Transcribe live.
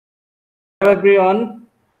Hello everyone,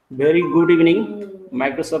 very good evening.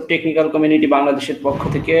 Microsoft technical community বাংলাদেশের পক্ষ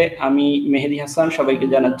থেকে আমি মেহেদী হাসান সবাইকে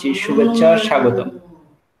জানাচ্ছি শুভেচ্ছা স্বাগতম।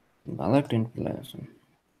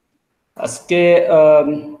 আজকে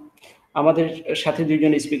আমাদের সাথে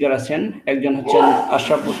দুইজন স্পিকার আছেন। একজন হচ্ছেন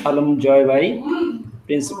আশরাফ আলম জয় ভাই,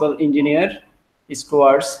 প্রিন্সিপাল ইঞ্জিনিয়ার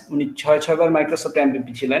স্কোয়ার্স, উনি 6 বার মাইক্রোসফট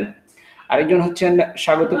এমভিপি ছিলেন। আরেকজন হচ্ছেন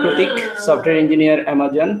স্বাগত প্রতীক, software engineer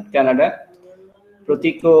Amazon Canada,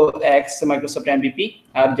 প্রতীকও x Microsoft MVP.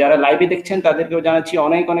 আর যারা লাইভে দেখছেন তাদেরকেও জানাচ্ছি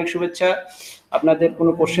অনেক অনেক শুভেচ্ছা। আপনাদের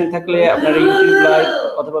কোনো কোশ্চেন থাকলে আপনারা ইউটিউব লাইভ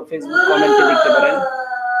অথবা ফেসবুক কমেন্টে লিখতে পারেন।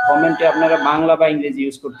 কমেন্টে আপনারা বাংলা বা ইংরেজি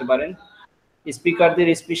ইউজ করতে পারেন। স্পিকারদের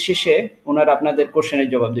স্পিচ শেষে ওনারা আপনাদের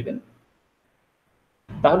কোশ্চেনের জবাব দেবেন।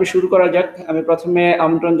 তাহলে শুরু করা যাক। আমি প্রথমে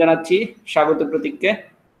আমন্ত্রণ জানাচ্ছি স্বাগত প্রতীককে।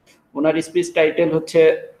 ওনার স্পিচ টাইটেল হচ্ছে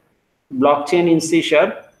blockchain in C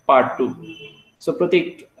sharp part 2। So Pratik,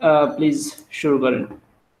 please শুরু করেন।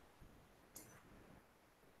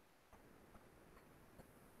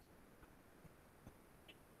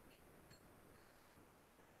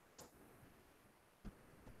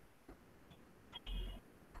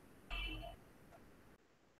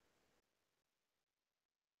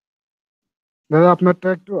 দাদা আপনারটা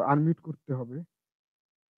একটু আনমিউট করতে হবে।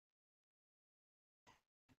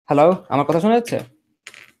 হ্যালো, আমার কথা শোনা যাচ্ছে?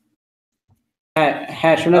 হ্যাঁ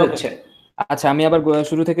হ্যাঁ, শোনা যাচ্ছে। আচ্ছা, আমি আবার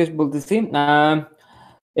শুরু থেকে বলতেছি।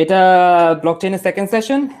 এটা ব্লকচেইনের সেকেন্ড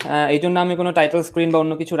সেশন, এই জন্য আমি কোনো টাইটেল স্ক্রিন বা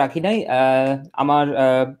অন্য কিছু রাখি নাই। আমার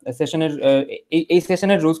সেশনের এই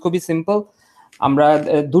সেশনের রুলস খুবই সিম্পল। আমরা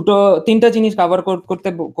তিনটা জিনিস কভার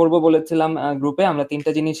করব বলেছিলাম গ্রুপে। আমরা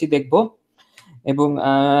তিনটা জিনিসই দেখব এবং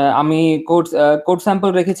আমি কোড স্যাম্পল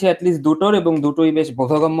রেখেছি অ্যাটলিস্ট দুটোর, এবং দুটোই বেশ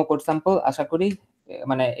বোধগম্য কোড স্যাম্পল আশা করি।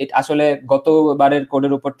 মানে আসলে গতবারের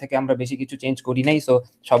কোডের উপর থেকে আমরা বেশি কিছু চেঞ্জ করি নাই, সো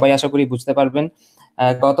সবাই আশা করি বুঝতে পারবেন।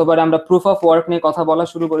 গতবার আমরা প্রুফ অফ ওয়ার্ক নিয়ে কথা বলা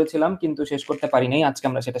শুরু করেছিলাম কিন্তু শেষ করতে পারি নাই। আজকে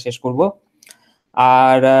আমরা সেটা শেষ করব।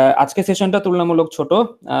 আর আজকে সেশনটা তুলনামূলক ছোট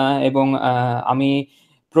এবং আমি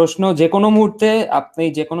প্রশ্ন যে কোনো মুহূর্তে, আপনি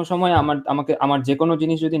যে কোনো সময় আমার যে কোনো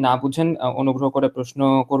জিনিস যদি না বুঝেন অনুগ্রহ করে প্রশ্ন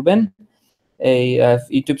করবেন এই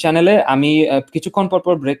ইউটিউব চ্যানেলে। আমি কিছুক্ষণ পর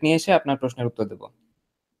পর ব্রেক নিয়ে এসে আপনার প্রশ্নের উত্তর দেব।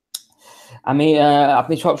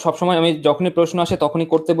 আপনি সবসময় আমি যখনই প্রশ্ন আসে তখনই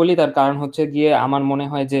করতে বলি, তার কারণ হচ্ছে গিয়ে আমার মনে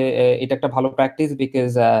হয় যে এটা একটা ভালো practice, because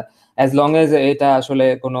as long age এটা আসলে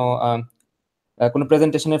কোনো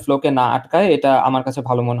প্রেজেন্টেশনের ফ্লোকে না আটকায়, এটা আমার কাছে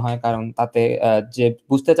ভালো মনে হয়, কারণ তাতে যে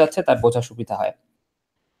বুঝতে চাচ্ছে তার বোঝা সুবিধা হয়।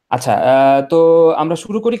 আচ্ছা, তো আমরা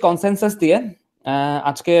শুরু করি কনসেনসাস দিয়ে।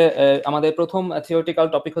 আজকে আমাদের প্রথম থিওরিটিক্যাল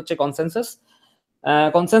টপিক হচ্ছে কনসেনসাস।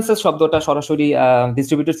 কনসেনসাস শব্দটা সরাসরি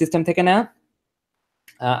ডিস্ট্রিবিউটেড সিস্টেম থেকে নেওয়া।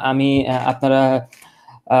 আপনারা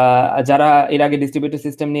যারা এর আগে ডিস্ট্রিবিউটেড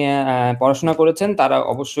সিস্টেম নিয়ে পড়াশোনা করেছেন তারা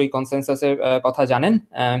অবশ্যই কনসেনসাসের কথা জানেন।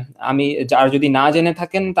 আর যদি না জেনে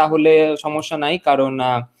থাকেন তাহলে সমস্যা নাই, কারণ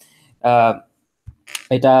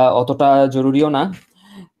এটা অতটা জরুরিও না।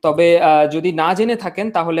 তবে যদি না জেনে থাকেন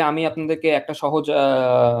তাহলে আমি আপনাদেরকে একটা সহজ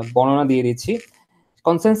বর্ণনা দিয়ে দিচ্ছি।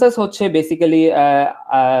 কনসেনসাস হচ্ছে বেসিক্যালি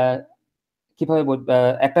কিভাবে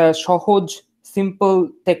একটা সহজ সিম্পল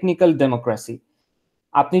টেকনিক্যাল ডেমোক্রেসি।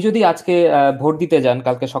 আপনি যদি আজকে ভোট দিতে যান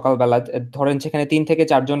কালকে সকালবেলা, ধরেন সেখানে 3 থেকে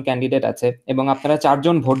 4 জন ক্যান্ডিডেট আছে এবং আপনারা 4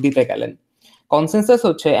 জন ভোট দিতে গেলেন। কনসেনসাস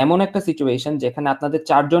হচ্ছে এমন একটা সিচুয়েশন যেখানে আপনাদের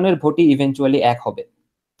 4 জনের ভোটই ইভেন্চুয়ালি এক হবে।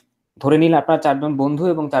 ধরে নিন আপনারা 4 জন বন্ধু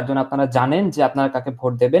এবং 4 জন আপনারা জানেন যে আপনারা কাকে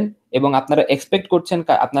ভোট দেবেন, এবং আপনারা এক্সপেক্ট করছেন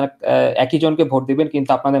আপনারা একই জনকে ভোট দিবেন,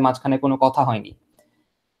 কিন্তু আপনাদের মাঝখানে কোনো কথা হয়নি।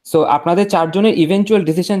 সো আপনাদের 4 জনের ইভেন্চুয়াল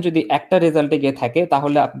ডিসিশন যদি একটা রেজাল্টে গিয়ে থাকে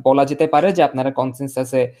তাহলে বলা যেতে পারে যে আপনারা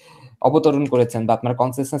কনসেনসাসে অবতরণ করেছেন বা আপনারা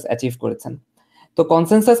কনসেনসাস অ্যাচিভ করেছেন। তো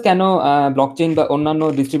কনসেনসাস কেন ব্লকচেইন বা অন্যান্য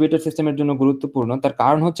ডিস্ট্রিবিউটেড সিস্টেমের জন্য গুরুত্বপূর্ণ? তার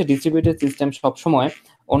কারণ হচ্ছে ডিস্ট্রিবিউটেড সিস্টেম সবসময়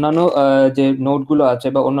অন্যান্য যে নোডগুলো আছে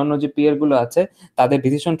বা অন্যান্য যে পিয়ার গুলো আছে তাদের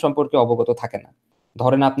ডিসিশন সম্পর্কে অবগত থাকে না।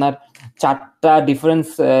 ধরেন আপনার 4টা ডিফারেন্ট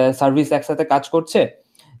সার্ভিস একসাথে কাজ করছে,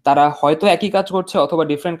 তারা হয়তো একই কাজ করছে অথবা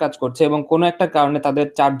ডিফারেন্ট কাজ করছে, এবং কোনো একটা কারণে তাদের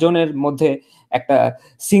 4 জনের মধ্যে একটা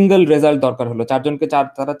সিঙ্গেল রেজাল্ট দরকার হলো।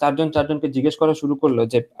 তারা 4 জনকে জিজ্ঞেস করা শুরু করলো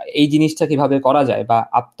যে এই জিনিসটা কিভাবে করা যায়, বা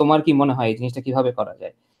তোমার কি মনে হয় এই জিনিসটা কিভাবে করা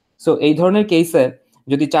যায়। সো এই ধরনের কেসে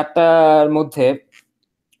যদি 4টার মধ্যে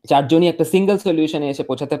 4 জনই একটা সিঙ্গেল সলিউশনে এসে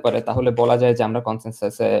পৌঁছাতে পারে তাহলে বলা যায় যে আমরা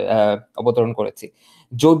কনসেনসাসে অবতরণ করেছি।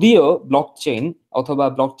 যদিও ব্লকচেইন অথবা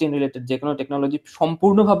ব্লকচেইন রিলেটেড যে কোনো টেকনোলজি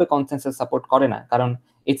সম্পূর্ণভাবে কনসেনসাস সাপোর্ট করে না, কারণ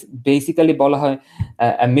ইটস বেসিক্যালি বলা হয়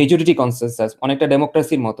মেজরিটি কনসেনসাস, অনেকটা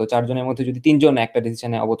ডেমোক্রেসির মতো। 4 জনের মধ্যে যদি 3 জন একটা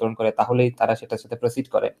ডিসিশনে অবতরণ করে তাহলেই তারা সেটার সাথে প্রসিড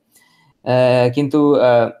করে। কিন্তু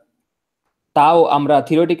তাও আমরা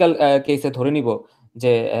থিওরিটিক্যাল কেসে ধরে নিব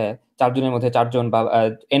যে 4 জনের মধ্যে 4 জন বা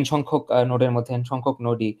এন সংখ্যক নোডের মধ্যে এন সংখ্যক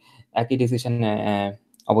নোডই একই ডিসিশনে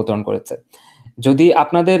অবতরণ করেছে। যদি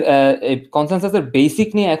আপনাদের কনসেনসাসের বেসিক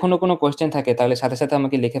নিয়ে এখনো কোনো কোয়েশ্চেন থাকে তাহলে সাথে সাথে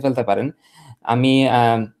আমাকে লিখে ফেলতে পারেন। আমি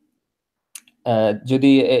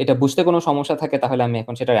যদি এটা বুঝতে কোনো সমস্যা থাকে তাহলে আমি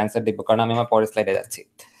এখন সেটার অ্যান্সার দিব, কারণ আমি আমার পরের স্লাইডে যাচ্ছি।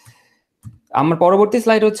 আমার পরবর্তী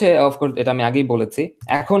স্লাইড হচ্ছে, অফকোর্স এটা আমি আগেই বলেছি।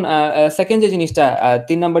 এখন সেকেন্ড যে জিনিসটা,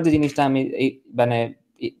 3 নাম্বার যে জিনিসটা আমি মানে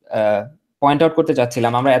পয়েন্ট আউট করতে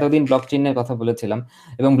চাচ্ছিলাম, আমরা এতদিন ব্লকচেইনের কথা বলেছিলাম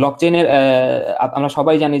এবং ব্লকচেইনের আমরা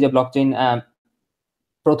সবাই জানি যে ব্লকচেইন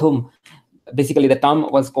প্রথম basically the term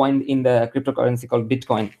was কয়েন্ড in the cryptocurrency called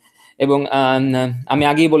bitcoin. এবং আমি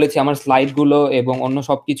আগেই বলেছি আমার স্লাইডগুলো এবং অন্য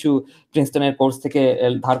সবকিছু প্রিন্সটনের কোর্স থেকে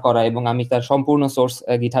ধার করা, এবং আমি তার সম্পূর্ণ সোর্স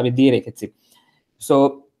গিটহাবে দিয়ে রেখেছি। So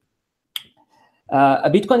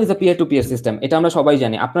bitcoin is a peer to peer system, এটা আমরা সবাই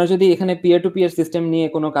জানি। আপনারা যদি এখানে পিয়ার টু পিয়ার সিস্টেম নিয়ে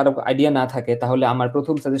কোনো কারো আইডিয়া না থাকে তাহলে আমার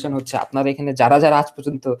প্রথম সাজেশন হচ্ছে আপনারা এখানে যারা যারা আজ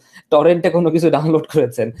পর্যন্ত টরেন্টে কোনো কিছু ডাউনলোড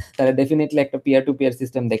করেছেন তারা ডেফিনেটলি একটা পিয়ার টু পিয়ার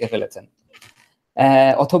সিস্টেম দেখে ফেলেছেন,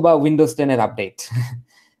 অথবা উইন্ডোজ 10 এর update.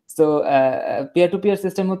 So peer to peer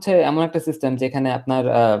system হচ্ছে এমন একটা সিস্টেম যেখানে আপনার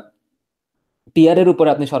পিয়ারের উপর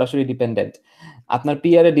আপনি সরাসরি ডিপেন্ডেন্ট। আপনার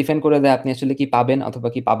পিয়ারে ডিফেন্ড করে দেয় আপনি আসলে কি পাবেন অথবা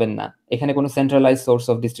কি পাবেন না। এখানে কোনো সেন্ট্রালাইজ সোর্স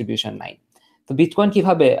অফ ডিস্ট্রিবিউশন নাই। তো বিটকয়েন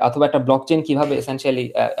কিভাবে অথবা একটা ব্লকচেইন কিভাবে এসেনশিয়ালি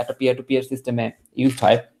একটা পিয়ার টু পিয়ার সিস্টেমে ইউজড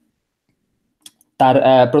হয় তার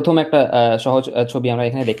প্রথম একটা সহজ ছবি আমরা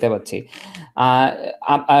এখানে দেখতে পাচ্ছি।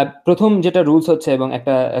 প্রথম যেটা রুলস হচ্ছে এবং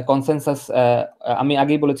একটা কনসেনসাস, আমি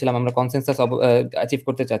আগেই বলেছিলাম আমরা কনসেনসাস অ্যাচিভ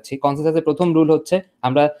করতে চাচ্ছি। কনসেনসাসের প্রথম রুল হচ্ছে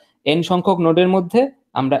আমরা n সংখ্যক নোডের মধ্যে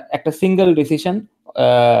আমরা একটা সিঙ্গেল ডিসিশন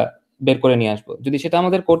বের করে নিয়ে আসবো। যদি সেটা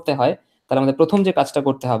আমাদের করতে হয় তাহলে আমাদের প্রথম যে কাজটা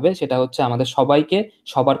করতে হবে সেটা হচ্ছে আমাদের সবাইকে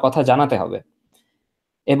সবার কথা জানাতে হবে।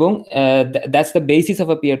 এবং that's the basis of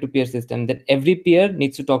a peer to peer system, that every peer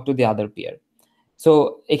needs to talk to the other peer. So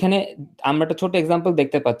এখানে আমরা একটা ছোট এক্সাম্পল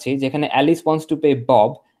দেখতে পাচ্ছি যেখানে Alice wants to pay Bob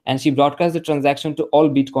and she broadcast the transaction to all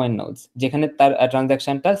bitcoin nodes, যেখানে তার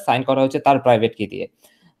ট্রানজাকশনটা sign করা হচ্ছে তার প্রাইভেট কি দিয়ে।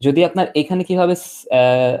 যদি আপনার এখানে কিভাবে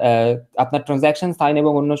আপনার ট্রানজাকশন সাইন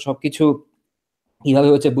এবং অন্য সবকিছু কিভাবে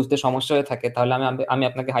হচ্ছে বুঝতে সমস্যা হয়ে থাকে তাহলে আমি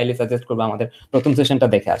আপনাকে হাইলি সাজেস্ট করবো আমাদের প্রথম সেশনটা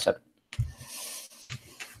দেখে আসার।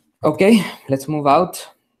 ওকে, লেটস মুভ আউট।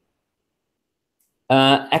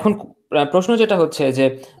 এখন প্রশ্ন যেটা হচ্ছে যে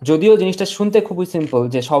যদিও জিনিসটা শুনতে খুবই সিম্পল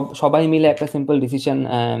যে সবাই মিলে একটা সিম্পল ডিসিশন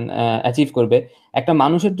অ্যাচিভ করবে, একটা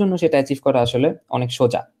মানুষের জন্য সেটা অ্যাচিভ করা আসলে অনেক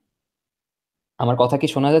সোজা। আমার কথা কি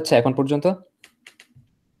শোনা যাচ্ছে এখন পর্যন্ত?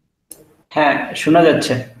 হ্যাঁ, শোনা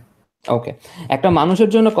যাচ্ছে। ওকে, একটা মানুষের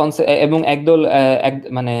জন্য এবং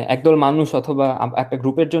একদল মানুষ অথবা একটা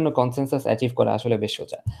গ্রুপের জন্য কনসেনসাস অ্যাচিভ করা আসলে বেশ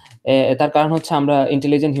সোজা। তার কারণ হচ্ছে আমরা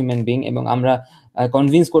ইন্টেলিজেন্ট হিউম্যান বিং এবং আমরা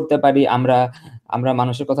কনভিন্স করতে পারি, আমরা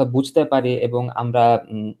মানুষের কথা বুঝতে পারি এবং আমরা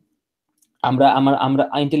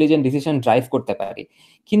ইন্টেলিজেন্ট ডিসিশন ড্রাইভ করতে পারি।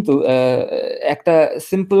 কিন্তু একটা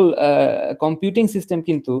সিম্পল কম্পিউটিং সিস্টেম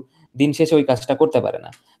কিন্তু দিন শেষে ওই কাজটা করতে পারে না।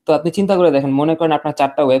 তো আপনি চিন্তা করে দেখেন, মনে করেন আপনার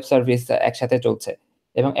 4টা ওয়েব সার্ভিস একসাথে চলছে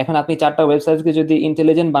এবং এখন আপনি 4টা ওয়েব সার্ভিসকে যদি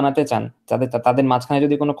ইন্টেলিজেন্ট বানাতে চান, তাদের মাঝখানে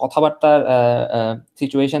যদি কোনো কথাবার্তার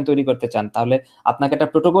সিচুয়েশন তৈরি করতে চান, তাহলে আপনাকে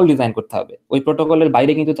একটা প্রোটোকল ডিজাইন করতে হবে। ওই প্রোটোকলের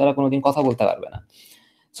বাইরে কিন্তু তারা কোনোদিন কথা বলতে পারবে না।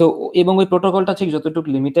 সো এবং ওই প্রোটোকলটা ঠিক যতটুকু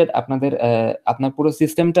লিমিটেড আপনার পুরো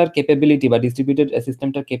সিস্টেমটার ক্যাপাবিলিটি বা ডিস্ট্রিবিউটেড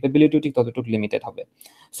সিস্টেমটার ক্যাপাবিলিটি ঠিক ততটুকু লিমিটেড হবে।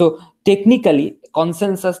 সো টেকনিক্যালি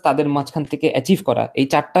কনসেনসাস তাদের মাঝখান থেকে অ্যাচিভ করা, এই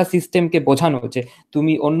 4টা সিস্টেমকে বোঝানো যে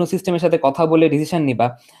তুমি অন্য সিস্টেমের সাথে কথা বলে ডিসিশন নিবা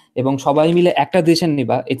এবং সবাই মিলে একটা ডিসিশন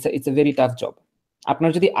নিবা, it's a very tough job.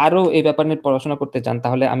 আপনারা যদি আরো এই ব্যাপার নিয়ে পড়াশোনা করতে চান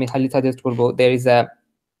তাহলে আমি হাইলি সাজেস্ট করবো, দেয়ার ইজ আ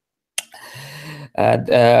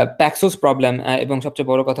প্যাক্সোস প্রবলেম এবং সবচেয়ে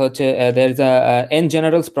বড় কথা হচ্ছে there is a N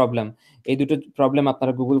generals problem. এই দুটো প্রবলেম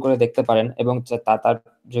আপনারা গুগল করে দেখতে পারেন এবং তার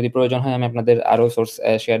যদি প্রয়োজন হয় আমি আপনাদের আরো সোর্স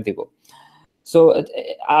শেয়ার দিব। সো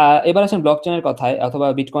এবার আসেন ব্লকচেইনের কথায় অথবা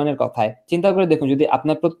বিটকয়েনের কথায়। চিন্তা করে দেখুন, যদি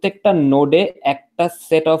আপনার প্রত্যেকটা নোডে একটা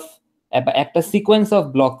সেট অফ একটা সিকোয়েন্স অফ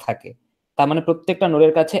ব্লক থাকে, তার মানে প্রত্যেকটা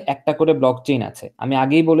নোডের কাছে একটা করে ব্লকচেইন আছে। আমি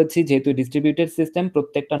আগেই বলেছি যেহেতু ডিস্ট্রিবিউটেড সিস্টেম,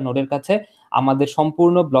 প্রত্যেকটা নোডের কাছে আমাদের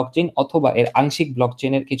সম্পূর্ণ ব্লকচেইন অথবা এর আংশিক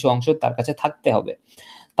ব্লকচেইনের কিছু অংশ তার কাছে থাকতে হবে।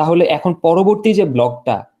 তাহলে এখন পরবর্তী যে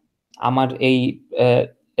ব্লকটা আমার এই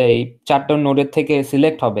 4টা নোডের থেকে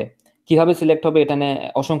সিলেক্ট হবে, কিভাবে সিলেক্ট হবে এটা নিয়ে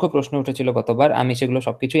অসংখ্য প্রশ্ন উঠেছিল গতবার, আমি সেগুলো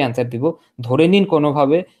সবকিছুই অ্যান্সার দিব। ধরে নিন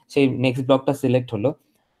কোনোভাবে সেই নেক্সট ব্লকটা সিলেক্ট হলো।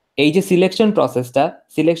 এই যে সিলেকশন প্রসেসটা,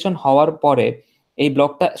 সিলেকশন হওয়ার পরে এই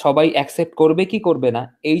ব্লকটা সবাই অ্যাকসেপ্ট করবে কি করবে না,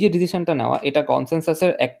 এই যে ডিসিশনটা নেওয়া, এটা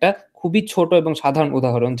কনসেনসাসের একটা খুবই ছোট এবং সাধারণ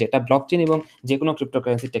উদাহরণ যেটা ব্লকচেইন এবং যে কোনো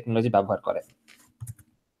ক্রিপ্টোকারেন্সি টেকনোলজি ব্যবহার করে।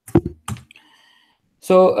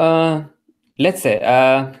 সো লেটস সে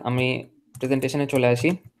আমি প্রেজেন্টেশনে চলে আসি।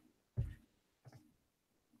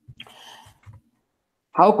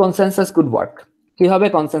 How consensus could work. কিভাবে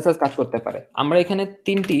কনসেনসাস কাজ করতে পারে? আমরা এখানে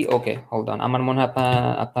তিনটি, ওকে হোল্ড অন, আমার মনে হয়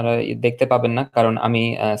আপনারা দেখতে পাবেন না কারণ আমি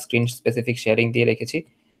স্ক্রিন স্পেসিফিক শেয়ারিং দিয়ে রেখেছি।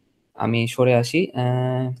 আমি সরে আসি,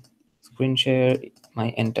 screen share my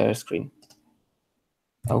entire screen.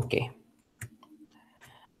 ওকে,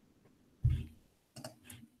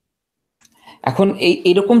 এখন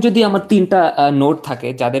এইরকম যদি আমার তিনটা নোড থাকে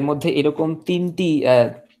যাদের মধ্যে এরকম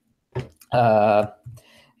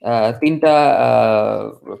তিনটা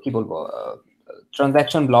কি বলবো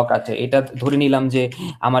ট্রানজাকশন ব্লক আছে, এটা ধরে নিলাম যে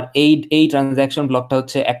আমার এই ট্রানজাকশন ব্লকটা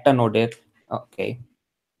হচ্ছে একটা নোডের। ওকে,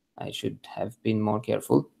 I should have been more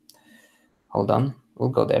careful. Hold on,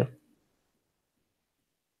 we'll go there.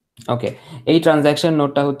 ওকে, এই ট্রানজাকশন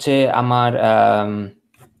নোডটা হচ্ছে আমার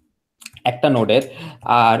একটা নোডের,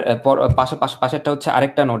 আর পাশেরটা হচ্ছে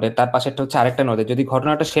আরেকটা নোডের, তার পাশেরটা হচ্ছে আরেকটা নোডের। যদি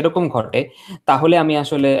ঘটনাটা সেরকম ঘটে তাহলে আমি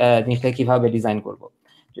আসলে জিনিসটা কিভাবে ডিজাইন করব?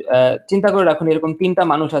 চিন্তা করে রাখুন এরকম তিনটা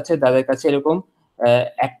মানুষ আছে যাদের কাছে এরকম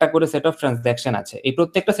একটা করে সেট অফ ট্রানজাকশন আছে। এই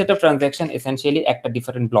প্রত্যেকটা সেট অফ ট্রানজাকশন এসেনশিয়ালি একটা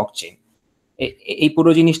ডিফারেন্ট ব্লক চেইন। এই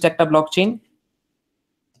পুরো জিনিসটা একটা ব্লক চেইন,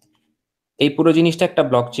 এই পুরো জিনিসটা একটা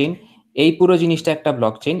ব্লক চেইন, এই পুরো জিনিসটা একটা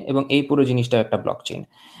ব্লক চেইন, এবং এই পুরো জিনিসটা একটা ব্লক চেইন।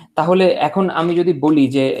 তাহলে এখন আমি যদি বলি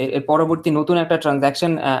যে এর পরবর্তী নতুন একটা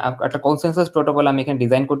ট্রানজাকশন, একটা কনসেনসাস প্রোটোকল আমি এখানে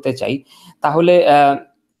ডিজাইন করতে চাই, তাহলে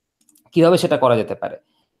কিভাবে সেটা করা যেতে পারে?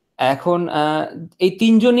 এখন এই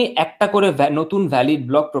তিনজনই একটা করে নতুন ভ্যালিড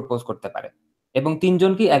ব্লক প্রপোজ করতে পারে এবং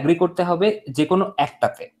তিনজনকে অ্যাগ্রি করতে হবে যে কোনো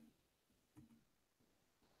একটাতে।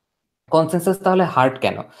 কনসেনসাস তাহলে হার্ড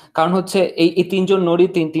কেন? কারণ হচ্ছে এই তিনজন নোডই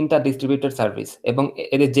তিনটা ডিস্ট্রিবিউটেড সার্ভিস, এবং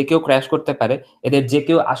এদের যে কেউ ক্র্যাশ করতে পারে, এদের যে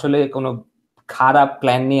কেউ আসলে কোনো খারাপ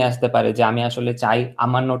প্ল্যান নিয়ে আসতে পারে যে আমি আসলে চাই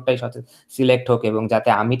আমার নোডটাই সিলেক্ট হোক এবং যাতে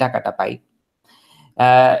আমি টাকাটা পাই।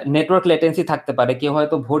 নেটওয়ার্ক লেটেন্সি থাকতে পারে, কেউ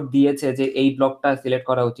হয়তো ভোট দিয়েছে যে এই ব্লকটা সিলেক্ট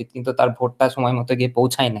করা উচিত কিন্তু তার ভোটটা সময় মতো গিয়ে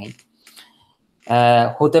পৌঁছায় নাই।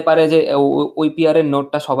 হতে পারে যে ওই পিআর এর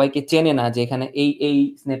নোডটা সবাইকে চেনে না যে এখানে এই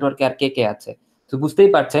নেটওয়ার্কে আর কে কে আছে। তো বুঝতেই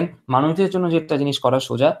পারছেন মানুষের জন্য যেটা জিনিস করা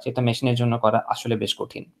সোজা, সেটা মেশিনের জন্য করা আসলে বেশ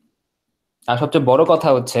কঠিন। আর সবচেয়ে বড় কথা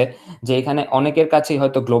হচ্ছে যে এখানে অনেকের কাছেই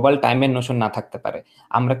হয়তো গ্লোবাল টাইমের নোশন না থাকতে পারে।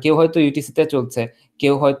 আমরা কেউ হয়তো ইউটিসি তে চলছে,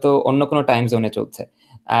 কেউ হয়তো অন্য কোনো টাইম জোনে চলছে।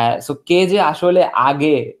 সো কে যে আসলে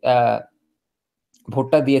আগে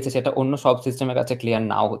ভোটটা দিয়েছে সেটা অন্য সব সিস্টেমের কাছে ক্লিয়ার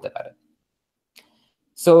নাও হতে পারে।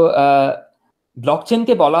 সো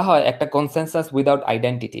ব্লকচেনকে বলা হয় একটা কনসেনসাস উইদাউট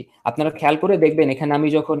আইডেন্টিটি। আপনারা খেয়াল করে দেখবেন এখানে আমি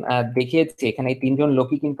যখন দেখিয়েছি এখানে এই তিনজন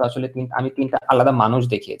লোকই কিন্তু আসলে আমি তিনটা আলাদা মানুষ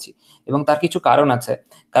দেখিয়েছি, এবং তার কিছু কারণ আছে।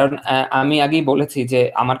 কারণ আমি আগেই বলেছি যে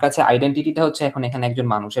আমার কাছে আইডেন্টিটিটা হচ্ছে এখন এখানে একজন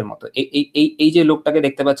মানুষের মতো। এই যে লোকটাকে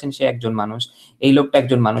দেখতে পাচ্ছেন সে একজন মানুষ, এই লোকটা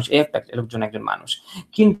একজন মানুষ, এই একটা লোকজন একজন মানুষ।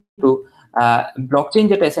 কিন্তু ব্লকচেন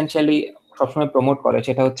যেটা এসেনশিয়ালি সবসময় প্রমোট করে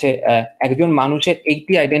সেটা হচ্ছে একজন মানুষের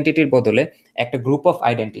এইটি আইডেন্টিটির বদলে একটা গ্রুপ অফ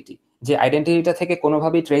আইডেন্টিটি, যে আইডেন্টিটিটা থেকে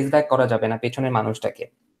কোনোভাবেই ট্রেস ব্যাক করা যাবে না পেছনের মানুষটাকে।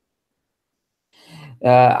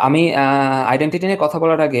 আমি আইডেন্টিটি নিয়ে কথা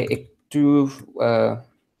বলার আগে একটু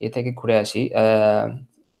এ থেকে ঘুরে আসি,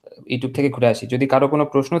 ইউটিউব থেকে ঘুরে আসি। যদি কারো কোনো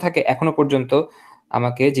প্রশ্ন থাকে এখনো পর্যন্ত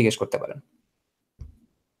আমাকে জিজ্ঞেস করতে পারেন।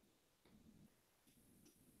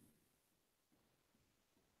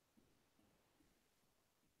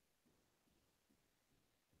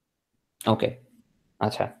 ওকে,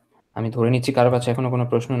 আচ্ছা, আমি ধরে নিচ্ছি কারো কাছে এখনো কোনো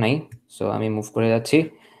প্রশ্ন নাই, সো আমি মুভ করে যাচ্ছি।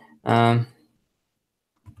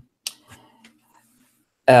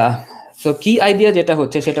 সো কি আইডিয়া যেটা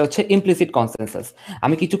হচ্ছে সেটা হচ্ছে ইমপ্লিসিট কনসেনসাস।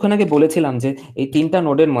 আমি কিছুক্ষণ আগে বলেছিলাম যে এই তিনটা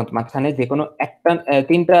নোডের মাঝখানে যে কোনো একটা,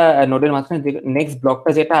 তিনটা নোডের মাঝখানে যে নেক্সট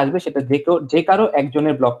ব্লকটা যেটা আসবে সেটা যে কারো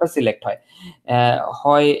একজনের ব্লকটা সিলেক্ট হয়।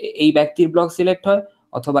 হয় এই ব্যক্তির ব্লক সিলেক্ট হয়,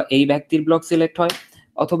 অথবা এই ব্যক্তির ব্লক সিলেক্ট হয়,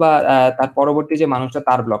 অথবা তার পরবর্তী যে মানুষটা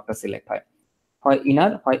তার ব্লকটা সিলেক্ট হয়। হয়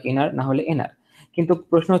ইনার না হলে এনার। কিন্তু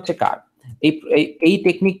প্রশ্ন হচ্ছে কার? এই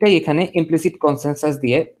টেকনিকটাই এখানে ইমপ্লিসিট কনসেনসাস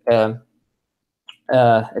দিয়ে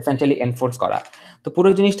এসেনশিয়ালি এনফোর্স করা। তো পুরো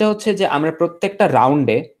জিনিসটা হচ্ছে যে আমরা প্রত্যেকটা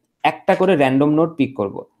রাউন্ডে একটা করে র্যান্ডম নোড পিক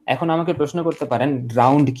করব। এখন আমাকে প্রশ্ন করতে পারেন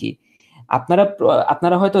রাউন্ড কি?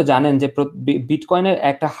 আপনারা হয়তো জানেন যে বিটকয়েনের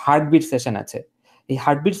একটা হার্টবিট সেশন আছে। এই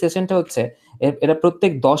হার্টবিট সেশনটা হচ্ছে এটা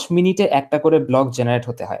প্রত্যেক 10 মিনিটে একটা করে ব্লক জেনারেট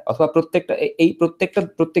হতে হয়, অথবা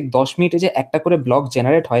প্রত্যেক 10 মিনিটে যে একটা করে ব্লক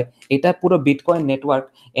জেনারেট হয়, এটা পুরো বিটকয়েন নেটওয়ার্ক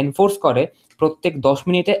এনফোর্স করে প্রত্যেক 10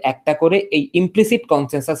 মিনিটে একটা করে এই ইমপ্লিসিট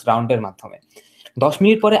কনসেনসাস রাউন্ডের মাধ্যমে। 10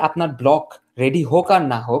 মিনিট পরে আপনার ব্লক রেডি হোক আর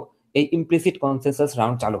না হোক এই ইমপ্লিসিট কনসেনসাস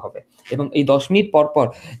রাউন্ড চালু হবে, এবং এই 10 মিনিট পর পর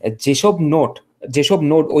যেসব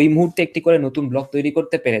নোড ওই মুহূর্তে একটি করে নতুন ব্লক তৈরি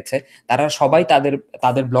করতে পেরেছে তারা সবাই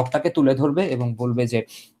তাদের ব্লকটাকে তুলে ধরবে এবং বলবে যে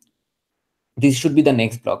this should be the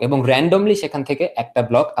next block, এবং র্যান্ডমলি সেখান থেকে একটা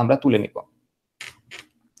ব্লক আমরা তুলে নিব।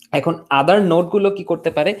 এখন আদার নোডগুলো কি করতে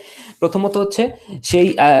পারে, প্রথমত হচ্ছে সেই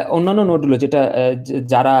অন্যান্য নোডগুলো যেটা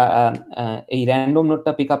যারা এই র্যান্ডম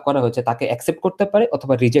নোডটা পিক আপ করা হয়েছে তাকে অ্যাকসেপ্ট করতে পারে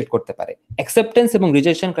অথবা রিজেক্ট করতে পারে। অ্যাকসেপ্টেন্স এবং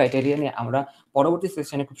রিজেকশন ক্রাইটেরিয়া নিয়ে আমরা পরবর্তী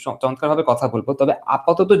সেশনে খুব চমৎকারভাবে কথা বলবো। তবে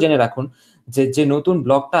আপাতত জেনে রাখুন যে যে নতুন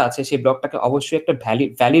ব্লকটা আছে সেই ব্লকটাকে অবশ্যই একটা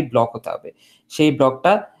ভ্যালিড ব্লক হতে হবে। সেই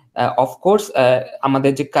ব্লকটা অফকোর্স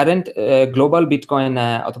আমাদের যে কারেন্ট গ্লোবাল বিটকয়েন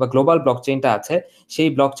অথবা গ্লোবাল ব্লকচেইনটা আছে সেই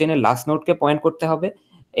ব্লকচেইনের লাস্ট নোডকে পয়েন্ট করতে হবে।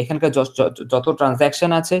 এখানকার যত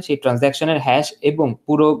ট্রানজ্যাকশন আছে সেই ট্রানজ্যাকশনের হ্যাশ এবং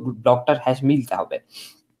পুরো ব্লকটার হ্যাশ মিলতে হবে।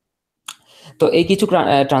 তো এই কিছু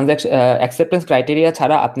অ্যাকসেপ্টেন্স ক্রাইটেরিয়া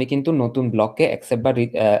ছাড়া আপনি কিন্তু নতুন ব্লককে অ্যাকসেপ্ট বা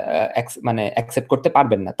মানে অ্যাকসেপ্ট করতে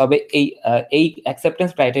পারবেন না। তবে এই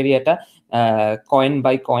acceptance ক্রাইটেরিয়াটা coin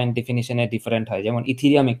by coin ডেফিনিশনে different হয়, যেমন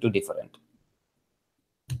ইথিরিয়াম একটু ডিফারেন্ট।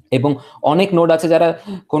 এবং অনেক নোড আছে যারা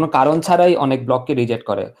কোনো কারণ ছাড়াই অনেক ব্লককে রিজেক্ট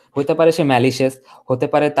করে। হতে পারে সে ম্যালিশিয়াস, হতে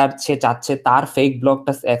পারে সে চাচ্ছে তার ফেক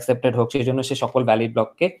ব্লকটা অ্যাকসেপ্টেড হোক, সেই জন্য সে সকল ভ্যালিড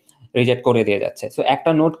ব্লককে রিজেক্ট করে দিয়ে যাচ্ছে। সো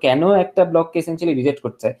একটা নোড কেন একটা ব্লককে এসেনশিয়ালি রিজেক্ট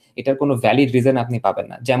করছে এটার কোনো ভ্যালিড রিজন আপনি পাবেন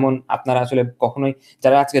না। যেমন আপনারা আসলে কখনোই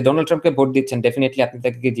যারা আজকে ডোনাল্ড ট্রাম্পকে ভোট দিচ্ছেন ডেফিনেটলি আপনি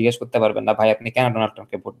তাকে জিজ্ঞেস করতে পারবেন না ভাই আপনি কেন ডোনাল্ড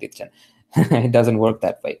ট্রাম্পকে ভোট দিচ্ছেন। It doesn't work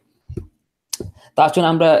that way. তো আসুন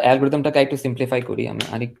আমরা অ্যালগরিদমটাকে একটু সিম্পলিফাই করি। আমি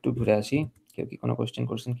আরেকটু ঘুরে আসি, কেউ কি কোনো কোশ্চেন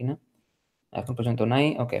করছেন কিনা? এখন পর্যন্ত নাই।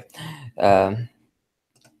 ওকে,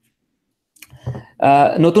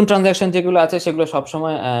 নতুন ট্রানজাকশন যেগুলো আছে সেগুলো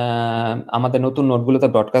সবসময় আমাদের নতুন নোডগুলোতে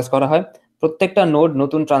ব্রডকাস্ট করা হয়। প্রত্যেকটা নোড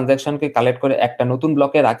নতুন ট্রানজাকশনকে কালেক্ট করে একটা নতুন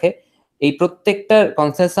ব্লকে রাখে। এই প্রত্যেকটা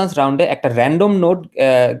কনসেনসাস রাউন্ডে একটা র্যান্ডম নোড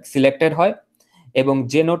সিলেক্টেড হয় এবং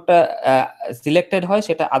যে নোডটা সিলেক্টেড হয়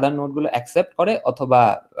সেটা আদার নোডগুলো অ্যাকসেপ্ট করে অথবা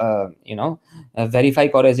ভেরিফাই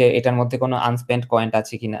করে যে এটার মধ্যে কোনো আনস্পেন্ড কয়েন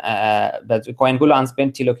আছে কিনা, কয়েনগুলো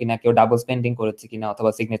আনস্পেন্ড ছিল কিনা, কেউ ডাবল স্পেন্ডিং করেছে কিনা অথবা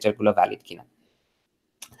সিগনেচারগুলো ভ্যালিড কিনা।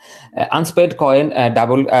 আনস্পেন্ড কয়েন,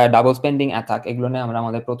 ডাবল স্পেন্ডিং অ্যাটাক, এগুলো নিয়ে আমরা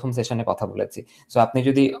আমাদের প্রথম সেশনে কথা বলেছি। সো আপনি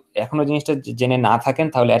যদি এখনো জিনিসটা জেনে না থাকেন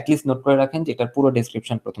তাহলে অ্যাটলিস্ট নোট করে রাখেন যে এটার পুরো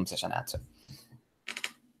ডেসক্রিপশন প্রথম সেশনে আছে।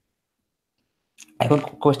 এখন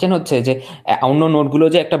কোশ্চেন হচ্ছে যে অন্য নোডগুলো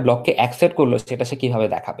যে একটা ব্লককে অ্যাকসেপ্ট করলো সেটা সে কিভাবে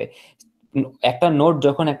দেখাবে। একটা নোড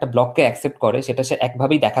যখন একটা ব্লককে অ্যাকসেপ্ট করে সেটা সে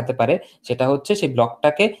একভাবেই দেখাতে পারে, সেটা হচ্ছে সেই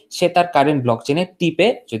ব্লকটাকে সে তার কারেন্ট ব্লকচেনে টিপে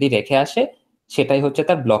যদি রেখে আসে সেটাই হচ্ছে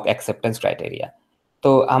তার ব্লক অ্যাকসেপ্টেন্স ক্রাইটেরিয়া।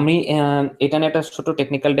 তো আমি এটা নিয়ে একটা ছোট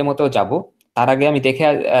টেকনিক্যাল ডেমোতেও যাব। তার আগে আমি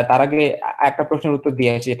তার আগে একটা প্রশ্নের উত্তর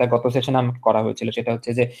দিয়ে আসি, যেটা গত সেশনে করা হয়েছিল। সেটা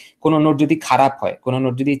হচ্ছে যে কোনো নোড যদি খারাপ হয়, কোনো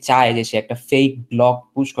নোড যদি চায় যে সে একটা ফেক ব্লক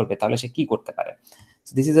পুশ করবে তাহলে সে কি করতে পারে।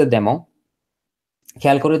 This is a demo.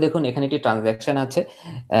 খেয়াল করে দেখুন এখানে একটি ট্রানজাকশন আছে,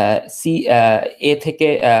 এ থেকে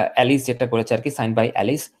অ্যালিস যেটা করেছে আর কি, sign by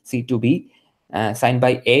Alice, C two B, sign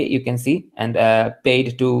by A you can see, and paid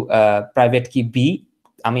two private কি বি।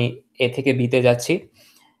 আমি এ থেকে বিতে যাচ্ছি।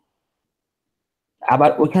 আবার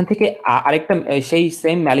ওইখান থেকে আরেকটা সেই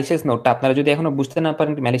সেম ম্যালিশিয়াস নোটটা আপনারা যদি এখনো বুঝতে না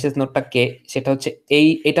পারেন ম্যালিশিয়াস নোটটা কে, সেটা হচ্ছে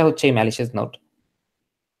এটা হচ্ছে এই ম্যালিশিয়াস নোট,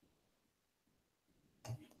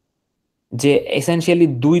 যে এসেনশিয়ালি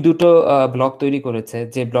দুটো ব্লক তৈরি করেছে।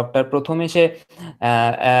 যে ব্লকটার প্রথমে সে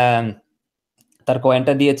তার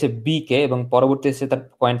কয়েনটা দিয়েছে বি কে এবং পরবর্তীতে সে তার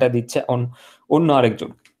কয়েনটা দিচ্ছে অন্য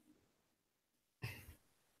আরেকজন।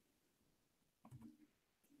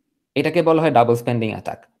 এটাকে বলা হয় ডাবল স্পেন্ডিং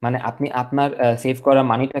অ্যাটাক। মানে আপনি আপনার সেভ করা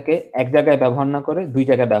মানিটাকে এক জায়গায় ব্যবহার না করে দুই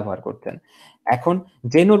জায়গায় ব্যবহার করছেন। এখন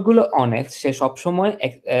যে নোটগুলো অনেস্ট সে সবসময়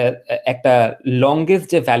একটা লংগেস্ট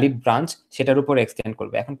যে ভ্যালিড ব্রাঞ্চ সেটার উপর এক্সটেন্ড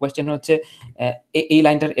করবে। এখন কোয়েশ্চেন হচ্ছে এই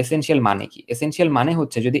লাইনটার এসেনশিয়াল মানে কি? এসেনশিয়াল মানে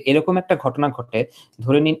হচ্ছে যদি এরকম একটা ঘটনা ঘটে,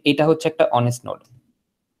 ধরে নিন এটা হচ্ছে একটা অনেস্ট নোট,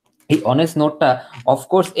 এই অনেস্ট নোটটা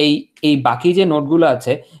অফকোর্স এই বাকি যে নোটগুলো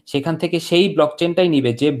আছে সেখান থেকে সেই ব্লকচেনটাই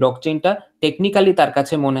নিবে যে ব্লকচেনটা টেকনিক্যালি তার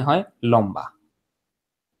কাছে মনে হয় লম্বা।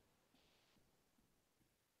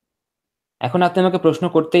 এখন আপনি আমাকে প্রশ্ন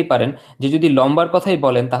করতেই পারেন যে যদি লম্বার কথাই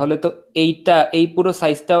বলেন তাহলে তো এই পুরো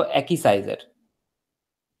সাইজটাও একই সাইজের,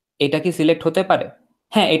 এটা কি সিলেক্ট হতে পারে?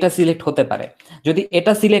 হ্যাঁ, এটা সিলেক্ট হতে পারে। যদি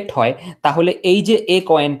এটা সিলেক্ট হয় তাহলে এই যে এ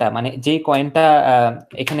কয়েনটা, মানে যে কয়েনটা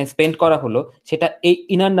এখানে স্পেন্ড করা হলো সেটা এই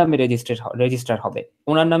ইনার নামে রেজিস্টার হবে,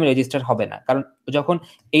 ওনার নামে রেজিস্টার হবে না। কারণ যখন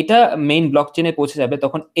এটা মেইন ব্লক চেনে পৌঁছে যাবে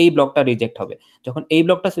তখন এই ব্লকটা রিজেক্ট হবে, যখন এই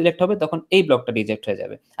ব্লকটা সিলেক্ট হবে তখন এই ব্লকটা রিজেক্ট হয়ে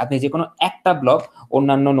যাবে। আপনি যে কোনো একটা ব্লক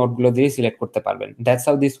অন্যান্য নোটগুলো দিয়ে সিলেক্ট করতে পারবেন। That's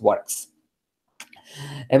how this works.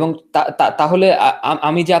 এবং তাহলে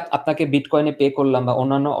আমি যে আপনাকে বিটকয়েনে পে করলাম বা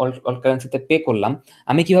অন্যান্য অল কারেন্সিতে পে করলাম,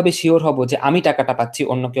 আমি কিভাবে শিওর হব যে আমি টাকাটা পাচ্ছি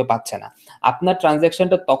অন্য কেউ পাচ্ছে না? আপনার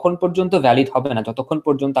ট্রানজ্যাকশনটা তখন পর্যন্ত ভ্যালিড হবে না যতক্ষণ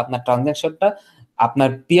পর্যন্ত আপনার ট্রানজ্যাকশনটা আপনার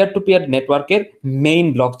পিয়ার টু পিয়ার নেটওয়ার্কের মেইন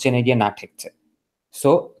ব্লক চেনে গিয়ে না ঠেকছে।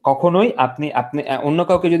 সো কখনোই আপনি অন্য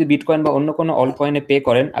কাউকে যদি বিটকয়েন বা অন্য কোনো অল কয়েনে পে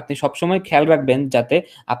করেন, আপনি সবসময় খেয়াল রাখবেন যাতে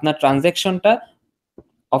আপনার ট্রানজ্যাকশনটা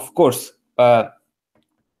অফকোর্স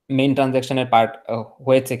মেইন ট্রানজাকশনের পার্ট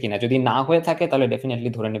হয়েছে কিনা। যদি না হয়ে থাকে তাহলে ডেফিনেটলি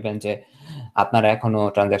ধরে নেবেন যে আপনার এখনো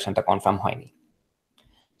ট্রানজাকশনটা কনফার্ম হয়নি।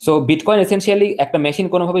 সো বিটকয়েন এসেনশিয়ালি একটা মেশিন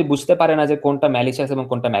কোনোভাবেই বুঝতে পারে না যে কোনটা ম্যালিশিয়াস এবং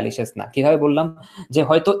কোনটা ম্যালিশিয়াস না। কিভাবে বললাম যে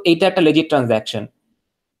হয়তো এইটা একটা legit transaction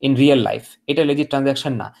in real life, এটা লেজিট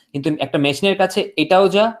ট্রানজাকশন না, কিন্তু একটা মেশিনের কাছে এটাও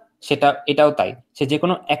যা এটাও তাই, সে যে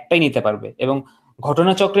কোনো একটাই নিতে পারবে এবং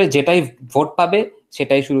ঘটনাচক্রে যেটাই ভোট পাবে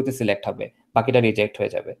সেটাই শুরুতে সিলেক্ট হবে, বাকিটা রিজেক্ট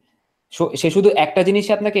হয়ে যাবে। সে শুধু একটা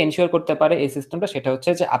জিনিসই আপনাকে এনশিওর করতে পারে এই সিস্টেমটা, সেটা হচ্ছে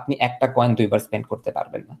যে আপনি একটা কয়েন দুইবার স্পেন্ড করতে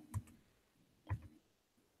পারবেন না।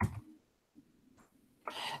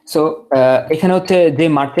 সো এখানে হচ্ছে যে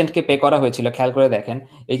মার্চেন্টকে পে করা হয়েছিল, খেয়াল করে দেখেন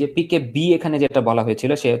এই যে পিকে বি এখানে যেটা বলা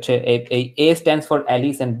হয়েছিল সে হচ্ছে এই এ stands for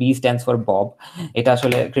Alice and B stands for Bob. এটা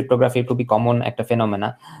আসলে ক্রিপ্টোগ্রাফির খুবই কমন একটা ফেনোমেনা।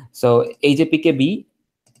 সো এই যে পিকে বি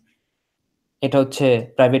এটা হচ্ছে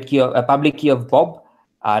প্রাইভেট কি পাবলিক কি অফ বব,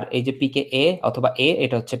 আর এই যে পিকে এ অথবা এ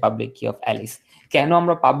এটা হচ্ছে পাবলিক কি অফ অ্যালিস। কেন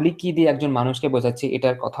আমরা পাবলিক কি দিয়ে একজন মানুষকে বোঝাচ্ছি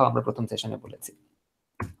এটার কথা আমরা প্রথম সেশনে বলেছি।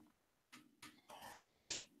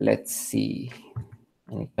 Let's see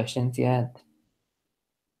any questions yet?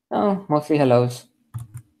 Oh, mostly hellos.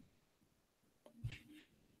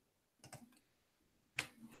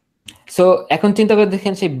 So এখন চিন্তা করে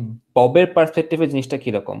দেখেন সেই ববের পার্সপেক্টিভে জিনিসটা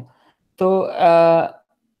কিরকম। তো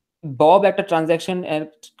বব একটা ট্রানজাকশন এর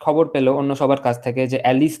খবর পেল অন্য সবার কাছ থেকে যে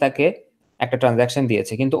অ্যালিস তাকে একটা ট্রানজাকশন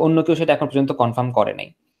দিয়েছে, কিন্তু অন্য কেউ সেটা এখন পর্যন্ত কনফার্ম করে নাই।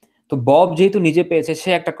 তো বব যেহেতু নিজে পেয়েছে সে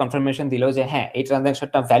একটা কনফার্মেশন দিল যে হ্যাঁ এই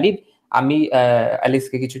ট্রানজাকশনটা ভ্যালিড, আমি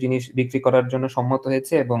অ্যালিসকে কিছু জিনিস বিক্রি করার জন্য সম্মত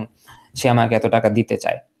হয়েছে এবং সে আমাকে এত টাকা দিতে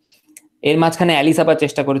চায়। এর মাঝখানে অ্যালিস আবার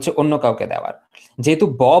চেষ্টা করেছে অন্য কাউকে দেওয়ার। যেহেতু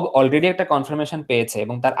বব অলরেডি একটা কনফার্মেশন পেয়েছে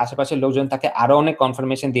এবং তার আশেপাশের লোকজন তাকে আরো অনেক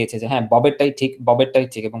কনফার্মেশন দিয়েছে যে হ্যাঁ ববেরটাই ঠিক, ববেরটাই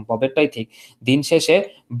ঠিক এবং ববেরটাই ঠিক, দিন শেষে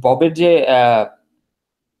ববের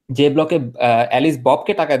যে ব্লকে অ্যালিস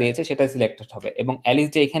ববকে টাকা দিয়েছে সেটা সিলেক্টেড হবে এবং অ্যালিস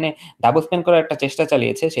যে এখানে ডাবল স্পেন্ড করার একটা চেষ্টা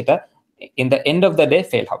চালিয়েছে সেটা in the end of the day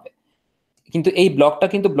fail হবে। কিন্তু এই ব্লকটা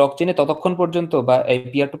কিন্তু ব্লক চেনে ততক্ষণ পর্যন্ত বা এই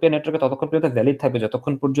পিয়ার টু পিয়ার নেটওয়ার্কে ততক্ষণ পর্যন্ত ভ্যালিড থাকবে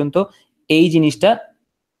যতক্ষণ পর্যন্ত এই জিনিসটা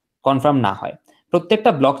কনফার্ম না হয়।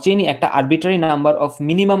 প্রত্যেকটা ব্লক চেইনই একটা arbitrary number of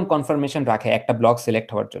minimum confirmation রাখে একটা ব্লক সিলেক্ট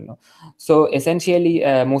হওয়ার জন্য। So essentially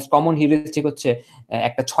most common heuristic হচ্ছে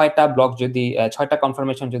একটা 6টা ব্লক যদি 6টা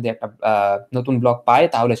কনফার্মেশন যদি একটা নতুন ব্লক পায়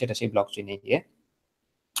তাহলে সেটা সেই ব্লক চেইনে গিয়ে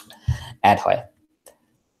অ্যাড হয়।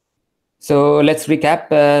 So let's recap.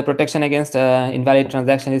 Protection against invalid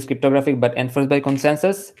transaction is cryptographic but enforced by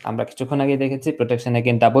consensus. আমরা কিছুক্ষণ আগে দেখেছি protection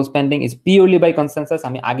against double spending is purely by consensus.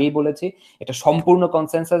 আমি আগেই বলেছি এটা সম্পূর্ণ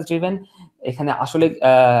consensus driven। এখানে আসলে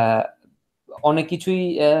অনেক কিছুই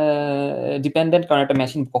ডিপেন্ডেন্ট, কারণ একটা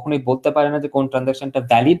মেশিন কখনোই বলতে পারে না যে কোন ট্রানজাকশনটা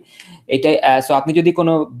ভ্যালিড। এটাই সো আপনি যদি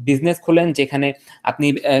কোনো বিজনেস খোলেন যেখানে আপনি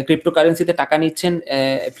ক্রিপ্টোকারেন্সিতে টাকা নিচ্ছেন,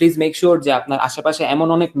 প্লিজ মেক শিওর যে আপনার আশেপাশে এমন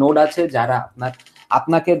অনেক নোড আছে যারা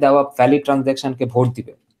আপনাকে দেওয়া ভ্যালিড ট্রানজাকশনকে ভোট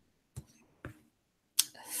দিবে।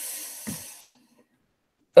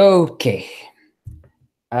 ওকে,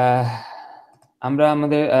 আমরা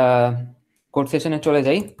আমাদের কোর্স সেশনে চলে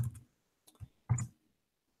যাই।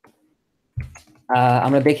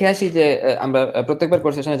 আমরা দেখে আসি যে আমরা প্রত্যেকবার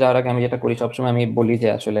কোর্স সেশনে যাওয়ার আগে আমি যেটা করি সবসময় আমি বলি যে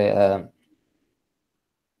আসলে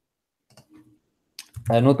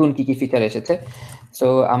নতুন কি কি ফিচার এসেছে। সো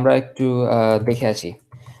আমরা একটু দেখে আসি।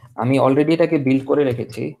 আমি অলরেডি এটাকে বিল্ড করে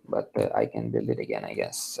রেখেছি, but I can build it again I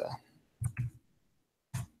guess.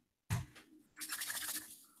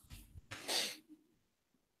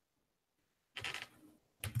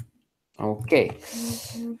 Okay,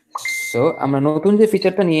 so আমরা নতুন যে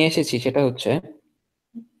ফিচারটা নিয়ে এসেছি সেটা হচ্ছে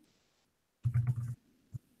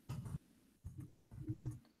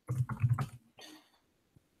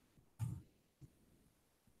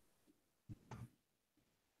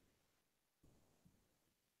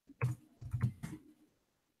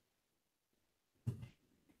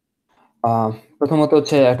প্রথমত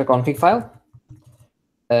হচ্ছে একটা কনফিগ ফাইল,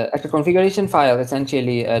 একটা কনফিগারেশন ফাইল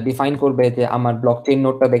এসেনশিয়ালি ডিফাইন করবে যে আমার ব্লকচেইন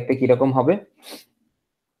নোডটা দেখতে কিরকম হবে।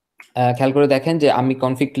 খেয়াল করে দেখেন যে আমি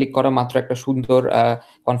কনফিগ ক্লিক করা মাত্র একটা সুন্দর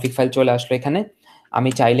কনফিগ ফাইল চলে আসলো এখানে। আমি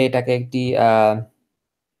চাইলে এটাকে একটি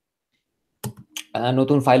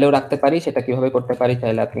নতুন ফাইলেও রাখতে পারি। সেটা কিভাবে করতে পারি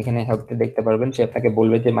চাইলে আপনি এখানে হেল্পে দেখতে পারবেন। সে আপনাকে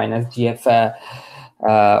বলবে যে -gf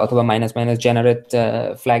অথবা --জেনারেট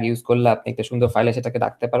ফ্ল্যাগ ইউজ করলে আপনি একটা সুন্দর ফাইলে সেটাকে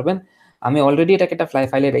রাখতে পারবেন। আমি অলরেডি এটাকে একটা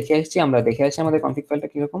ফাইলে রেখে এসেছি। আমরা দেখে আসি আমাদের কনফিগ ফাইলটা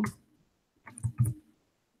কিরকম।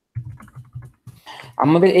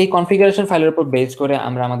 আমাদের এই কনফিগারেশন ফাইলের উপর বেস করে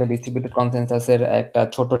আমরা আমাদের ডিস্ট্রিবিউটেড কনসেনসাসের একটা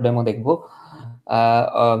ছোট ডেমো দেখব।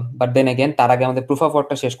 বাট দেন अगेन তার আগে আমাদের প্রুফ অফ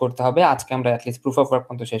ওয়ার্কটা শেষ করতে হবে। আজকে আমরা অ্যাটলিস্ট প্রুফ অফ ওয়ার্ক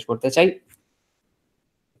পর্যন্ত শেষ করতে চাই।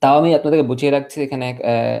 তাও আমি আপনাদেরকে বুঝিয়ে রাখছি এখানে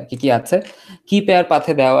কি কি আছে। কি পেয়ার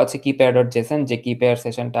পাথে দেওয়া আছে কি পেয়ার ডট জেসন, যে কি পেয়ার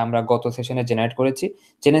সেশনটা আমরা গত সেশনে জেনারেট করেছি।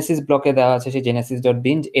 জেনেসিস ব্লকে দেওয়া আছে সেই জেনেসিস ডট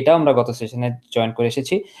বিঞ্জ, এটাও আমরা গত সেশনে জয়েন করে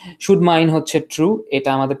এসেছি। শুড মাইন হচ্ছে ট্রু, এটা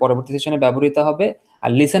আমাদের পরবর্তী সেশনে ব্যবহৃত হবে।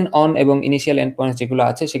 আর লিসেন অন এবং ইনিশিয়াল এন্ড পয়েন্টস যেগুলো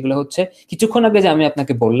আছে সেগুলো হচ্ছে কিছুক্ষণ আগে যে আমি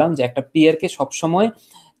আপনাকে বললাম যে একটা পিয়ারকে সবসময়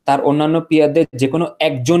তার অন্যান্য পিয়ারদের যে কোনো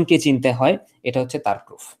একজনকে চিনতে হয়, এটা হচ্ছে তার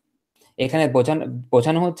প্রুফ। এখানে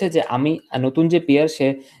বোঝানো হচ্ছে যে আমি নতুন যে পিয়ার সে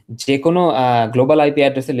যে কোনো গ্লোবাল আইপি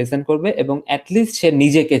অ্যাড্রেসে লিসেন করবে এবং অ্যাটলিস্ট সে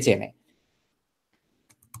নিজেকে চেনে।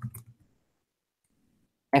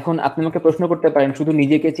 এখন আপনি আমাকে প্রশ্ন করতে পারেন শুধু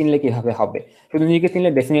নিজেকে চিনলে কিভাবে হবে? শুধু নিজেকে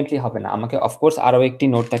চিনলে ডেফিনেটলি হবে না, আমাকে অফকোর্স আরো একটি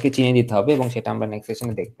নোট তাকে চিনে দিতে হবে এবং সেটা আমরা নেক্সট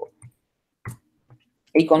সেশনে দেখবো।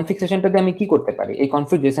 এই কনফিগ সেশনটা দিয়ে আমি কি করতে পারি? এই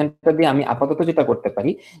কনফিগ সেশনটা দিয়ে আমি আপাতত যেটা করতে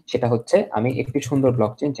পারি সেটা হচ্ছে আমি একটি সুন্দর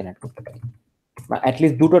ব্লকচেন জেনারেট করতে পারি,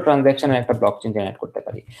 অ্যাটলিস্ট দুটো ট্রানজাকশনের একটা ব্লকচেন জেনারেট করতে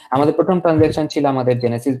পারি। আমাদের প্রথম ট্রানজাকশন ছিল আমাদের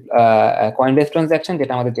জেনেসিস কয়েনবেস ট্রানজাকশন,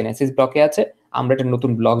 যেটা আমাদের জেনেসিস ব্লকে আছে। আমরা একটা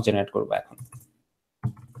নতুন ব্লক জেনারেট করব এখন।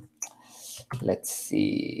 Let's see,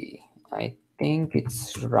 I think it's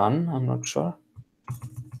run, I am not sure.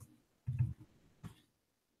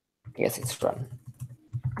 Yes, it's run.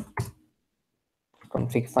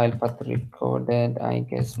 Config file path recorded, I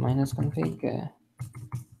guess minus config.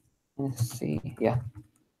 Let's see, yeah,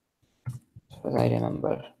 as I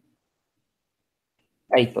remember.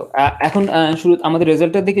 এই তো এখন শুরু আমাদের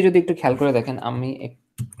রেজাল্টের দিকে যদি একটু খেয়াল করে দেখেন, আমি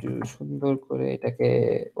একটু সুন্দর করে এটাকে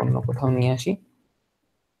অন্য কোথাও নিয়ে আসি।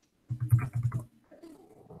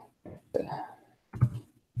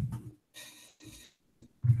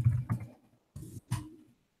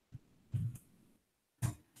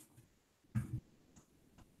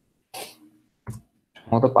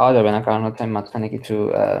 মতো পাওয়া যাবে না, কারণ হচ্ছে আমি মাঝখানে কিছু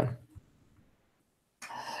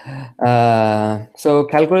সো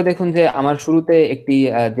খেয়াল করে দেখুন যে আমার শুরুতে একটি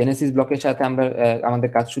জেনেসিস ব্লকের সাথে আমরা আমাদের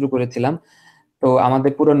কাজ শুরু করেছিলাম। তো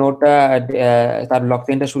আমাদের পুরো নোটটা তার ব্লক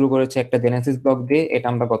চেইনটা শুরু করেছে একটা জেনেসিস ব্লক দিয়ে, এটা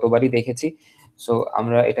আমরা গতবারই দেখেছি। সো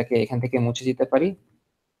আমরা এটাকে এখান থেকে মুছে দিতে পারি।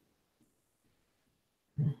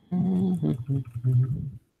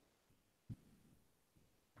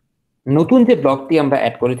 নতুন যে ব্লকটি আমরা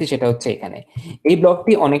অ্যাড করেছি সেটা হচ্ছে এখানে। এই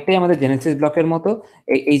ব্লকটি অনেকটাই আমাদের জেনেসিস ব্লকের মতো।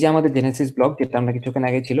 এই যে আমাদের জেনেসিস ব্লক যেটা আমরা কিছুক্ষণ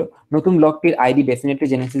আগে ছিল, নতুন ব্লকটির আইডি ডেফিনেটলি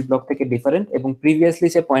জেনেসিস ব্লক থেকে ডিফারেন্ট এবং প্রিভিয়াসলি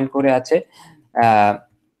সে পয়েন্ট করে আছে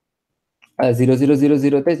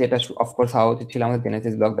 0000-তে, যেটা অফকোর্স হওয়া উচিত ছিল আমাদের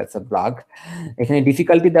Genesis block. That's a blog. এখানে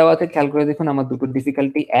ডিফিকাল্টি দেওয়া আছে, খেয়াল করে দেখুন আমার দুটো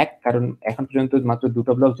ডিফিকাল্টি এক, কারণ এখন পর্যন্ত মাত্র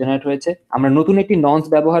দুটো ব্লক জেনারেট হয়েছে। আমরা নতুন একটি নন্স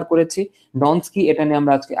ব্যবহার করেছি। নন্স কি এটা নিয়ে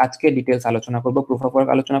আমরা আজকে ডিটেলস আলোচনা করব। প্রুফ অফ ওয়ার্ক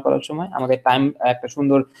আলোচনা করার সময় আমাদের একটা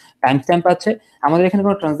সুন্দর টাইম স্ট্যাম্প আছে। আমাদের এখানে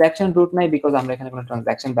কোনো ট্রানজাকশন রুট নাই, বিকজ আমরা এখানে কোনো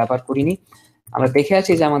ট্রানজাকশন ব্যবহার করিনি। আমরা দেখে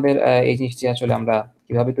আছি যে আমাদের এই জিনিসটি আসলে আমরা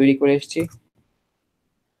কিভাবে তৈরি করে এসেছি।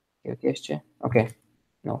 ওকে,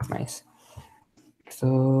 নো, নাইস।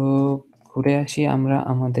 তো ঘুরে আসি আমরা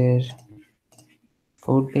আমাদের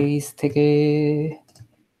কোড বেস থেকে।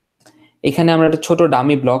 এখানে আমরা একটা ছোট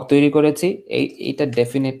ডামি ব্লক তৈরি করেছি। এইটা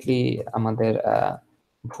ডেফিনেটলি আমাদের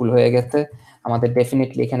ভুল হয়ে গেছে। আমাদের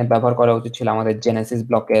ডেফিনেটলি এখানে ব্যবহার করা উচিত ছিল আমাদের জেনেসিস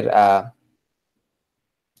ব্লকের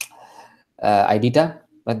আইডিটা,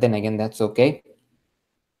 but then again that's okay.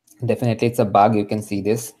 Definitely it's a bug, you can see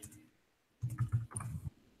this.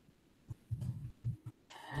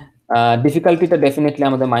 ডিফিকাল্টিটা definitely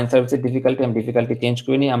আমাদের মাইন্ড সার্ভিসের ডিফিকাল্টি, আমি ডিফিকাল্টি চেঞ্জ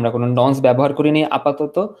করিনি, আমরা কোনো নন্স ব্যবহার করিনি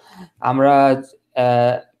আপাতত। আমরা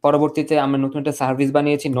পরবর্তীতে আমরা নতুন একটা সার্ভিস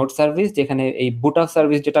বানিয়েছি, নোট সার্ভিস, যেখানে এই বুট আপ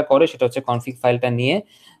সার্ভিস যেটা করে সেটা হচ্ছে কনফিগ ফাইলটা নিয়ে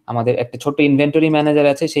আমাদের একটা ছোট ইনভেন্টরি ম্যানেজার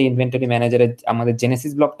আছে, সেই ইনভেন্টরি ম্যানেজারে আমাদের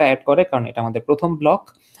জেনেসিস ব্লকটা অ্যাড করে, কারণ এটা আমাদের প্রথম ব্লক।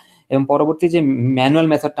 এবং পরবর্তী যে ম্যানুয়াল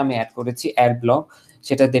মেথডটা আমি অ্যাড করেছি অ্যাড ব্লক,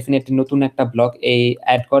 সেটা ডেফিনেটলি নতুন একটা ব্লক এই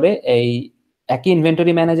অ্যাড করে এই একই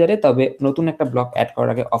ইনভেন্টরি ম্যানেজারে, তবে নতুন একটা ব্লক অ্যাড করার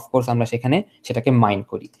আগে অফকোর্স আমরা সেখানে সেটাকে মাইন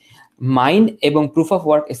করি। মাইন এবং proof of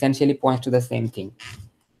work essentially points to the same thing.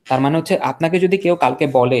 তার মানে হচ্ছে আপনাকে যদি কেউ কালকে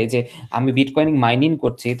বলে যে আমি বিটকয়েন মাইনিং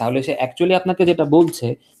করছি, তাহলে সে অ্যাকচুয়ালি আপনাকে যেটা বলছে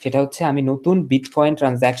সেটা হচ্ছে আমি নতুন বিটকয়েন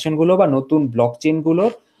ট্রানজাকশন গুলো বা নতুন ব্লকচেন গুলো,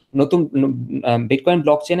 নতুন বিটকয়েন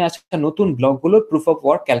ব্লকচেনে আসা নতুন ব্লকগুলোর প্রুফ অফ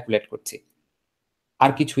ওয়ার্ক ক্যালকুলেট করছি,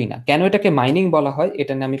 আর কিছুই না। কেন এটাকে মাইনিং বলা হয়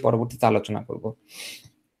এটা নিয়ে আমি পরবর্তীতে আলোচনা করব।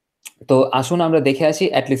 তো আসুন আমরা দেখে আসি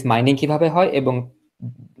অ্যাটলিস্ট মাইনিং কিভাবে হয়, এবং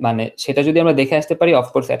মানে সেটা যদি আমরা দেখে আসতে পারি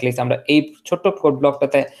অফকোর্স অ্যাটলিস্ট আমরা এই ছোট্ট কোড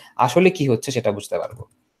ব্লকটাতে আসলে কি হচ্ছে সেটা বুঝতে পারবো।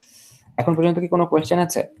 এখন পর্যন্ত কি কোনো কোয়েশ্চেন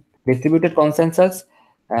আছে? ডিস্ট্রিবিউটেড কনসেনসাস,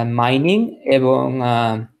 মাইনিং এবং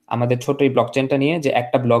আমাদের ছোট এই ব্লকচেনটা নিয়ে, যে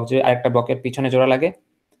একটা ব্লক যে আরেকটা ব্লকের পিছনে জোড়া লাগে।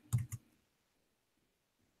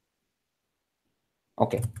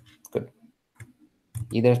 ওকে, good.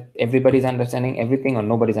 Either everybody's understanding everything or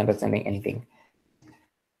nobody's understanding anything.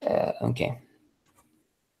 Okay.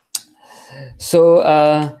 So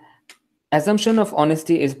assumption of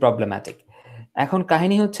honesty is problematic. এখন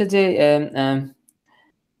কাহিনী হচ্ছে যে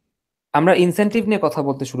আমরা ইনসেন্টিভ নিয়ে কথা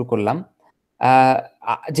বলতে শুরু করলাম।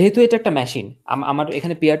 যেহেতু এটা একটা মেশিন, আমার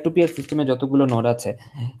এখানে পিয়ার টু পিয়ার সিস্টেমে যতগুলো নোড আছে,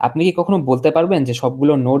 আপনি কি কখনো বলতে পারবেন যে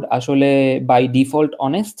সবগুলো নোড আসলে বাই ডিফল্ট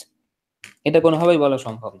অনেস্ট? এটা কোনোভাবেই বলা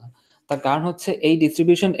সম্ভব না। তার কারণ হচ্ছে এই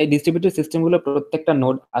ডিস্ট্রিবিউটেড সিস্টেমগুলো প্রত্যেকটা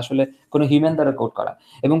নোড আসলে কোনো হিউম্যান দ্বারা কোড করা,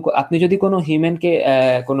 এবং আপনি যদি কোনো হিউম্যানকে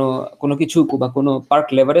কোনো কিছু বা কোনো পার্ট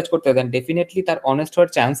লেভারেজ করতে দেন, ডেফিনেটলি তার অনেস্ট হওয়ার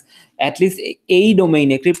চান্স অ্যাটলিস্ট এই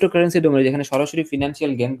ডোমেইনে, ক্রিপ্টোকারেন্সি ডোমেইনে, যেখানে সরাসরি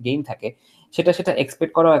ফিনান্সিয়াল গেইন থাকে, সেটা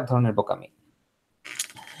এক্সপেক্ট করাও এক ধরনের বোকামি।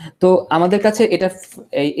 তো আমাদের কাছে এটা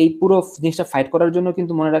এই পুরো জিনিসটা ফাইট করার জন্য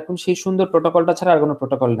কিন্তু মনে রাখুন, সেই সুন্দর প্রোটোকলটা ছাড়া আর কোনো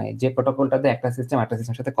প্রোটোকল নাই, যে প্রোটোকলটাতে একটা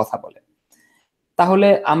সিস্টেমের সাথে কথা বলে। তাহলে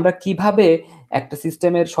আমরা কিভাবে একটা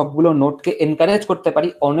সিস্টেমের সবগুলো নোডকে এনকারেজ করতে পারি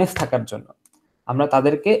অনেস্ট থাকার জন্য? আমরা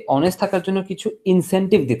তাদেরকে অনেস্ট থাকার জন্য কিছু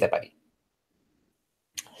ইনসেন্টিভ দিতে পারি।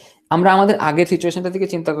 আমরা আমাদের আগের সিচুয়েশনটা থেকে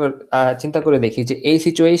চিন্তা করে দেখি যে এই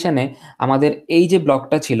সিচুয়েশনে আমাদের এই যে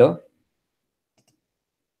ব্লকটা ছিল,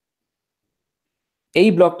 এই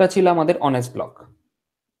ব্লকটা ছিল আমাদের অনেস্ট ব্লক,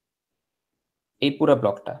 এই পুরো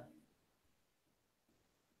ব্লকটা,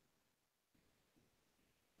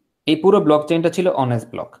 এই পুরো ব্লক চেইনটা ছিল অনেস্ট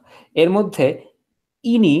ব্লক। এর মধ্যে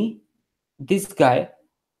this guy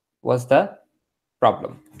was the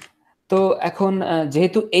problem. তো এখন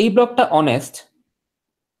যেহেতু এই ব্লকটা অনেস্ট,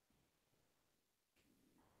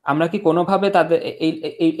 আমরা কি কোনোভাবে তাদের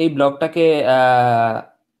এই ব্লকটাকে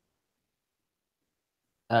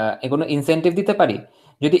কোনো ইনসেন্টিভ দিতে পারি?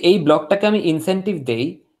 যদি এই ব্লকটাকে আমি ইনসেন্টিভ দেই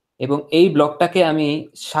এবং এই ব্লকটাকে আমি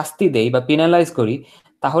শাস্তি দেই বা পেনালাইজ করি,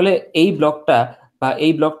 তাহলে এই ব্লকটা বা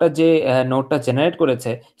এই ব্লকটা যে নোটটা জেনারেট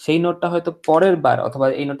করেছে, সেই নোটটা হয়তো পরের বার, অথবা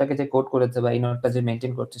এই নোটটাকে যে কোড করেছে বা এই নোটটা যে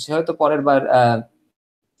মেনটেন করছে, সে হয়তো পরের বার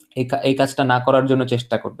এই কাজটা না করার জন্য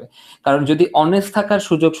চেষ্টা করবে। কারণ যদি অনেস্ট থাকার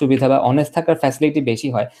সুযোগ সুবিধা বা অনেস্ট থাকার ফ্যাসিলিটি বেশি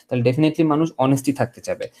হয়, তাহলে ডেফিনেটলি মানুষ অনেস্টি থাকতে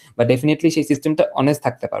চাবে, বা ডেফিনেটলি সেই সিস্টেমটা অনেস্ট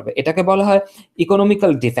থাকতে পারবে। এটাকে বলা হয়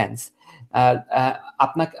ইকোনমিক্যাল ডিফেন্স।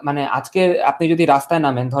 আপনাকে মানে আজকে আপনি যদি রাস্তায়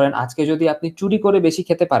নামেন, ধরেন আজকে যদি আপনি চুরি করে বেশি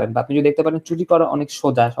খেতে পারেন, বা আপনি যদি দেখতে পারেন চুরি করা অনেক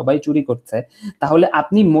সোজা, সবাই চুরি করছে, তাহলে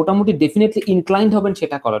আপনি মোটামুটি ডেফিনেটলি ইনক্লাইন্ড হবেন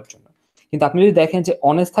সেটা করার জন্য। কিন্তু আপনি যদি দেখেন যে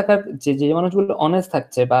অনেস্ট থাকার যে মানুষগুলো অনেস্ট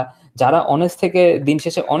থাকছে, বা যারা অনেস্ট থেকে দিন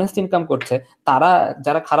শেষে অনেস্ট ইনকাম করছে, তারা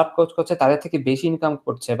যারা খারাপ কাজ করছে তাদের থেকে বেশি ইনকাম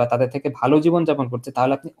করছে বা তাদের থেকে ভালো জীবন যাপন করছে,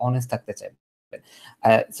 তাহলে আপনি অনেস্ট থাকতে চাইবেন।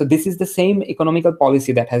 So this is the same economical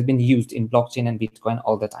policy that has been used in blockchain and Bitcoin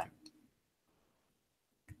all the time.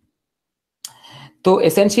 তো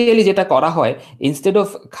এসেনশিয়ালি যেটা করা হয়, ইনস্টেড অফ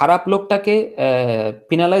খারাপ লোকটাকে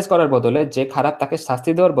পিনালাইজ করার বদলে, যে খারাপ তাকে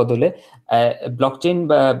শাস্তি দেওয়ার বদলে, ব্লকচেইন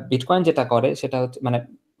বা বিটকয়েন যেটা করে সেটা হচ্ছে, মানে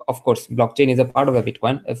of course blockchain is a part of the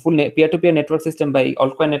bitcoin, full peer to peer network system বা এই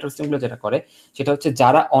অল্টকয়েন নেটওয়ার্ক সিস্টেমগুলো যেটা করে, সেটা হচ্ছে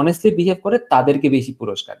যারা অনেস্টলি বিহেভ করে তাদেরকে বেশি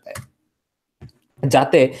পুরস্কার দেয়,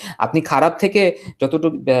 যাতে আপনি খারাপ থেকে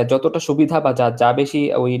যতটা সুবিধা বা যা বেশি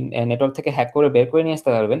ওই নেটওয়ার্ক থেকে হ্যাক করে বের করে নিয়ে আসতে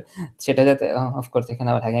পারবেন, সেটা যাতে, অফকোর্স এখানে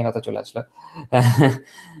আবার হ্যাকিং কথা চলে আসলো।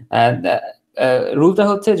 রুলটা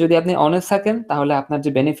হচ্ছে, যদি আপনি অনেস্ট থাকেন, তাহলে আপনার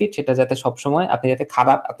যে বেনিফিট সেটা যাতে সবসময়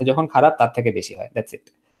আপনি যখন খারাপ তার থেকে বেশি হয়। That's it.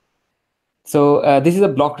 So this is a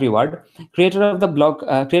block reward.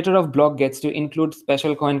 Creator of block gets to include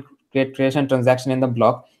special coin creation transaction in the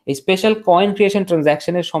block. এই স্পেশাল কয়েন ক্রিয়েশন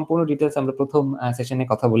ট্রানজাকশনের সম্পূর্ণ ডিটেলস আমরা প্রথম সেশনে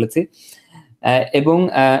কথা বলেছি, এবং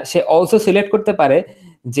সে অলসো সিলেক্ট করতে পারে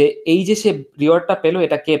যে এই যে সে রিওয়ার্ডটা পেলো,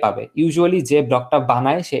 এটা কে পাবে। ইউজুয়ালি যে ব্লকটা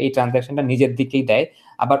বানায় সে এই ট্রানজাকশনটা নিজের দিকেই দেয়।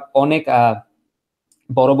 আবার অনেক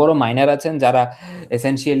বড় বড় মাইনার আছেন যারা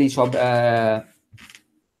এসেনশিয়ালি সব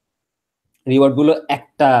রিওয়ার্ড গুলো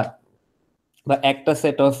একটা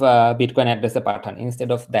সেট অফ বিটকয়েন অ্যাড্রেসে পাঠান ইনস্টেড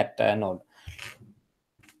অফ দ্যাট নোড।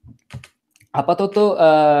 আপাতত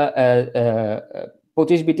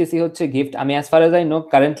 25 বিটিসি হচ্ছে গিফট। আমি as far age I know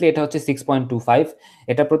currently এটা হচ্ছে 6.25,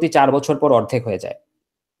 এটা প্রতি 4 বছর পর অর্ধেক হয়ে যায়।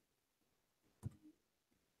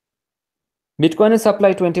 বিটকয়েনের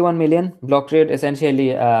supply 21 million, block trade essentially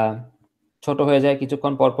ছোট হয়ে যায়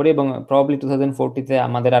কিছুক্ষণ পরপরই, এবং প্রবাবলি 2040-তে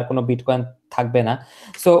আমাদের আর কোনো বিটকয়েন থাকবে না।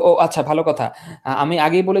 সো আচ্ছা, ভালো কথা, আমি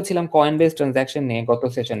আগেই বলেছিলাম কয়েন বেস ট্রানজাকশন নিয়ে গত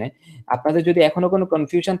সেশনে। আপনাদের যদি এখনো কোনো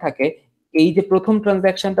কনফিউশন থাকে, এই যে প্রথম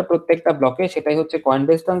ট্রানজাকশনটা প্রত্যেকটা ব্লকে, সেটাই হচ্ছে কয়েন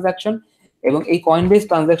বেস ট্রানজাকশন, এবং এই কয়েন বেস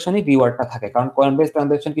ট্রানজাকশনই রিওয়ার্ডটা থাকে, কারণ কয়েন বেস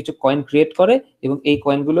ট্রানজাকশন কিছু কয়েন ক্রিয়েট করে এবং এই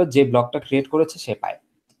কয়েনগুলো যে ব্লকটা ক্রিয়েট করেছে সে পায়।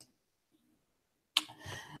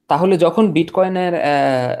 তাহলে যখন বিটকয়েনের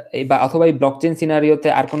অথবা এই ব্লকচেইন সিনারিওতে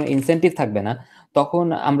আর কোনো ইনসেন্টিভ থাকবে না, তখন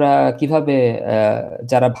আমরা কিভাবে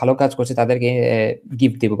যারা ভালো কাজ করছে তাদেরকে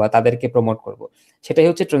গিফট দেব বা তাদেরকে প্রমোট করব? সেটাই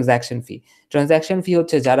হচ্ছে ট্রানজাকশন ফি। ট্রানজাকশন ফি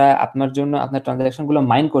হচ্ছে যারা আপনার জন্য আপনার ট্রানজাকশন গুলো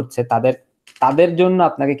মাইন করছে, তাদের জন্য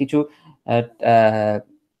আপনাকে কিছু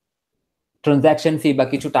ট্রানজাকশন ফি বা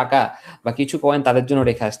কিছু টাকা বা কিছু কয়েন তাদের জন্য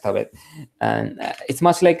রেখে আসতে হবে। ইটস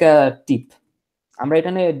মাচ লাইক আ টিপ। আমরা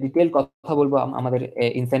এটা নিয়ে ডিটেইল কথা বলবো আমাদের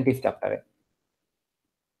ইনসেন্টিভ চ্যাপ্টারে।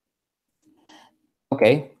 ওকে,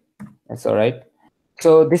 that's all right.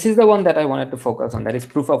 So this is the one that I wanted to focus on, that is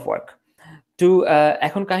proof of work. To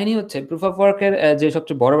এখন কাহিনী হচ্ছে proof of work এর যে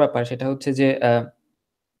সবচেয়ে বড় ব্যাপার সেটা হচ্ছে যে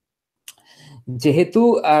যেহেতু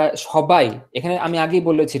সবাই এখানে, আমি আগেই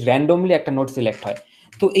বলেছি র্যান্ডমলি একটা নোট সিলেক্ট হয়,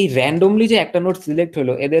 তো এই র্যান্ডমলি যে একটা নোট সিলেক্ট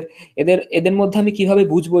হলো, এদের মধ্যে আমি কিভাবে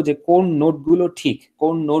বুঝবো যে কোন নোটগুলো ঠিক,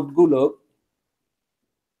 কোন নোটগুলো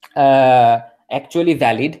অ্যাকচুয়ালি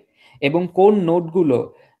ভ্যালিড, এবং কোন নোটগুলো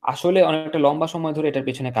আসলে অনেকটা লম্বা সময় ধরে এটার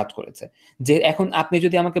পেছনে কাজ করেছে। যে এখন আপনি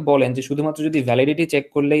যদি আমাকে বলেন যে শুধুমাত্র যদি ভ্যালিডিটি চেক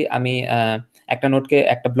করলেই আমি একটা নোটকে,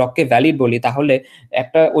 একটা ব্লককে ভ্যালিড বলি, তাহলে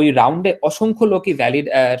একটা ওই রাউন্ডে অসংখ্য লোকই ভ্যালিড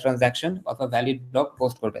ট্রানজাকশন অথবা ভ্যালিড ব্লক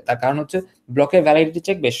পোস্ট করবে। তার কারণ হচ্ছে ব্লকের ভ্যালিডিটি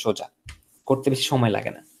চেক বেশ সোজা, করতে বেশি সময়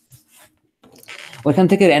লাগে না। ওইখান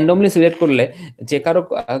থেকে র্যান্ডমলি সিলেক্ট করলে যে কারো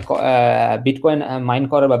বিটকয়েন মাইন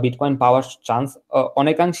করার বা বিটকয়েন পাওয়ার চান্স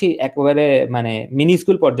অনেকাংশেই একেবারে মানে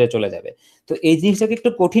মিনিস্কুল পর্যায়ে চলে যাবে। তো এই জিনিসটাকে একটু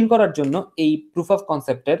কঠিন করার জন্য এই প্রুফ অফ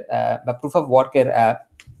কনসেপ্টের বা প্রুফ অফ ওয়ার্কের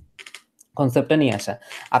কনসেপ্টটা নিয়ে আসা।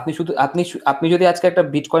 আপনি যদি আজকে একটা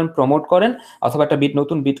বিটকয়েন প্রমোট করেন অথবা একটা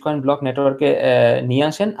নতুন বিটকয়েন ব্লক নেটওয়ার্কে নিয়ে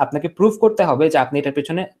আসেন, আপনাকে প্রুফ করতে হবে যে আপনি এটার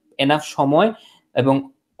পেছনে এনাফ সময় এবং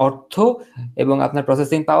অর্থ এবং আপনার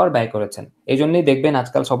প্রসেসিং পাওয়ার ব্যয় করেছেন। এই জন্যই দেখবেন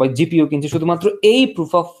আজকাল সবাই জিপিইউ কিনছে শুধুমাত্র এই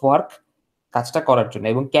প্রুফ অফ ওয়ার্ক কাজটা করার জন্য।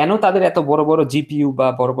 এবং কেন তাদের এত বড় বড় জিপিইউ বা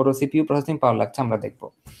বড় বড় সিপিইউ প্রসেসিং পাওয়ার লাগছে আমরা দেখব।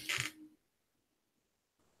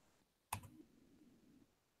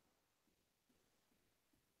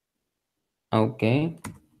 Okay,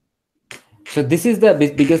 so this is the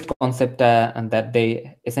biggest concept that they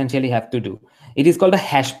essentially have to do. It is called a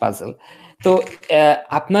hash puzzle. তো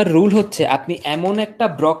আপনার রুল হচ্ছে আপনি এমন একটা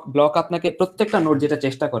ব্লক আপনাকে প্রত্যেকটা নোড যেটা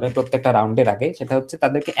চেষ্টা করে প্রত্যেকটা রাউন্ডের আগে, সেটা হচ্ছে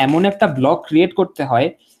তাদেরকে এমন একটা ব্লক ক্রিয়েট করতে হয়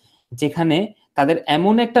যেখানে তাদের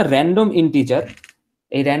এমন একটা র্যান্ডম ইন্টিজার,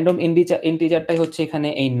 এই র্যান্ডম ইন্টিজারটাই হচ্ছে এখানে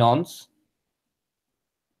এই norms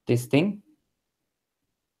this thing.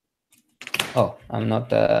 I'm not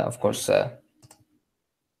of course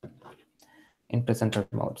in presenter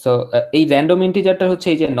mode. So এই র্যান্ডম ইন্টিজারটা হচ্ছে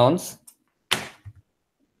এই যে norms.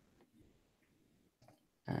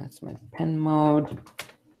 That's my pen mode.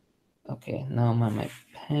 Okay, now I'm on my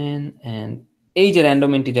pen, and এই যে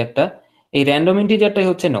র্যান্ডম ইন্টিজারটা, এই র্যান্ডম ইন্টিজারটাই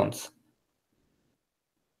হচ্ছে ননস।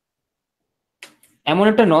 এমন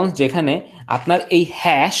একটা ননস যেখানে আপনার এই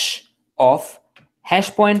হ্যাশ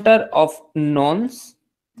পয়েন্টার অফ ননস,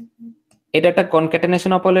 এটা একটা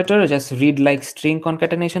concatenation operator, just read like string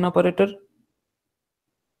concatenation operator.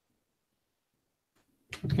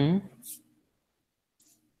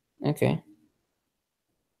 Okay,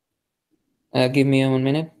 give me 1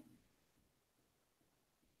 minute.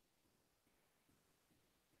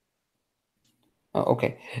 ওকে,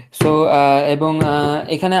 সো এবং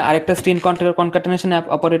এখানে আরেকটা স্ক্রিন কনক্যাটেনেশন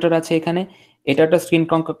অপারেটর আছে এখানে, এটা একটা স্ক্রিন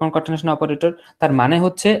কনক্যাটেনেশন অপারেটর। তার মানে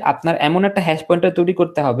হচ্ছে আপনার এমন একটা হ্যাশ পয়েন্টার তৈরি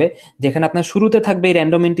করতে হবে যেখানে আপনার শুরুতে থাকবে এই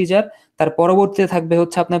র্যান্ডম ইন্টিজার, তার পরবর্তীতে থাকবে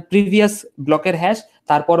হচ্ছে আপনার প্রিভিয়াস ব্লকের হ্যাশ,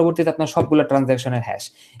 তার পরবর্তীতে আপনার সবগুলো ট্রানজাকশনের হ্যাশ।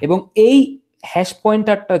 এবং এই হ্যাশ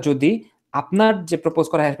পয়েন্টারটা যদি আপনার যে প্রপোজ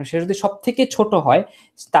করা হ্যাশ সেটা যদি সব থেকে ছোট হয়,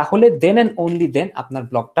 তাহলে দেন এন্ড অনলি দেন আপনার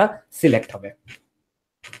ব্লকটা সিলেক্ট হবে।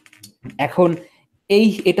 এখন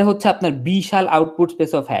এটা হচ্ছে আপনার বিশাল আউটপুট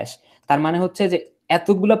স্পেস অফ হ্যাশ। তার মানে হচ্ছে যে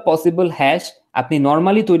এতগুলো পসিবল হ্যাশ আপনি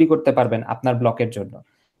নর্মালি তৈরি করতে পারবেন আপনার ব্লকের জন্য,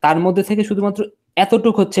 তার মধ্যে থেকে শুধুমাত্র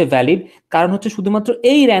এতটুকু হচ্ছে ভ্যালিড, কারণ হচ্ছে শুধুমাত্র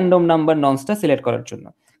এই র্যান্ডম নাম্বার ননসটা সিলেক্ট করার জন্য,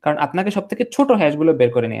 কারণ আপনাকে সব থেকে ছোট হ্যাশগুলো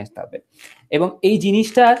বের করে নিয়ে আসতে হবে। এবং এই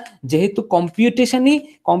জিনিসটা যেহেতু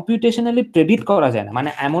কম্পিউটেশনালি প্রেডিক্ট করা যায় না, মানে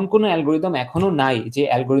এমন কোনো অ্যালগোরিদম এখনো নাই যে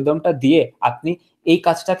অ্যালগোরিদমটা দিয়ে আপনি এই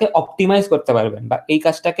কাজটাকে অপটিমাইজ করতে পারবেন বা এই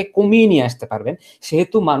কাজটাকে কমিয়ে নিয়ে আসতে পারবেন,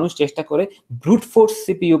 সেহেতু মানুষ চেষ্টা করে ব্রুট ফোর্স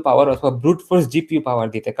সিপিইউ পাওয়ার অথবা ব্রুট ফোর্স জিপিইউ পাওয়ার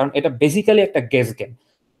দিতে, কারণ এটা বেসিক্যালি একটা guess game.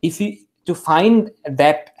 If you to find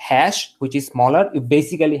that hash which is smaller, you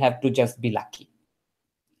basically have to just be lucky,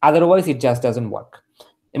 otherwise it just doesn't work.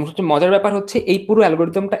 এবং সবচেয়ে মজার ব্যাপার হচ্ছে এই পুরো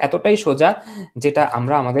অ্যালগোরিদমটা এতটাই সোজা যেটা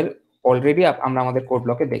আমরা আমাদের কোড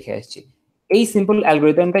ব্লকে দেখে আসছি। এই সিম্পল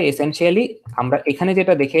অ্যালগোরিদমটা এসেনশিয়ালি আমরা এখানে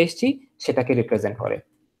যেটা দেখে এসেছি সেটাকে রিপ্রেজেন্ট করে।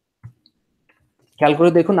 খেয়াল করে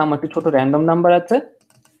দেখুন, আমার একটি ছোট র্যান্ডম নাম্বার আছে,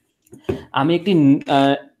 আমি একটি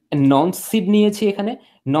নন সিড নিয়েছি। এখানে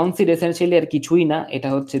নন সিড এসেনশিয়ালি আর কিছুই না, এটা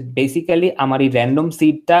হচ্ছে বেসিক্যালি আমার এই র্যান্ডম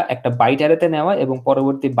সিডটা একটা বাইট অ্যারেতে নেওয়া এবং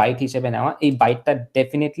পরবর্তী বাইট হিসেবে নেওয়া। এই বাইটটা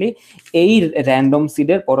ডেফিনেটলি এই র্যান্ডম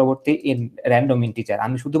সিডের পরবর্তী র্যান্ডম ইন্টিজার।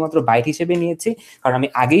 আমি শুধুমাত্র বাইট হিসেবে নিয়েছি কারণ আমি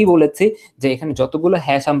আগেই বলেছি যে এখানে যতগুলো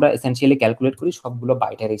হ্যাশ আমরা এসেনশিয়ালি ক্যালকুলেট করি সবগুলো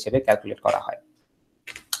বাইট অ্যারে হিসেবে ক্যালকুলেট করা হয়।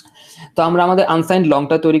 তো আমরা আমাদের আনসাইন্ড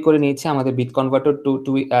লংটা তৈরি করে নিয়েছি আমাদের bit converter two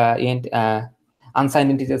unsigned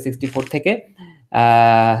integer 64 থেকে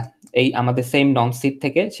এই আমাদের সেম নন সিট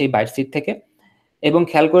থেকে, সেই বাইট সিট থেকে। এবং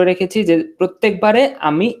খেয়াল করে রেখেছি যে প্রত্যেকবারে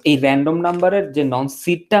আমি এই র্যান্ডম নাম্বারের যে নন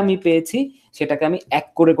সিটটা আমি পেয়েছি সেটাকে আমি এক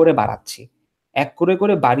করে করে বাড়াচ্ছি। এক করে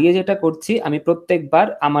করে বাড়িয়ে যেটা করছি, আমি প্রত্যেকবার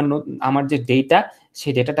আমার যে ডেটা,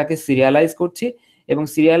 সেই ডেটাটাকে সিরিয়ালাইজ করছি। এবং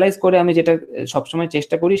সিরিয়ালাইজ করে আমি যেটা সবসময়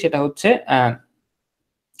চেষ্টা করি সেটা হচ্ছে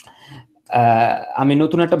আমি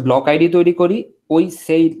নতুন একটা ব্লক আইডি তৈরি করি ওই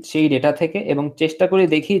সেই ডেটা থেকে, এবং চেষ্টা করে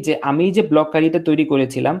দেখি যে আমি যে ব্লক আইডিটা তৈরি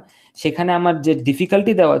করেছিলাম সেখানে আমার যে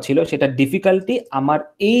ডিফিকাল্টি দেওয়া ছিল সেটা ডিফিকাল্টি আমার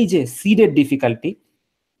এই যে সিডের ডিফিকাল্টি,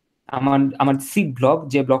 আমার সিড ব্লক,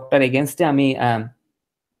 যে ব্লকটার এগেনস্টে আমি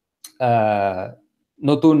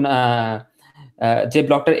নতুন যে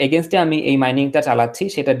ব্লকটার এগেনস্টে আমি এই মাইনিংটা চালাচ্ছি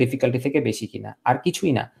সেটা ডিফিকাল্টি থেকে বেশি কিনা, আর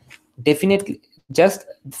কিছুই না। Definitely just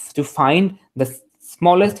to find the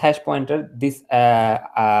smallest hash pointer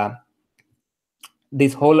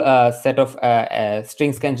this whole set of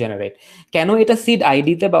strings can generate. কেন এটা সিড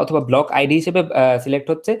আইডিতে বা অথবা ব্লক আইডি হিসেবে সিলেক্ট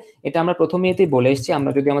হচ্ছে এটা আমরা প্রথমেই বলে এসেছি।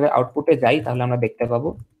 আমরা যদি আমাদের আউটপুটে যাই তাহলে আমরা দেখতে পাবো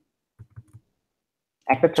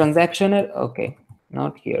একটা ট্রানজাকশনের, ওকে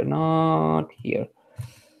not here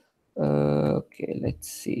okay, let's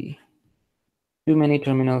see, too many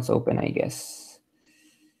terminals open I guess.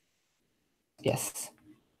 Yes,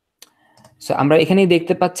 so আমরা এখানেই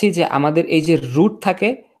দেখতে পাচ্ছি যে আমাদের এই যে রুট থাকে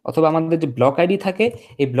অথবা আমাদের যে ব্লক আইডি থাকে,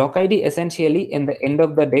 এই block ID essentially in the end of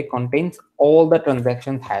the day contains all the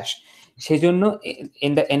transaction hash. সেজন্য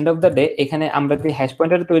in the end of the day এখানে আমরা যে হ্যাশ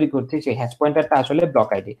পয়েন্টার তৈরি করছি সেই হ্যাশ পয়েন্টারটা আসলে ব্লক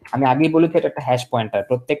আইডি। আমি আগেই বলেছি এটা একটা হ্যাশ পয়েন্টার,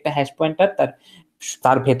 প্রত্যেকটা হ্যাশ পয়েন্টার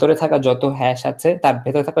তার ভেতরে থাকা যত হ্যাশ আছে, তার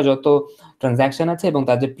ভেতরে থাকা যত ট্রানজাকশন আছে এবং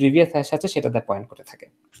তার যে প্রিভিয়াস হ্যাশ আছে সেটাতে পয়েন্ট করে থাকে।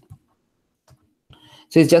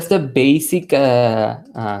 So it's just a basic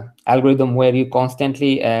algorithm where you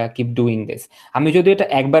constantly keep doing this. আমি যদি এটা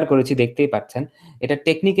একবার করেছি দেখতেই পাচ্ছেন, এটা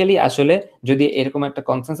টেকনিক্যালি আসলে যদি এরকম একটা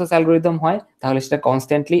কনসেনসাস অ্যালগরিদম হয় তাহলে সেটা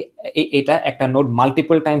কনস্ট্যান্টলি এটা একটা নোড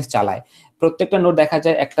মাল্টিপল টাইমস চালায়। প্রত্যেকটা নোড দেখা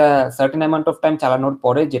যায় একটা সার্টেন অ্যামাউন্ট অফ টাইম চালানোর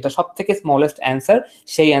পরে যেটা সব থেকে স্মলেস্ট অ্যান্সার,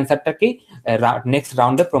 সেই অ্যান্সারটাকেই নেক্সট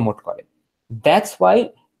রাউন্ডে প্রমোট করে। দ্যাটস ওয়াই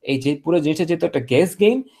এই যে পুরো জিনিসটা যেহেতু একটা গেস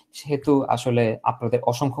গেম, সেহেতু আসলে আপনাদের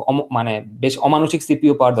অসংখ্য মানে বেশ অমানসিক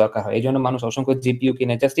সিপিইউ পাওয়ার দরকার হয়। এই জন্য মানুষ অসংখ্য জিপিইউ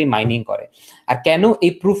কিনে জাস্ট এই মাইনিং করে। আর কেন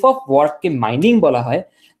এই প্রুফ অফ ওয়ার্ককে মাইনিং বলা হয়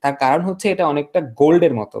তার কারণ হচ্ছে এটা অনেকটা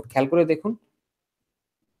গোল্ডের মতো। খেয়াল করে দেখুন,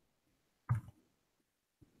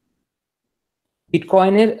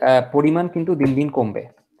 বিটকয়েনের পরিমাণ কিন্তু দিন দিন কমবে।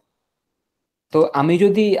 তো আমি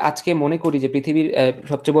যদি আজকে মনে করি যে পৃথিবীর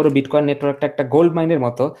সবচেয়ে বড় বিটকয়েন নেটওয়ার্কটা একটা গোল্ড মাইনের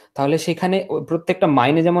মতো, তাহলে সেখানে প্রত্যেকটা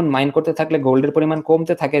মাইনে যেমন মাইন করতে থাকলে গোল্ডের পরিমাণ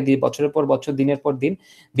কমতে থাকে বছরের পর বছর, দিনের পর দিন,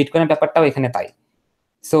 বিটকয়েনের ব্যাপারটাও এখানে তাই।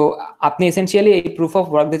 সো আপনি এসেনশিয়ালি এই প্রুফ অফ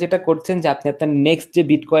ওয়ার্ক দিয়ে যেটা করছেন যে আপনি আপনার নেক্সট যে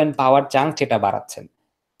বিটকয়েন পাওয়ার চান্স সেটা বাড়াচ্ছেন।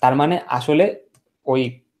 তার মানে আসলে ওই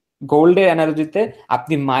গোল্ডের এনার্জিতে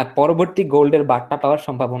আপনি পরবর্তী গোল্ডের বারটা পাওয়ার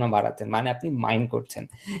সম্ভাবনা বাড়াচ্ছেন, মানে আপনি মাইন করছেন।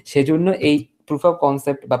 সেজন্য এই প্রুফ অফ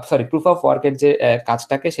কনসেপ্ট বা প্রুফ অফ ওয়ার্কের যে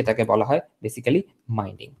কাজটাকে সেটাকে বলা হয় basically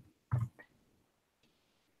mining.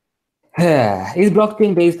 Is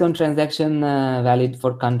blockchain based on transaction valid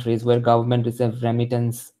for countries where government receive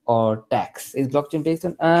remittance or tax? Is blockchain based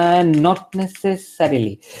on not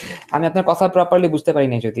necessarily. আমি আপনার কথা প্রপারলি বুঝতে পারি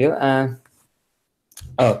না যদিও।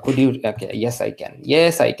 Oh, could you? Okay, yes, I can.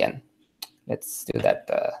 Yes, I can. Let's do that.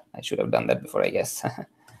 I should have done that before, I guess.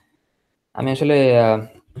 আমি আসলে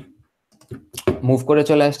move করে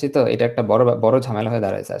চলে আসছি, তো এটা একটা বড় ঝামেলা হয়ে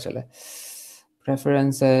দাঁড়াইছে আসলে।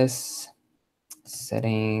 Preferences,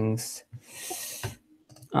 settings.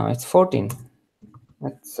 Oh, it's 14.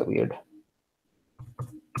 That's so weird.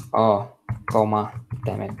 Oh, comma,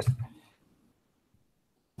 damn it.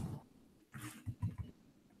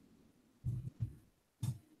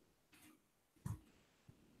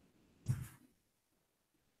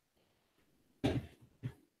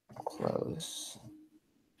 Close.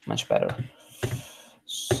 Much better.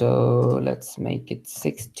 So let's make it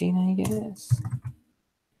 16, I guess.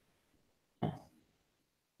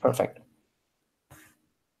 Perfect.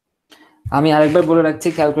 আমি আরেকবার বলে রাখছি,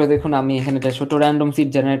 খেয়াল করে দেখুন, আমি এখানে একটা ছোট র্যান্ডম সিট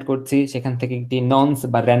জেনারেট করছি, সেখান থেকে একটি ননস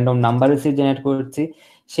বা র্যান্ডম নাম্বারের সিট জেনারেট করছি।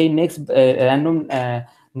 সেই next random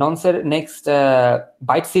ননসের next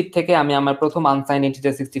byte seat থেকে আমি আমার প্রথম আনসাইন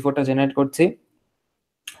ইন্টিজার 64টা জেনারেট করছি,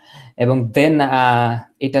 এবং দেন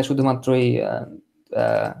এটা শুধুমাত্রই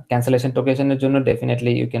ক্যান্সেলেশন টোকেনের জন্য।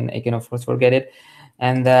 Definitely you can of course forget it,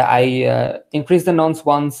 and I increase the nonce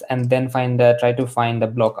once and then try to find the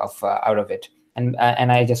block of out of it, and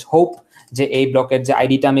I just hope যে এই ব্লকের যে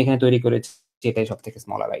আইডিটা আমি এখানে তৈরি করেছি সেটাই সব থেকে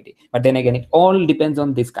smaller ID, but then again it all depends on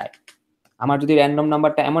this guy. আমার যদি র্যান্ডম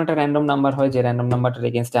নাম্বারটা এমন একটা র্যান্ডম নাম্বার হয় যে র্যান্ডম নাম্বারটার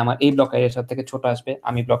এগেইনস্টে আমার এই ব্লকের সব থেকে ছোট আসবে,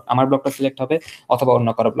 আমার ব্লকটা সিলেক্ট হবে অথবা অন্য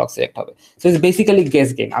কারো ব্লক সিলেক্ট হবে। So it's basically guess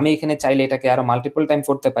game. আমি এখানে চাইলে এটাকে আরো মাল্টিপল টাইম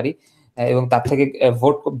করতে পারি এবং তার থেকে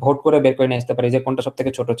ভোট করে বের করে নিয়ে আসতে পারি যে কোনটা সব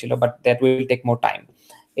থেকে ছোট ছিল, but that will take more time.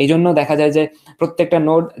 এই জন্য দেখা যায় যে প্রত্যেকটা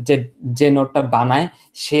নোড যে নোডটা বানায়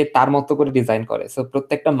সে তার মতো করে ডিজাইন করে, সো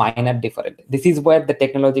প্রত্যেকটা minor different. This is wire the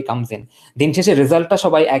technology comes in. দিন শেষে রেজাল্টটা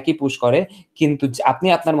সবাই একই পুশ করে, কিন্তু আপনি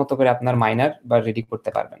আপনার মতো করে আপনার মাইনার বা রেডি করতে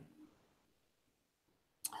পারবেন।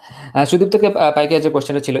 সুদীপ্তকে পাইকে যে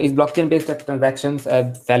কোশ্চেনটা ছিল, is blockchain based transactions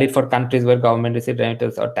valid for countries wire government receive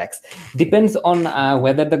remittance or tax? Depends on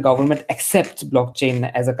whether the government accepts blockchain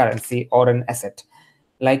as a currency or an asset.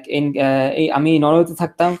 Like আমি নরওয়েতে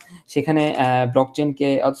থাকতাম, সেখানে ব্লকচেনকে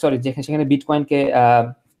সেখানে বিটকয়েনকে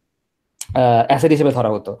অ্যাসেট হিসেবে ধরা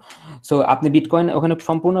হতো। সো আপনি বিটকয়েন ওখানে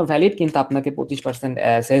সম্পূর্ণ ভ্যালিড, কিন্তু আপনাকে 25%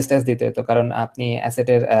 সেলস ট্যাক্স দিতে হতো, কারণ আপনি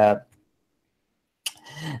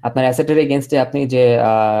আপনার অ্যাসেটের এগেইনস্টে আপনি যে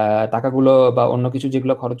টাকাগুলো বা অন্য কিছু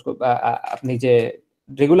যেগুলো খরচ আপনি যে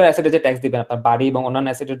রেগুলার অ্যাসেটে যে ট্যাক্স দিবেন আপনার বাড়ি এবং অন্যান্য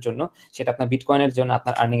অ্যাসেটের জন্য, সেটা আপনার বিটকয়েনের জন্য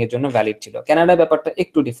আপনার আর্নিং এর জন্য ভ্যালিড ছিল। কানাডার ব্যাপারটা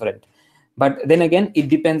একটু different, but then again it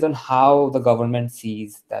depends on how the government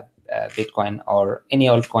sees that Bitcoin or any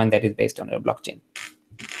altcoin that is based on a blockchain.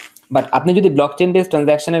 But আপনি যদি ব্লকচেন বেসড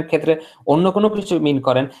ট্রানজাকশনের ক্ষেত্রে অন্য কোনো কিছু মিন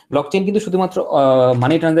করেন, ব্লকচেন কিন্তু শুধুমাত্র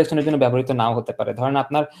মানি ট্রানজাকশনের জন্য ব্যবহৃত নাও হতে পারে। ধরেন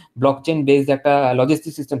আপনার ব্লকচেন বেসড একটা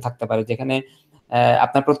লজিস্টিক সিস্টেম থাকতে পারে, যেখানে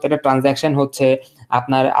আপনার প্রত্যেকটা ট্রানজাকশন হচ্ছে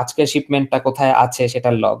আপনার আজকের শিপমেন্টটা কোথায় আছে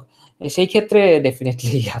সেটার লগ। সেই ক্ষেত্রে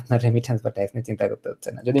ডেফিনেটলি আপনার রেমিটেন্স বা ট্যাক্স নিয়ে চিন্তা করতে হচ্ছে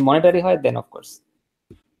না। যদি মনিটারি হয় দেন অফকোর্স।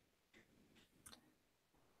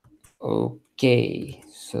 ওকে,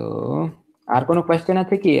 সো আর কোনো কোয়েশ্চেন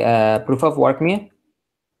আছে কি প্রুফ অফ ওয়ার্ক নিয়ে?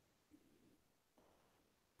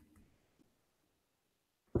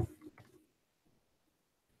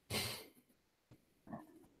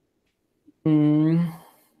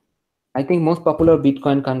 I think most popular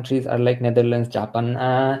Bitcoin countries are like Netherlands, Japan.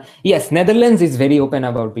 Yes, Netherlands is very open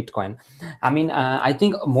about Bitcoin. I mean, I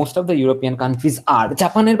think most of the European countries are.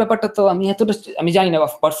 Japaner ব্যাপারটা তো আমি জানি না,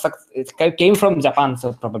 of course it came from Japan, so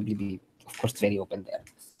probably be of course very open there.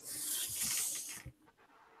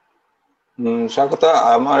 স্বাগত,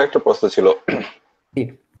 আমার একটা প্রশ্ন ছিল।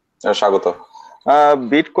 স্বাগত।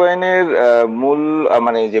 বিটকয়েনের মূল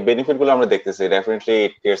মানে যে বেনিফিট গুলো আমরা দেখতেছি, definitely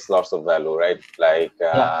it creates lots of value, right? Like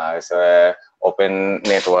open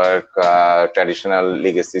network, traditional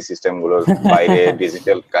legacy system গুলোর বাইরে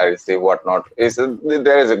digital currency what not is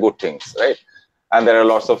there is a good things, right? And there are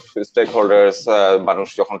lots of stakeholders. মানুষ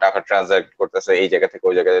যখন টাকা ট্রানজাক্ট করতেছে এই জায়গা থেকে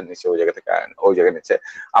ওই জায়গায় নিচ্ছে, ওই জায়গা থেকে ওই জায়গায় নিচ্ছে।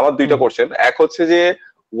 আমার দুইটা কোশ্চেন, এক হচ্ছে যে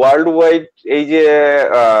ওয়ার্ল্ড ওয়াইড এই যে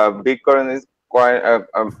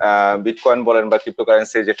বিটকয়েন বলেন বা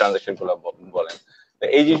ক্রিপ্টোকারেন্সির যে ট্রানজাকশন গুলো বলেন,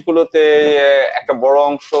 এই জিনিসগুলোতে একটা বড়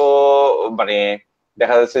অংশ মানে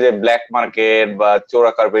দেখা যাচ্ছে যে ব্ল্যাক মার্কেট বা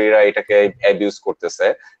চোরা কারবারিরা এটাকে অ্যাবিউজ করতেছে।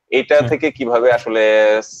 এটা থেকে কিভাবে আসলে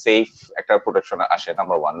সেফ একটা প্রোটেকশন আসে?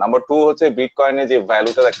 Number one. নাম্বার টু হচ্ছে বিটকয়েনের যে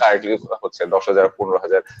ভ্যালুটা কারেন্টলি হচ্ছে $10,000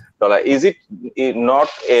 $15,000, is it not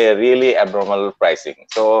a really abnormal pricing?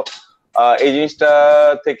 তো এই জিনিসটা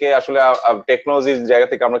থেকে আসলে টেকনোলজির জায়গা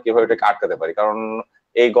থেকে আমরা কিভাবে এটাকে আটকাতে পারি? কারণ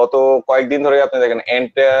এই গত কয়েকদিন ধরে আপনি দেখেন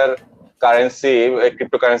entire currency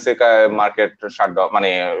cryptocurrency market shutdown, মানে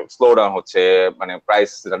স্লো ডাউন হচ্ছে, মানে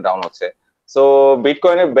প্রাইস ডাউন হচ্ছে। সো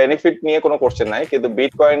বিটকয়েনের বেনিফিট নিয়ে কোনো কোশ্চেন নাই, কিন্তু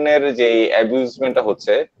বিটকয়েনের যে অ্যাবিউজমেন্টটা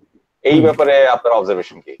হচ্ছে এই ব্যাপারে আপনার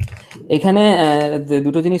অবজারভেশন কি? এখানে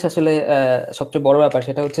দুটো জিনিস আসলে সবচেয়ে বড় ব্যাপার,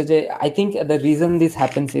 সেটা হচ্ছে যে I think the reason this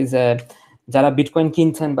happens is যারা বিটকয়েন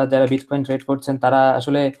কিনছেন বা যারা বিটকয়েন ট্রেড করছেন তারা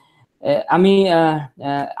আসলে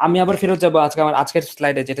আমি আবার ফেরত যাবো আজকের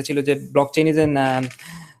স্লাইডে, যেটা ছিল যে blockchain is an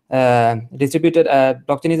distributed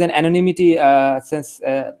blockchain is an anonymity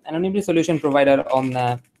solution provider on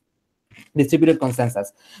distributed consensus.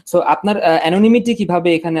 So আপনার anonymity কিভাবে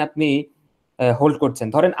এখানে আপনি হোল্ড করছেন?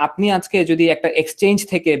 ধরেন আপনি আজকে যদি একটা এক্সচেঞ্জ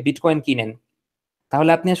থেকে বিটকয়েন কিনেন,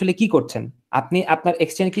 তাহলে আপনি আসলে কি করছেন? আপনি আপনার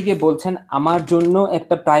এক্সচেঞ্জ কি বলছেন আমার জন্য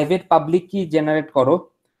একটা প্রাইভেট পাবলিক কি জেনারেট করো,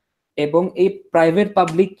 এবং এই প্রাইভেট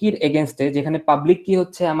পাবলিক কির এগেইনস্টে, যেখানে পাবলিক কি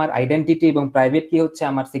হচ্ছে আমার আইডেন্টিটি এবং প্রাইভেট কি হচ্ছে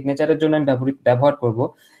আমার সিগনেচারের জন্য আমি ব্যবহার করব,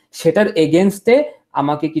 সেটার এগেইনস্টে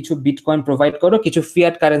আমাকে কিছু বিটকয়েন প্রোভাইড করো কিছু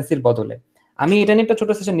ফিয়াট কারেন্সির বদলে। আমি এটা নিয়ে একটা ছোট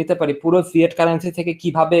সেশন নিতে পারি পুরো ফিয়াট কারেন্সি থেকে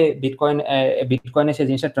কিভাবে বিটকয়েনে সেই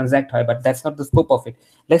জিনিসটা ট্রানজাক্ট হয়, but that's not the scope of it.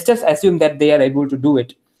 Let's just assume that they R able to do it.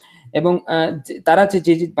 এবং তারা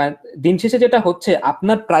দিন শেষে যেটা হচ্ছে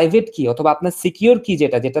আপনার প্রাইভেট কি অথবা আপনার সিকিউর কি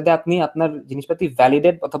যেটাতে আপনি আপনার জিনিসপাতি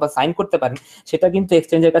ভ্যালিডেট অথবা সাইন করতে পারেন, সেটা কিন্তু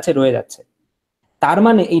এক্সচেঞ্জের কাছে রয়ে যাচ্ছে। তার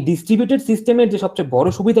মানে এই ডিস্ট্রিবিউটেড সিস্টেমের যে সবচেয়ে বড়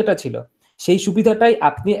সুবিধাটা ছিল, সেই সুবিধাটাই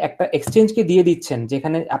আপনি একটা এক্সচেঞ্জকে দিয়ে দিচ্ছেন,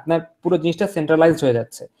 যেখানে আপনার পুরো জিনিসটা সেন্ট্রালাইজড হয়ে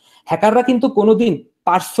যাচ্ছে। হ্যাকাররা কিন্তু কোনোদিন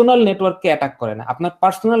পার্সোনাল নেটওয়ার্ককে অ্যাটাক করে না, আপনার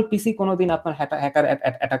পার্সোনাল পিসি কোনোদিন আপনার হ্যাকার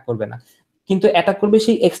অ্যাটাক করবে না, কিন্তু অ্যাটাক করবে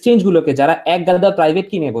সেই এক্সচেঞ্জ গুলোকে যারা এক গাদা প্রাইভেট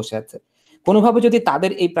কি নিয়ে বসে আছে। কোনোভাবে যদি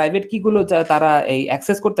তাদের এই প্রাইভেট কি গুলো তারা এই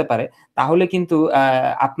অ্যাক্সেস করতে পারে, তাহলে কিন্তু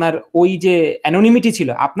আপনার ওই যে অ্যানোনিমিটি ছিল,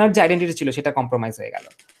 আপনার যে আইডেন্টিটি ছিল, সেটা কম্প্রোমাইজ হয়ে গেল।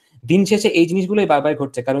 দিন শেষে এই জিনিসগুলোই বারবার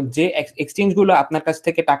ঘটছে, কারণ যে এক্সচেঞ্জ গুলো আপনার কাছ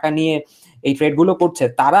থেকে টাকা নিয়ে এই ট্রেড গুলো করছে,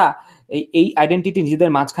 তারা এই আইডেন্টিটি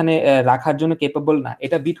নিজেদের মাঝখানে রাখার জন্য কেপেবল না।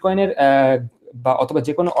 এটা বিটকয়েনের বা অথবা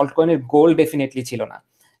যে কোনো অল্টকয়েনের গোল ডেফিনেটলি ছিল না।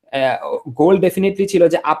 গোল ডেফিনেটলি ছিল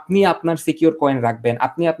যে আপনি আপনার সিকিউর কয়েন রাখবেন,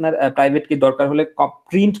 আপনি আপনার প্রাইভেট কি দরকার হলে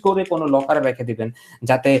প্রিন্ট করে কোনো লকারে রেখে দিবেন,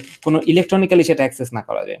 যাতে কোনো ইলেকট্রনিক্যালি সেটা অ্যাক্সেস না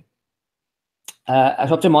করা যায়।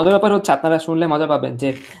 সবচেয়ে মজার ব্যাপার হচ্ছে, আপনারা শুনলে মজা পাবেন, যে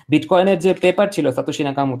বিটকয়েনের যে পেপার ছিল সাতোশি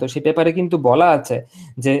নাকামোতো, সেই পেপারে কিন্তু বলা আছে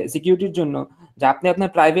যে সিকিউরিটির জন্য যে আপনি আপনার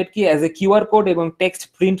প্রাইভেট কি অ্যাজ এ কিউআর কোড এবং টেক্সট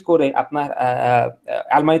প্রিন্ট করে আপনার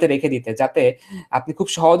আলমারিতে রেখে দিতে, যাতে আপনি খুব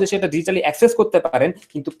সহজে সেটা ডিজিটালি অ্যাক্সেস করতে পারেন,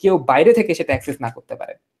 কিন্তু কেউ বাইরে থেকে সেটা অ্যাক্সেস না করতে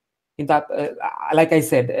পারে। কিন্তু লাইক আই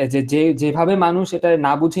সেড, যেভাবে মানুষ এটা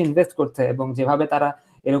না বুঝে ইনভেস্ট করছে এবং যেভাবে তারা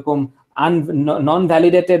এরকম নন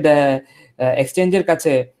ভ্যালিডেটেড এক্সচেঞ্জের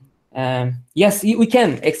কাছে, ইয়েস উই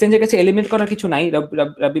ক্যান, এক্সচেঞ্জের কাছে এলিমেন্ট করার কিছু নাই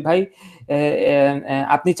রবি ভাই।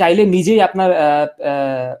 আপনি চাইলে নিজেই আপনার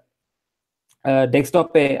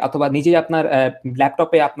ডেস্কটপে অথবা নিজেই আপনার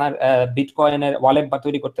ল্যাপটপে আপনার বিটকয়েনের ওয়ালেট বা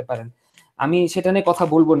তৈরি করতে পারেন। আমি সেটা নিয়ে কথা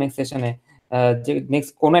বলবো নেক্সট সেশনে, যে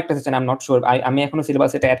নেক্সট কোনো একটা session, I am not sure, আমি এখনো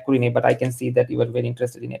সিলেবাস এটা অ্যাড করিনি, but I can see that you are very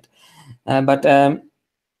interested in it. But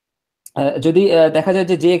যদি দেখা যায়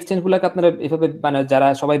যে এক্সচেঞ্জ গুলোকে আপনারা এভাবে মানে যারা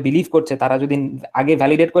সবাই বিলিভ করছে, তারা যদি আগে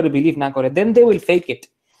ভ্যালিডেট করে বিলিভ না করে, দেন দে উইল ফেক ইট।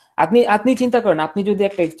 আপনি চিন্তা করেন, আপনি যদি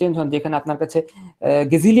একটা এক্সচেঞ্জ হন যেখানে আপনার কাছে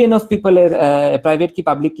গেজিলিয়ন অফ পিপলের প্রাইভেট কি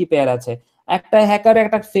পাবলিক কি পেয়ার আছে, একটা হ্যাকার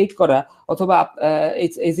একটা ফেক করা, অথবা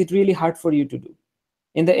is it really hard for you to do?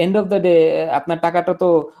 In the end of the day আপনার টাকাটা তো,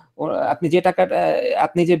 আপনি যে টাকাটা,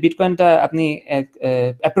 আপনি যে বিটকয়েনটা আপনি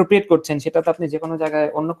অ্যাপ্রোপ্রিয়েট করছেন, সেটা তো আপনি যে কোনো জায়গায়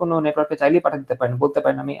অন্য কোনো নেটওয়ার্কে চাইলেই পাঠিয়ে দিতে পারেন, বলতে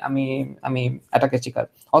পারেন আমি আমি আমি অ্যাটাকের শিকার,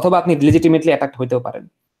 অথবা আপনি লেজিটিমেটলি অ্যাটাক হইতেও পারেন।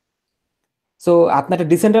 সো আপনার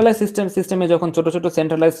একটা ডিসেন্ট্রালাইজ সিস্টেমে যখন ছোট ছোট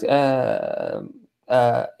সেন্ট্রালাইজ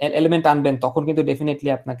এলিমেন্ট আনবেন, তখন কিন্তু ডেফিনেটলি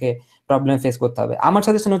আপনাকে প্রবলেম ফেস করতে হবে। আমার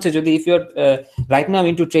সাজেশন হচ্ছে, যদি if you R right now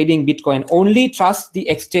into trading bitcoin, only trust the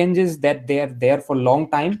exchanges that they are there for long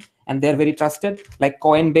time and they are very trusted, like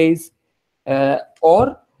Coinbase, or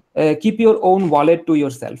keep your own wallet to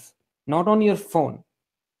yourself, not on your phone.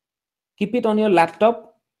 Keep it on your laptop,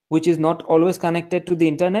 which is not always connected to the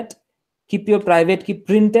internet. Keep your private key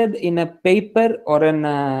printed in a paper or in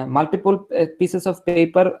multiple pieces of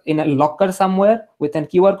paper in a locker somewhere with a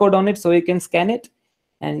QR code on it, so you can scan it,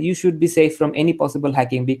 and you should be safe from any possible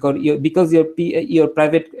hacking, because your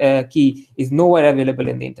private key is nowhere available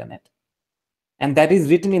in the internet, and that is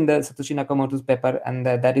written in the Satoshi Nakamoto's paper, and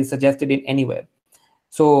that is suggested in anywhere.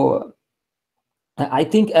 So I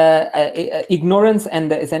think ignorance and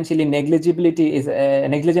essentially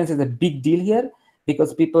negligence is a big deal here, because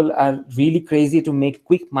people are really crazy to make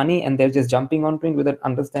quick money, and they're just jumping on it without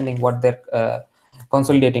understanding what they're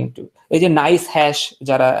consolidating to. এই যে nice hash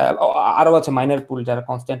যারা, আরো আছে minor পুল, যারা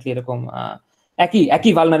constantly এরকম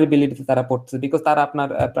একই vulnerability তারা পড়ছে, বিকজ তারা আপনার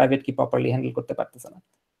প্রাইভেট কি প্রপারলি হ্যান্ডেল করতে পারতেছে না।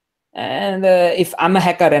 And if I'm a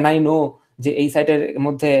hacker and I know যে এই সাইটের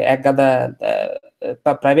মধ্যে এক গাদা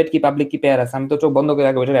প্রাইভেট কি পাবলিক কি পেয়ার আছে, আমি তো চোখ বন্ধ করে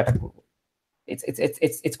আগে ওইটা অ্যাটাক করবো।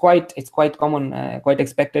 It's quite common, quite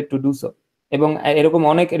expected to do so. এবং এরকম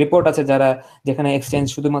অনেক রিপোর্ট আছে যেখানে এক্সচেঞ্জ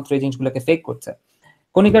শুধুমাত্র এই জিনিসগুলোকে ফেক করছে।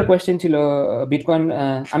 কনিকার কোয়েশ্চেন ছিল bitcoin,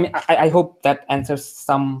 I hope that answers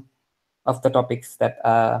some of the topics, that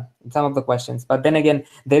some of the questions, but then again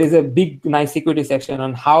there is a big nice security section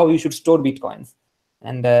on how you should store bitcoins,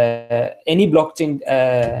 and any blockchain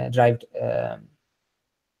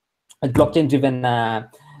driven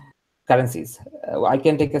currencies. I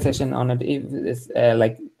can take a session on it, if it's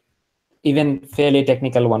like even fairly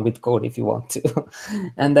technical one with code if you want to.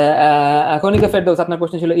 And Konika Ferdous, আপনার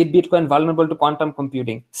question ছিল, is Bitcoin vulnerable to quantum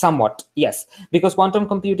computing? Somewhat, yes, because quantum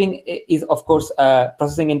computing is of course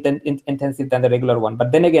processing intensive than the regular one, but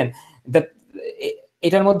then again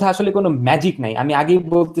এটার মধ্যে আসলে কোনো magic নাই। আমি আগেই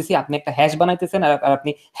বলতেছি, আপনি একটা হ্যাশ বানাইতেছেন আর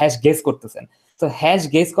আপনি হ্যাশ গেস করতেছেন। তো হ্যাশ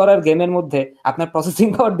গেস করার গেমের মধ্যে আপনার প্রসেসিং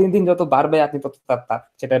পাওয়ার দিন দিন যত বাড়বে, আপনি তত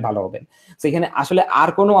সেটাই ভালো হবেন। তো এখানে আসলে আর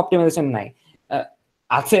কোনো অপটিমাইজেশন নাই।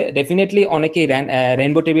 আছে ডেফিনেটলি, অনেকেই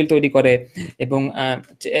রেইনবো টেবিল তৈরি করে, এবং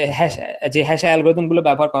যে হ্যাশ অ্যালগরিদম গুলো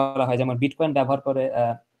ব্যবহার করা হয়, যেমন বিটকয়েন ব্যবহার করে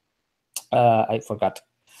আই ফরগট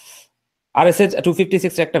RSH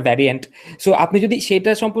 256 একটা ভ্যারিয়েন্ট। সো আপনি যদি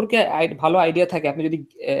সেটা সম্পর্কে ভালো আইডিয়া থাকে, আপনি যদি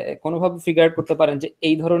কোনোভাবে ফিগার আউট করতে পারেন যে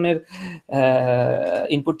এই ধরনের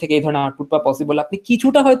ইনপুট থেকে এই ধরনের আউটপুট পাওয়া পসিবল, আপনি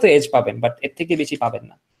কিছুটা হয়তো এজ পাবেন, বাট এর থেকে বেশি পাবেন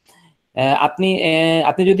না। আপনি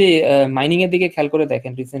আপনি যদি মাইনিং এর দিকে খেয়াল করে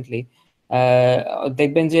দেখেন রিসেন্টলি,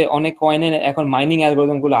 দেখবেন যে অনেক কয়েনের এখন মাইনিং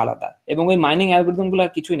অ্যালগরিদম গুলো আলাদা, এবং ওই মাইনিং অ্যালগরিদম গুলো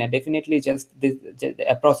আর কিছুই না, definitely just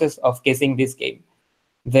process of casing this game.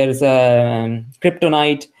 there's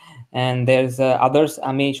kryptonite and there's others,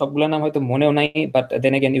 আমি সবগুলোর নাম হয়তো মনেও নাই, but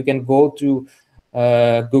then again you can go through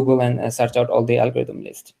Google and search out all the algorithm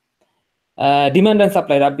list. Demand and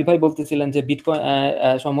supply, রাব্বি ভাই বলতেছিলেন যে বিটকয়েন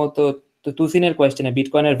সম্ভবত তুসিনের কোয়েশ্চেনে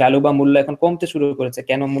বিটকয়েনের ভ্যালু বা মূল্য এখন কমতে শুরু করেছে,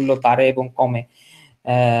 কেন মূল্য বাড়ে এবং কমে,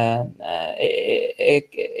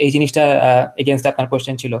 এই জিনিসটা এগেইনস্ট আপনার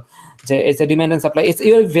কোয়েশ্চেন ছিল যে it's a demand and supply.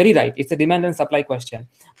 You are very right, it's a demand and supply question,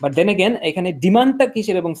 but then again এখানে ডিমান্ডটা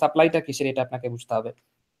কিসের এবং সাপ্লাইটা কিসের এটা আপনাকে বুঝতে হবে।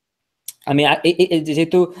 আমি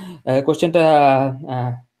যেহেতু কোয়েশ্চেনটা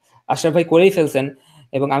আশরাফ ভাই করেই ফেলছেন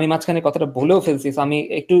এবং আমি মাঝখানে কথাটা বলেও ফেলছি, আমি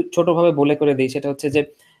একটু ছোটভাবে বলে করে দিই। সেটা হচ্ছে যে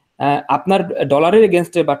আপনার ডলারের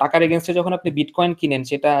এগেনস্টে বা টাকার এগেনস্টে যখন আপনি বিটকয়েন কিনেন,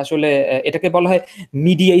 সেটা আসলে এটাকে বলা হয়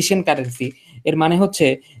মিডিয়েশন কারেন্সি। এর মানে হচ্ছে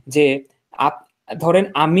যে ধরেন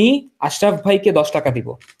আমি আশরাফ ভাইকে 10 টাকা দিব,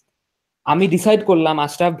 আমি ডিসাইড করলাম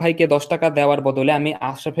আশরাফ ভাইকে 10 টাকা দেওয়ার বদলে আমি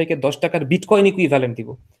আশরাফ ভাইকে 10 টাকার বিটকয়েন ইকুইভ্যালেন্ট দিব।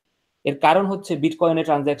 এর কারণ হচ্ছে বিটকয়েনের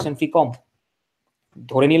ট্রানজাকশন ফি কম।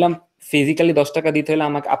 ধরে নিলাম ফিজিক্যালি 10 টাকা দিতে হলে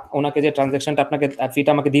আমাকে ওনাকে যে ট্রানজাকশনটা আপনাকে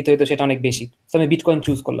ফিটা আমাকে দিতে হতো সেটা অনেক বেশি, তো আমি বিটকয়েন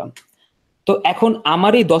চুজ করলাম। তো এখন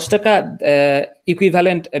আমার এই 10 টাকা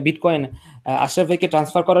ইকুইভ্যালেন্ট বিটকয়েন আশরাফ ভাইকে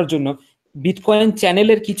ট্রান্সফার করার জন্য বিটকয়েন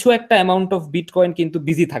চ্যানেলের কিছু একটা অ্যামাউন্ট অফ বিটকয়েন কিন্তু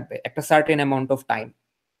বিজি থাকবে একটা সার্টেন অ্যামাউন্ট অফ টাইম।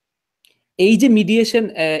 এই যে মিডিয়েশন,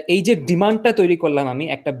 এই যে ডিমান্ডটা তৈরি করলাম আমি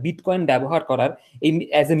একটা বিটকয়েন ব্যবহার করার এই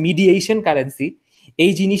অ্যাজ এ মিডিয়েশন কারেন্সি,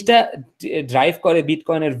 এই জিনিসটা ড্রাইভ করে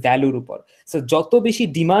বিটকয়েনের ভ্যালুর উপর। সো যত বেশি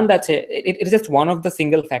ডিমান্ড আছে, it is just one of the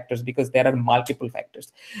single factors because there R multiple factors.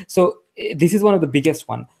 So this is one of the biggest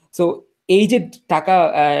one. So এই যে টাকা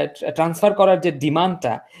ট্রান্সফার করার যে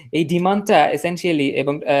ডিমান্ডটা, এই ডিমান্ডটা এসেনশিয়ালি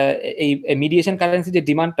এবং এই মিডিয়েশন কারেন্সি যে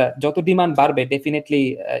ডিমান্ডটা, যত ডিমান্ড বাড়বে definitely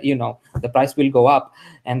you know the price will go up,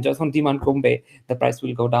 and যখন ডিমান্ড কমবে the price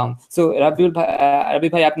will go down. So Rabi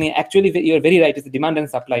bhai আপনি actually you are very right, it's the demand and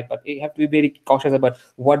supply, but you have to be very cautious about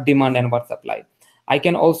what demand and what supply. I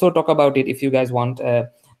can also talk about it if you guys want,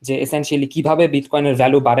 যে essentially কিভাবে বিটকয়েনের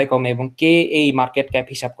value বাড়ে কমে এবং কে এই market cap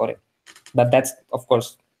হিসাব করে, but that's of course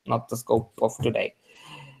not the scope of today.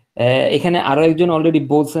 এখানে আরো একজন অলরেডি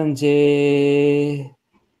বলছেন যে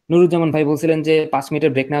নুরুজ্জামান ভাই বলছিলেন যে 5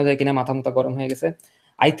 মিনিটের ব্রেক নেওয়া যায় কিনা, মাথা মুথা গরম হয়ে গেছে।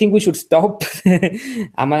 I think we should stop.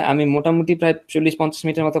 আমি মোটামুটি প্রায় 40-50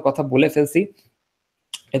 মিনিটের মতো কথা বলে ফেলছি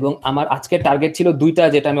এবং আমার আজকের টার্গেট ছিল দুইটা,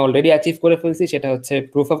 যেটা আমি অলরেডি অ্যাচিভ করে ফেলছি। সেটা হচ্ছে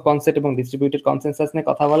প্রুফ অফ কনসেপ্ট এবং ডিস্ট্রিবিউটেড কনসেনসাস নিয়ে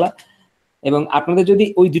কথা বলা। এবং আপনাদের যদি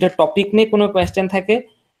ওই দুইটা টপিক নিয়ে কোনো কোয়েশ্চেন থাকে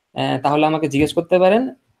তাহলে আমাকে জিজ্ঞেস করতে পারেন,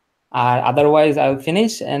 আর otherwise I will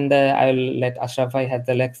finish and I will late Ashraf ভাই have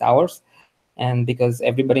the next hours, and because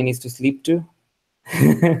everybody needs to sleep too.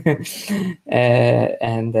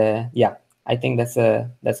 And yeah, I think that's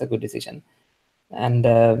a good decision. And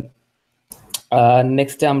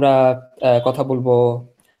next আমরা কথা বলবো,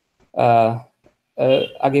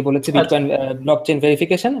 আগে বলেছি bitcoin blockchain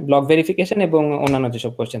verification, block verification এবং অন্যান্য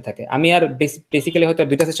যেসব question থাকে। আমি আর বেসিক্যালি হয়তো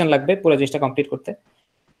দুইটা সেশন লাগবে পুরো জিনিসটা কমপ্লিট করতে।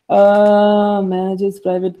 Manages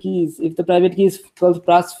private keys. If the private key is called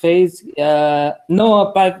passphrase, no,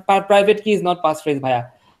 private key is not passphrase, bhaiya.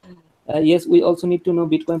 Yes, we also need to know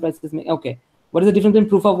Bitcoin prices. Okay, what is the difference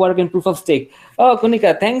between proof of work and proof of stake? Oh, Konika,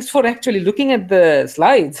 thanks for actually looking at the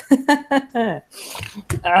slides.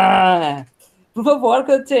 Proof of work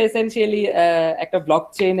হচ্ছে essentially একটা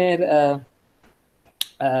ব্লকচেইনের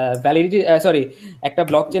validity, sorry, একটা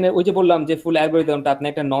ব্লকচেইনের ওই যে বললাম যে ফুল অ্যালগরিদমটা আপনি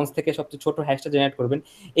একটা norms থেকে সবচেয়ে ছোট হ্যাশটা জেনারেট করবেন।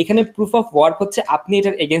 এখানে প্রুফ অফ ওয়ার্ক হচ্ছে আপনি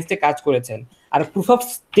এটার এগেইনস্টে কাজ করেছেন, আর প্রুফ অফ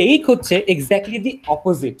স্টেক হচ্ছে এক্স্যাক্টলি দি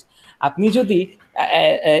অপোজিট। আপনি যদি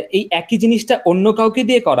এই একই জিনিসটা অন্য কাউকে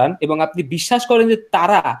দিয়ে করান এবং আপনি বিশ্বাস করেন যে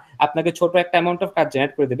তারা আপনাকে ছোট একটা অ্যামাউন্ট অফ কাজ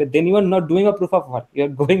জেনারেট করে দেবে, দেন you are not doing a proof of work, you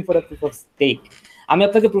are going for a proof of stake. আমি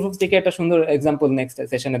আপনাকে প্রুফ অফ স্টেকের একটা সুন্দর এক্সাম্পল নেক্সট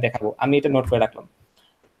সেশনে দেখাবো, আমি এটা নোট করে রাখলাম।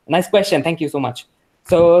 Nice question, thank you so much.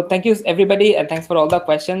 So thank you everybody and thanks for all the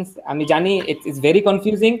questions. Ami jani it's very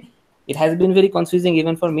confusing, it has been very confusing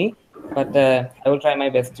even for me, but I will try my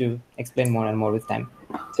best to explain more and more with time.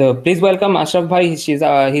 So please welcome Ashraf bhai,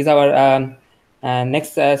 he's our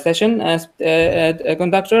next session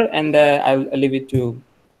conductor, and I'll leave it to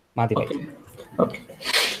Mahedee bhai.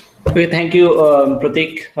 Okay, thank you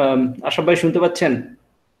Prateek. Ashraf bhai শুনতে পাচ্ছেন?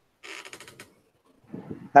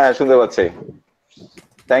 হ্যাঁ, শুনতে পাচ্ছি।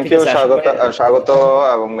 Thank you স্বাগত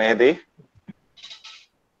এবং মেহেদি।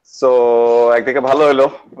 So একদিকে ভালো হলো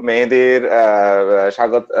মেহেদীর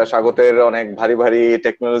স্বাগতের অনেক ভারী ভারী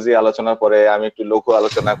টেকনোলজি আলোচনা পরে আমি একটু লঘু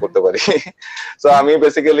আলোচনা করতে পারি। সো আমি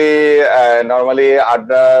বেসিক্যালি নরমালি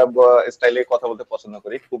আড্ডা স্টাইলে কথা বলতে পছন্দ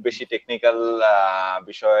করি, খুব বেশি টেকনিক্যাল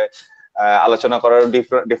বিষয় আলোচনা করার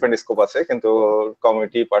ডিফারেন্ট স্কোপ আছে, কিন্তু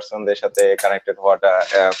কমিউনিটি পার্সনদের সাথে কানেক্টেড হওয়াটা,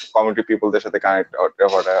 কমিউনিটি পিপলদের সাথে কানেক্ট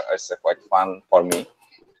হওয়াটা it's quite fun for me.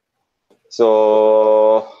 So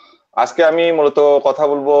আজকে আমি মূলত কথা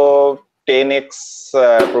বলবো 10x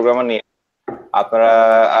প্রোগ্রামার নিয়ে।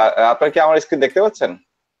 আপনারা কি আমার স্ক্রিন দেখতে পাচ্ছেন?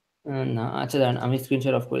 না, আচ্ছা দাঁড়ান, আমি স্ক্রিন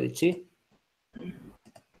শেয়ার অফ করে দিচ্ছি।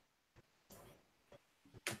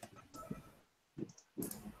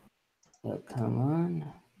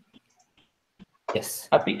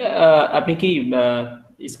 আপনি কি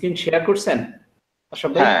স্ক্রিন শেয়ার করছেন?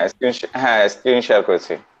 হ্যাঁ, স্ক্রিন শেয়ার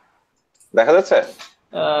করেছি। দেখা যাচ্ছে?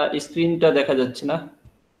 স্ক্রিনটা দেখা যাচ্ছে না।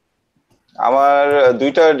 আমার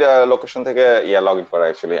দুইটা লোকেশন থেকে লগ ইন করা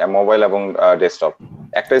অ্যাকচুয়ালি, মোবাইল এবং ডেস্কটপ।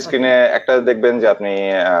 একটা স্ক্রিনে একটা দেখবেন যে আপনি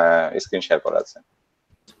স্ক্রিন শেয়ার করা আছে।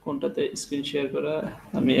 কোনটাতে স্ক্রিন শেয়ার করা?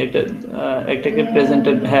 আমি একটাকে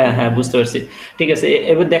প্রেজেন্টেড, হ্যাঁ বুঝতে পারছি। ঠিক আছে,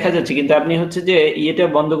 এবার দেখা যাচ্ছে, কিন্তু আপনি হচ্ছে যে ইয়েটা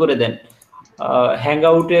বন্ধ করে দেন,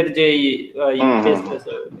 হ্যাংআউটের যে পেজটা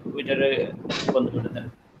আছে ওইটারে বন্ধ করে দেন।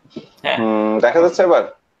 হ্যাঁ দেখা যাচ্ছে এবার?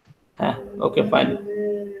 হ্যাঁ, ওকে ফাইন।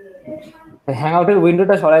 হ্যাংআউটের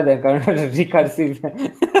উইন্ডোটা সরাই দেন, কারণ রিকার্সিভ,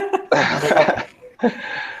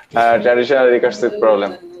 ট্র্যাডিশনাল রিকার্সিভ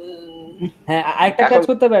প্রবলেম। হ্যাঁ, আরেকটা কাজ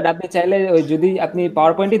করতে পারেন, আপনি চাইলে ওই যদি আপনি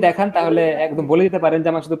পাওয়ার পয়েন্টই দেখান তাহলে একদম বলে দিতে পারেন যে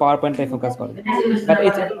আমার শুধু পাওয়ার পয়েন্টটাই ফোকাস করেন।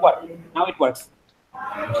 But now it works.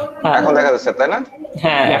 এখন দেখা যাচ্ছে তাই না?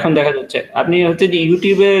 হ্যাঁ, এখন দেখা যাচ্ছে। আপনি হচ্ছে যে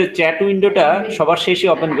ইউটিউবের চ্যাট উইন্ডোটা সবার শেষে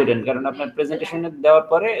ওপেন করেন, কারণ আপনার প্রেজেন্টেশনে দেওয়ার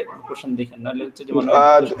পরে কোশ্চেন দেখেন, নাহলে হচ্ছে যে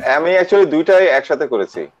আমি অ্যাকচুয়ালি দুইটাই একসাথে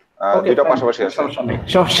করেছি, দুইটা পাশাপাশি আছে।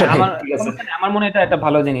 আমার মনে হয় এটা একটা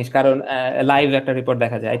ভালো জিনিস, কারণ লাইভ একটা রিপোর্ট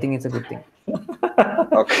দেখা যায়। I think it's a good thing.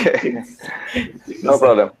 Okay, no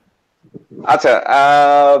problem. আচ্ছা,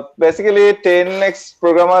 বেসিক্যালি 10x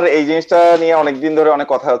প্রোগ্রামার এই জিনিসটা নিয়ে অনেকদিন ধরে অনেক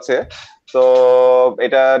কথা হচ্ছে। তো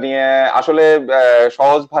এটা নিয়ে আসলে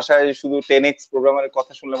সহজ ভাষায় শুধু 10x প্রোগ্রামারের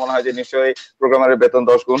কথা শুনলে মনে হয় যে নিশ্চয়ই প্রোগ্রামারের বেতন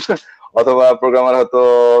 10 গুণ, অথবা প্রোগ্রামার হয়তো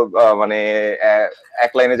মানে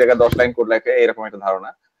এক লাইনের জায়গায় 10 লাইন কোড লেখে, এরকম একটা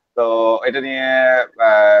ধারণা। তো এটা নিয়ে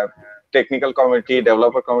টেকনিক্যাল কমিউনিটি,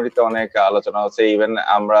 ডেভেলপার কমিউনিটিতে অনেক আলোচনা হচ্ছে। ইভেন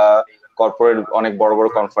আমরা কর্পোরেট অনেক বড় বড়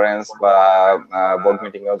কনফারেন্স বা বোর্ড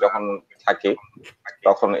মিটিং এও যখন থাকি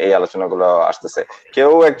তখন এই আলোচনাগুলো আসতেছে।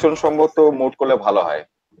 কেউ একজন সম্ভবত মুট করলে ভালো হয়,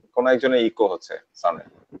 কোন একজনের ইকো হচ্ছে সামনে।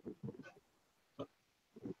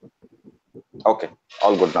 ওকে,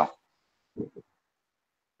 অল গুড নাও।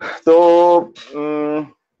 তো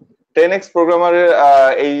 10x প্রোগ্রামারের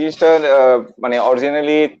এই জিনিসটা মানে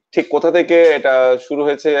অরিজিনালি ঠিক কোথা থেকে এটা শুরু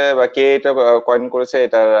হয়েছে বা কে এটা কয়েন করেছে,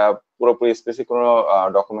 এটা পুরোপুরি স্পেসিফিক কোনো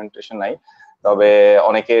ডকুমেন্টেশন নাই। তবে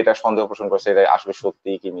অনেকে এটা সন্দেহ পোষণ করছে এটা আসলে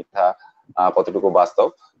সত্যি কি মিথ্যা, কতটুকু বাস্তব।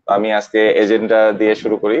 আমি আজকে এজেন্ডা দিয়ে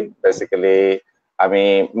শুরু করি। বেসিক্যালি আমি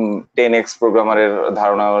 10x প্রোগ্রামারের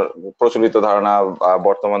ধারণা, প্রচলিত ধারণা,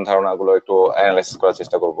 বর্তমান ধারণাগুলো একটু অ্যানালাইসিস করার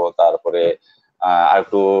চেষ্টা করব, তারপরে আর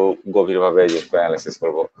একটু গভীরভাবে অ্যানালাইসিস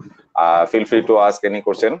করব। Feel free to ask any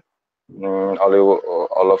question,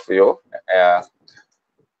 all of you.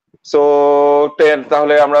 So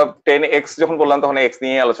তাহলে আমরা 10x যখন বললাম তখন x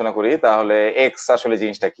নিয়ে আলোচনা করি। তাহলে x আসলে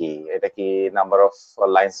জিনিসটা কি? এটা কি number of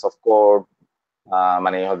lines of code?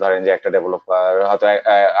 মানে ধরেন যে একটা ডেভেলপার হয়তো,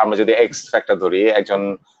 আমরা যদি x ফ্যাক্টর ধরি, একজন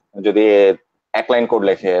যদি 1 লাইন কোড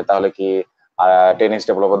লেখে তাহলে কি 10x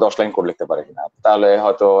ডেভেলপার 10 লাইন কোড লিখতে পারে কিনা? তাহলে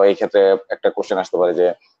হয়তো এই ক্ষেত্রে একটা কোশ্চেন আসতে পারে যে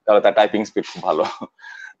তাহলে তার টাইপিং স্পিড খুব ভালো,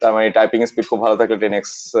 তার মানে টাইপিং স্পিড খুব ভালো থাকলে 10x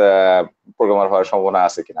প্রোগ্রামার হওয়ার সম্ভাবনা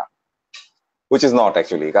আছে কিনা? which is not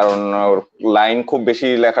actually, কারণ লাইন খুব বেশি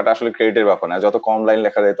লেখাটা আসলে ক্রেডিটের ব্যাপার না, যত কম লাইন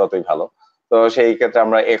লেখা যায় ততই ভালো। তো সেই ক্ষেত্রে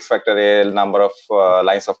আমরা x ফ্যাক্টরে number of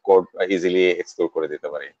lines of code easily explore করে দিতে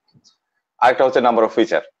পারি। আরেকটা হচ্ছে number of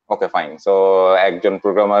feature. Okay fine, so একজন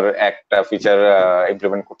প্রোগ্রামার একটা ফিচার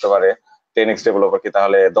ইমপ্লিমেন্ট করতে পারে, 10x ডেভেলপার কি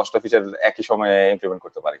তাহলে 10টা ফিচার একই সময়ে ইমপ্লিমেন্ট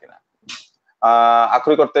করতে পারে কিনা?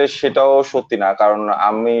 আক্ষরিক অর্থে সেটাও সত্যি না, কারণ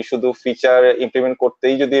আমি শুধু ফিচার ইমপ্লিমেন্ট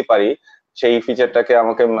করতেই যদি পারি, সেই ফিচারটাকে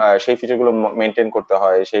আমাকে সেই ফিচারগুলো মেনটেন করতে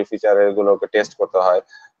হয়, সেই ফিচারগুলোকে টেস্ট করতে হয়।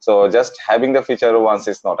 So just having the feature once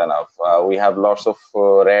is not enough. We have lots of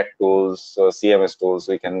RAD tools, CMS tools.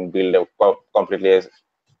 We can build a completely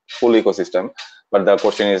full ecosystem, but the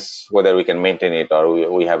question is whether we can maintain it or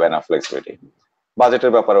we have enough flexibility.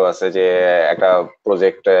 বাজেটের ব্যাপারও আছে যে একটা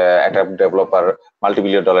project, একটা developer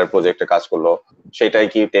multi-billion dollar প্রজেক্টে কাজ করলো, সেটাই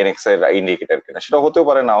কি 10x এর ইন্ডিকেটর কিনা? সেটা হতেও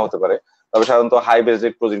পারে, নাও হতে পারে। তবে সাধারণত হাই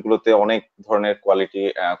বাজেট প্রজেক্টগুলোতে অনেক ধরনের কোয়ালিটি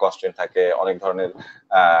কনস্ট্রেন্ট থাকে, অনেক ধরনের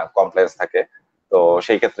কমপ্লেক্স থাকে। তো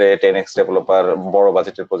সেই ক্ষেত্রে 10x ডেভেলপার বড়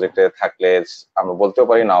বাজেটের প্রজেক্টে থাকলে আমরা বলতেও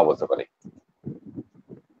পারি, নাও বলতে পারি।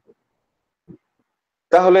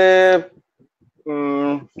 তাহলে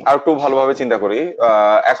আর একটু ভালোভাবে চিন্তা করি,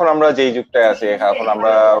 এখন আমরা যেই যুগটায় আছি, এখন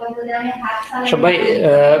আমরা সবাই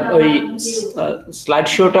ওই স্লাইড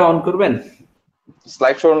শোটা অন করবেন।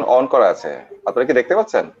 স্লাইড শো অন করা আছে, আপনারা কি দেখতে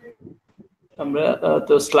পাচ্ছেন? আমরা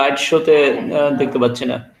তো স্লাইড শোতে দেখতে পাচ্ছি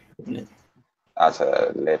না। আচ্ছা,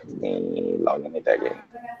 let me log in it again.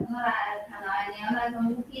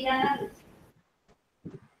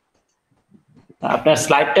 আপনার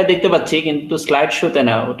স্লাইডটা দেখতে পাচ্ছি, কিন্তু স্লাইড শোতে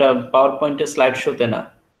না, ওটা পাওয়ার পয়েন্টে স্লাইড শোতে না।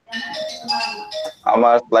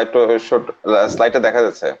 আমার স্লাইডটা দেখা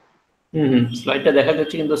যাচ্ছে। স্লাইডটা দেখা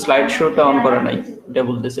যাচ্ছে, কিন্তু স্লাইড শোটা অন করা নাই, এটা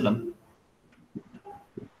বলতেছিলাম।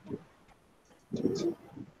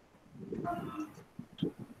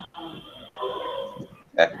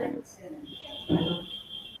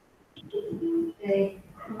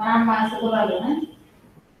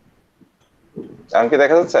 এখন কি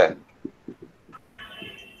দেখা যাচ্ছে?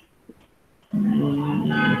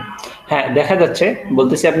 হ্যাঁ, দেখা যাচ্ছে।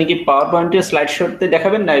 বলতেছি, আপনি কি পাওয়ার পয়েন্টে স্লাইড শোতে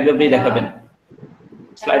দেখাবেন না এইভাবেই দেখাবেন?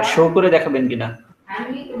 স্লাইড শো করে দেখাবেন কিনা?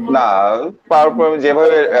 না, পাওয়ার পয়েন্ট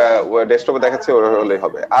যেভাবে ডেস্কটপে দেখাচ্ছে ওর হলেই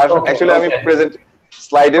হবে। আর অ্যাকচুয়ালি আমি প্রেজেন্ট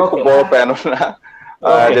স্লাইডের খুব বড় ফ্যান না,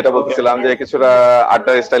 যেটা বলতেছিলাম যে কিছুটা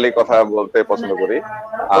আড্ডা স্টাইলে কথা বলতে পছন্দ করি।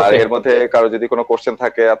 আর এর মধ্যে কারো যদি কোনো কোশ্চেন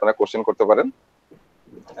থাকে আপনারা কোশ্চেন করতে পারেন।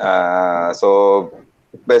 সো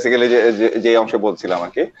বেসিক্যালি যে অংশে বলছিলাম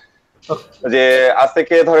আর কি, যে আজ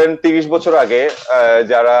থেকে ধরেন 30 বছর আগে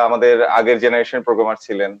যারা আমাদের আগের জেনারেশন প্রোগ্রামার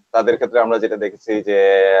ছিলেন তাদের ক্ষেত্রে আমরা যেটা দেখেছি যে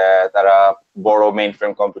তারা বড় মেইন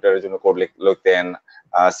ফ্রেম কম্পিউটারের জন্য কোড লিখতেন,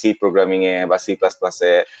 সি প্রোগ্রামিং এ বা সি প্লাস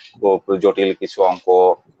প্লাসে খুব জটিল কিছু অঙ্ক,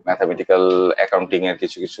 ম্যাথামেটিক্যাল অ্যাকাউন্টিং এর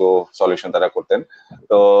কিছু কিছু সলিউশন তারা করতেন।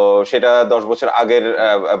 তো সেটা 10 বছর আগের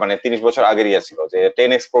মানে 30 বছর আগের ইয়ে ছিল, যে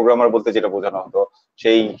 10x প্রোগ্রামার বলতে যেটা বোঝানো হতো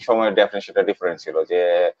সেই সময়ের ডেফিনেশনটা ডিফারেন্ট ছিল। যে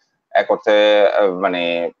এক অর্থে মানে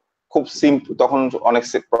খুব সিম্পল, তখন অনেক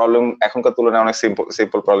প্রবলেম এখনকার তুলনায় অনেক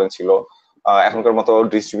সিম্পল প্রবলেম ছিল। এখনকার মতো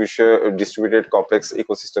ডিস্ট্রিবিউটেড কমপ্লেক্স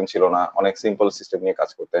ইকোসিস্টেম ছিল না, অনেক সিম্পল সিস্টেম নিয়ে কাজ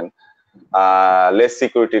করতেন। লেস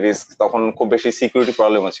সিকিউরিটি রিস্ক, তখন খুব বেশি সিকিউরিটি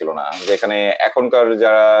প্রবলেমও ছিল না। যেখানে এখনকার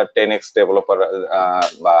যারা 10x ডেভেলপার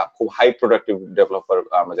বা খুব হাই প্রোডাক্টিভ ডেভেলপার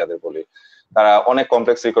আমরা যাদের বলি, তারা অনেক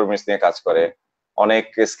কমপ্লেক্স রিকোয়ারমেন্টস নিয়ে কাজ করে, অনেক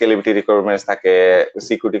স্কেলেবিলিটি রিকোয়ারমেন্টস থাকে,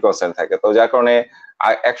 সিকিউরিটি কনসার্ন থাকে। তো যার কারণে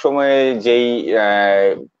একসময় যেই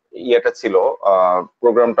ইয়েটা ছিল,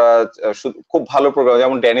 প্রোগ্রামটা খুব ভালো প্রোগ্রাম,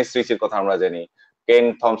 যেমন ডেনিস রিচের কথা আমরা জানি, কেন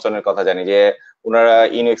থমসনের কথা জানি, যে ওনারা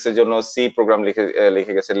ইউনিক্স এর জন্য সি প্রোগ্রাম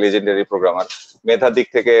লিখে গেছে, লেজেন্ডারি প্রোগ্রামার। মেধার দিক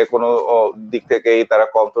থেকে কোনো দিক থেকেই তারা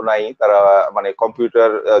কম তো নাই, তারা মানে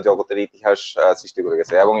কম্পিউটার জগতের ইতিহাস সৃষ্টি করে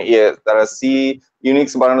গেছে। এবং তারা সি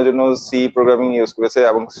ইউনিক্স বানানোর জন্য সি প্রোগ্রামিং ইউজ করেছে,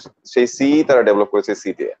 এবং সেই সি তারা ডেভেলপ করেছে সি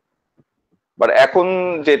দিয়ে। বাট এখন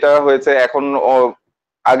যেটা হয়েছে, এখন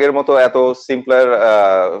আগের মতো এত সিম্পলার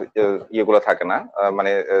ইয়েগুলো থাকে না।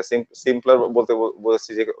 মানে সিম্পলার বলতে বলছি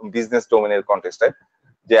যে বিজনেস ডোমেনের কনটেক্সটে,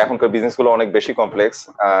 যে এখনকার বিজনেস গুলো অনেক বেশি complex,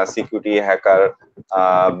 security, hacker,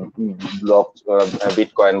 block,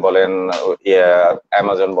 bitcoin বলেন,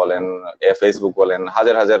 অ্যামাজন বলেন, ফেসবুক বলেন,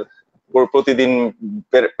 হাজার হাজার প্রতিদিন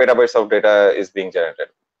পেটাবাইটস of data is being generated.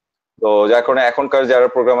 তো যার কারণে এখনকার যারা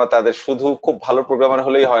প্রোগ্রামার, তাদের শুধু খুব ভালো প্রোগ্রামার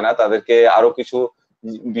হলেই হয় না, তাদেরকে আরো কিছু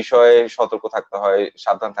বিষয়ে সতর্ক থাকতে হয়,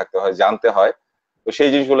 সাবধান থাকতে হয়, জানতে হয়। তো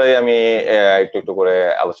সেই জিনিসগুলাই আমি একটু একটু করে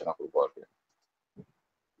আলোচনা করবো আর কি।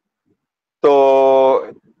 তো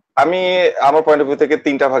আমি আমার পয়েন্ট অফ ভিউ থেকে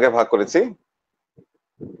 3টা ভাগে ভাগ করেছি।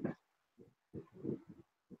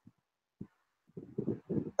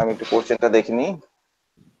 আমি একটু কোশ্চেনটা দেখিনি।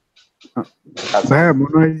 হ্যাঁ,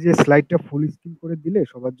 মনে হয় যে স্লাইডটা ফুল স্ক্রিন করে দিলে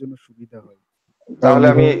সবার জন্য সুবিধা হয়। তাহলে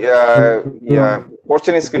আমি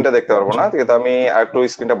কোশ্চেন স্ক্রিনটা দেখতে পারবো না, কিন্তু আমি আরেকটু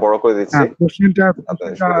স্ক্রিনটা বড় করে দিচ্ছি কোশ্চেনটা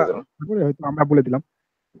আপনাদের সুবিধার জন্য। হয়তো আমরা বলে দিলাম,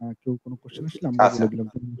 কেউ কোনো কোশ্চেন আসলে আমরা বলে দিলাম।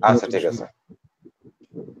 আচ্ছা, ঠিক আছে,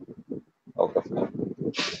 ওকে।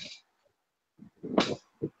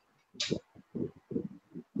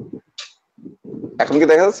 এখন কি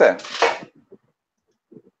দেখা যাচ্ছে?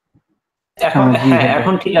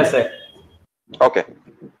 এখন ঠিক আছে। ওকে,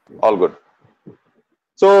 অল গুড।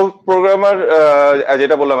 সো প্রোগ্রামার,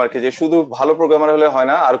 যেটা বললাম আর কি, যে শুধু ভালো প্রোগ্রামার হলে হয়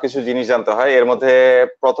না, আরো কিছু জিনিস জানতে হয়। এর মধ্যে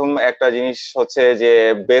প্রথম একটা জিনিস হচ্ছে যে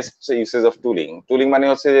best usage of tooling. Tooling মানে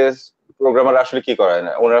হচ্ছে যে প্রোগ্রামার আসলে কি করে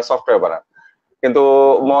না, ওনারা সফটওয়্যার বানান। কিন্তু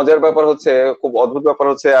মজার ব্যাপার হচ্ছে, খুব অদ্ভুত ব্যাপার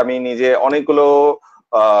হচ্ছে, আমি নিজে অনেকগুলো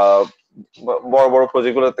বড় বড়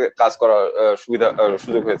প্রজেক্ট গুলোতে কাজ করার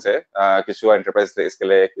সুযোগ হয়েছে, কিছু এন্টারপ্রাইজ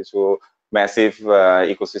স্কেলে, কিছু ম্যাসিভ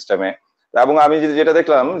ইকোসিস্টেমে। এবং আমি যেটা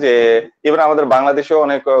দেখলাম যে ইভেন আমাদের বাংলাদেশেও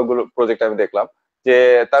অনেকগুলো প্রজেক্ট আমি দেখলাম যে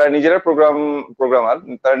তারা নিজেরা প্রোগ্রামার,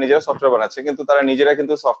 তারা নিজেরা সফটওয়্যার বানাচ্ছে, কিন্তু তারা নিজেরা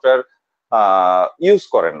কিন্তু সফটওয়্যার ইউজ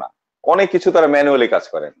করেন না, অনেক কিছু তারা ম্যানুয়ালি কাজ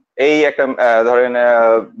করেন। এই একটা ধরেন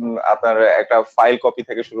আপনার একটা ফাইল কপি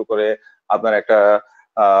থেকে শুরু করে, আপনার একটা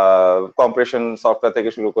কম্প্রেশন সফটওয়্যার থেকে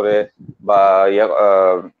শুরু করে, বা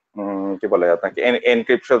কি বলে আপনাকে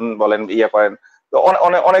এনক্রিপশন বলেন, করেন। তো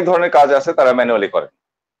অনেক ধরনের কাজ আছে তারা ম্যানুয়ালি করেন,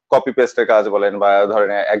 কপি পেস্টের কাজ বলেন, বা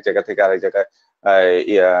ধরেন এক জায়গা থেকে আরেক জায়গায়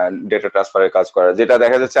ডেটা ট্রান্সফারের কাজ করা, যেটা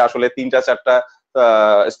দেখা যাচ্ছে আসলে 3-4টা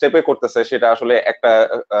স্টেপে করতেছে, সেটা আসলে একটা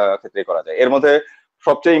ক্ষেত্রে করা যায়। এর মধ্যে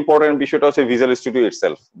সবচেয়ে ইম্পর্টেন্ট বিষয়টা হচ্ছে ভিজুয়াল স্টুডিও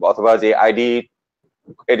ইটসেলফ, অথবা যে আইডি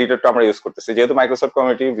এডিটরটা আমরা ইউজ করতেছি। যেহেতু মাইক্রোসফট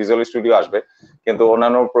কমিউনিটি ভিজুয়াল স্টুডিও আসবে, কিন্তু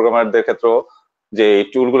অন্যান্য প্রোগ্রামারদের ক্ষেত্রেও যে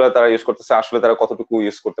টুলগুলো তারা ইউজ করতেছে, আসলে তারা কতটুকু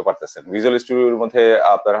ইউজ করতে পারতেছেন। ভিজুয়াল স্টুডিওর মধ্যে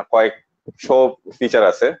আপনার কয়েকশো ফিচার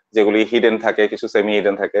আছে, যেগুলি হিডেন থাকে, কিছু সেমি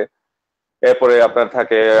হিডেন থাকে। এরপরে আপনার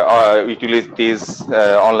থাকে ইউটিলিটিস,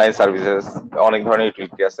 অনলাইন সার্ভিসেস, অনেক ধরনের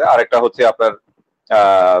ইউটিলিটি আছে। আরেকটা হচ্ছে আপনার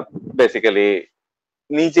বেসিক্যালি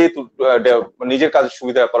নিজের কাজের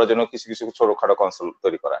সুবিধা করার জন্য কিছু কিছু ছোটখাটো কনসোল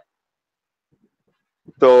তৈরি করা।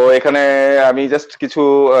 তো এখানে আমি জাস্ট কিছু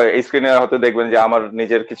এই স্ক্রিনে হয়তো দেখবেন যে আমার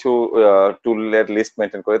নিজের কিছু টুলের লিস্ট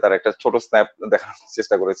মেনটেন করে তার একটা ছোট স্ন্যাপ দেখানোর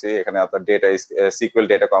চেষ্টা করেছি। এখানে আপনার data sequel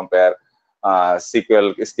data compare, sequel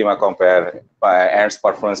schema compare, ants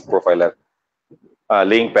performance profiler,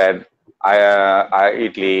 link pad,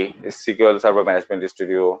 Italy, secure server management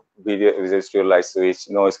studio, visual studio, light switch,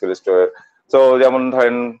 no SQL store. তো যেমন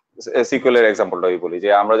ধরেন সিকিউএল এর এক্সাম্পলটাই বলি, যে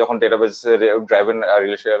আমরা যখন database driven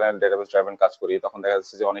relational database driven কাজ করি, তখন দেখা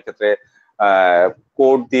যাচ্ছে যে অনেক ক্ষেত্রে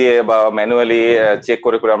কোড দিয়ে বা ম্যানুয়ালি চেক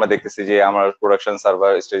করে করে আমরা দেখতেছি যে আমার প্রোডাকশন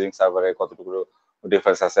সার্ভার, স্টেজিং সার্ভারে কতটুকু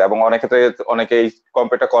ডিফারেন্স আছে, এবং অনেক ক্ষেত্রে অনেকেই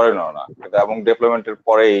কম্পেয়ারটা করেন না, এবং ডেভেলপমেন্টের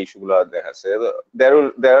পরে এই ইস্যুগুলো দেখা যাচ্ছে।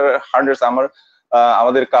 দেয়ার হান্ড্রেডস।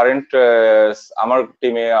 আমাদের কারেন্ট আমার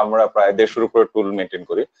টিমে আমরা প্রায় 150 উপরে টুল মেনটেন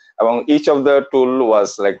করি, এবং each of the tool was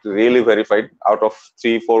like really verified. Out of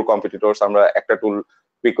 3-4 competitors আমরা একটা টুল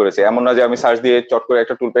পিক করেছি। এমন না যে আমি সার্চ দিয়ে চট করে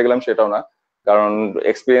একটা টুল পেয়ে গেলাম, সেটাও না। কারণ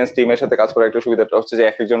এক্সপিরিয়েন্স টিমের সাথে কাজ করার একটা সুবিধাটা হচ্ছে যে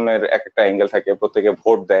একজনের এক একটা অ্যাঙ্গেল থাকে, প্রত্যেকে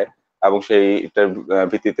ভোট দেয় এবং সেইটার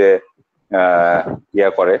ভিত্তিতে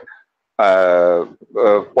করে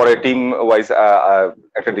পরে টিম ওয়াইজ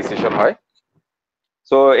একটা ডিসিশন হয়।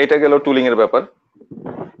 সো এটা গেল টুলিং এর ব্যাপার।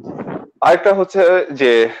 আরেকটা হচ্ছে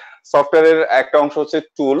যে সফটওয়্যারের একটা অংশ হচ্ছে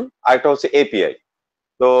টুল, আরেকটা হচ্ছে এপিআই।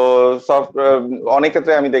 তো অনেক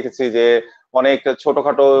ক্ষেত্রে আমি দেখেছি যে অনেক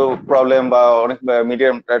ছোটখাটো প্রবলেম বা অনেক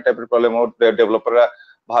মিডিয়াম টাইপের প্রবলেম ডেভেলপাররা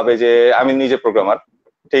ভাবে যে আমি নিজে প্রোগ্রামার।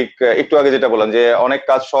 ঠিক একটু আগে যেটা বললাম যে অনেক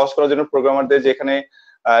কাজ সহজ করার জন্য প্রোগ্রামারদের যেখানে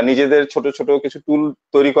নিজেদের ছোট ছোট কিছু টুল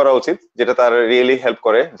তৈরি করা উচিত, যেটা তার রিয়েলি হেল্প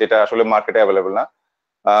করে, যেটা আসলে মার্কেটে অ্যাভেলেবল না।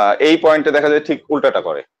 এই পয়েন্টে দেখা যায় ঠিক উল্টাটা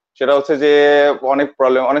করে। সেটা হচ্ছে যে অনেক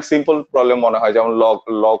প্রবলেম, অনেক সিম্পল প্রবলেম মনে হয়, যেমন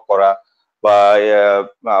লগ করা, বা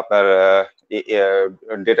আপনার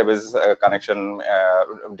ডেটাবেস কানেকশন,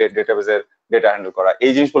 ডেটাবেসের ডেটা হ্যান্ডেল করা।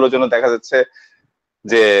 এই জিনিসগুলোর জন্য দেখা যাচ্ছে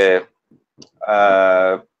যে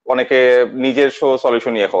অনেকে নিজস্ব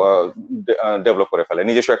সলিউশন নিয়ে ডেভেলপ করে ফেলে,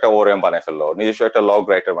 নিজস্ব একটা ওআরএম বানায় ফেললো, নিজস্ব একটা লগ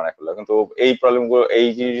রাইটার বানায় ফেললো। কিন্তু এই প্রবলেমগুলো, এই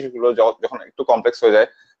জিনিসগুলো যখন একটু কমপ্লেক্স হয়ে যায়,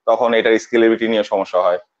 তখন এটার স্কেলেবিলিটি নিয়ে সমস্যা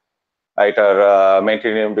হয়, এটার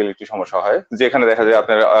মেইনটেনেবিলিটি সমস্যা হয়। যেখানে দেখা যায়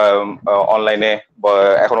আপনার অনলাইনে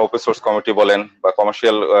এখন ওপেন সোর্স কমিউনিটি বলেন বা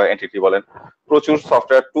কমার্শিয়াল এন্টিটি বলেন, প্রচুর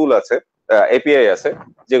সফটওয়্যার টুল আছে, এপিআই আছে,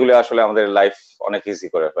 যেগুলো আসলে আমাদের লাইফ অনেক ইজি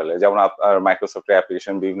করে ফেলে। যেমন আপনার মাইক্রোসফটের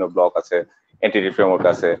অ্যাপ্লিকেশন বিভিন্ন ব্লক আছে, এন্টিটি ফ্রেমওয়ার্ক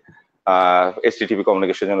আছে, এইচটিটিপি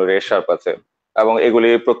কমিউনিকেশনের জন্য রেশার্প আছে, এবং এগুলি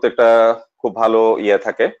প্রত্যেকটা খুব ভালো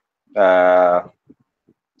থাকে,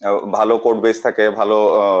 ভালো কোড বেস থাকে, ভালো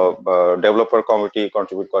ডেভেলপার কমিউনিটি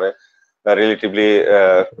কন্ট্রিবিউট করে, রিলেটিভলি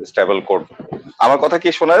স্টেবল কোড। আমার কথা কি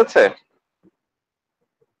শোনা যাচ্ছে?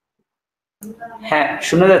 হ্যাঁ,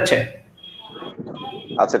 শোনা যাচ্ছে।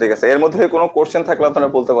 আচ্ছা, ঠিক আছে। এর মধ্যে কোনো কোশ্চেন থাকলে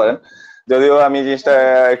আপনারা বলতে পারেন। যদিও আমি জিনিসটা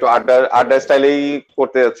একটু আড্ডা স্টাইলেই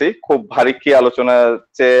করতে যাচ্ছি, খুব ভারী কি আলোচনা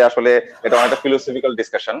চেয়ে আসলে এটা অনেকটা ফিলোসফিক্যাল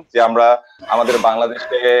ডিসকাশন, যে আমরা আমাদের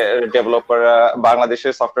বাংলাদেশে ডেভেলপাররা,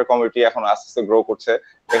 বাংলাদেশের সফটওয়্যার কমিউনিটি এখন আস্তে আস্তে গ্রো করছে।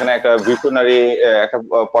 এখানে একটা ভিশনারি একটা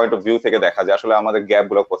পয়েন্ট অফ ভিউ থেকে দেখা যায় আসলে আমাদের গ্যাপ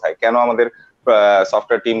গুলো কোথায়, কেন আমাদের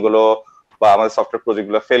সফটওয়্যার টিম গুলো বা আমাদের সফটওয়্যার প্রজেক্ট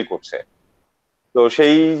গুলো ফেল করছে। তো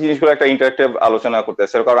সেই জিনিসগুলো একটা ইন্টারেক্টিভ আলোচনা করতে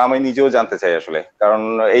চাই, কারণ আমি নিজেও জানতে চাই আসলে, কারণ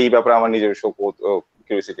এই ব্যাপারে আমার নিজস্ব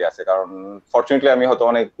কিউরিওসিটি আছে। কারণ ফরচুনেটলি আমি হয়তো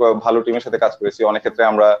অনেক ভালো টিমের সাথে কাজ করেছি, অনেক ক্ষেত্রে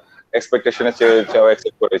আমরা এক্সপেকটেশনের চেয়েও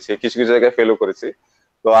এক্সেপ্ট করেছি, কিছু কিছু জায়গায় ফেলও করেছি।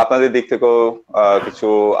 তো আপনাদের দিক থেকেও কিছু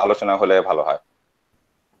আলোচনা হলে ভালো হয়।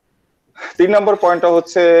 3 নম্বর পয়েন্টটা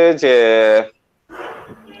হচ্ছে যে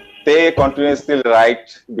they continuously write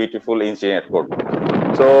beautiful engineered code.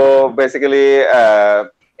 So basically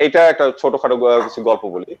এটা একটা ছোটখাটো কিছু গল্প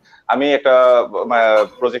বলি। আমি একটা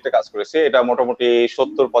প্রজেক্টে কাজ করেছি, এটা মোটামুটি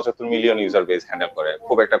 70-75 মিলিয়ন ইউজার বেস হ্যান্ডেল করে,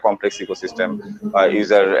 খুব একটা complex ecosystem,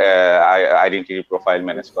 user identity profile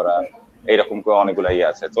manage করা, এইরকম অনেকগুলো ইয়ে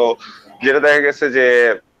আছে। তো যেটা দেখা গেছে যে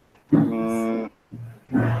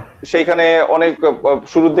সেইখানে অনেক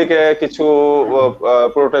শুরুর দিকে কিছু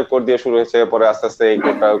প্রোটোটাইপ কোড দিয়ে শুরু হয়েছে, পরে আস্তে আস্তে এই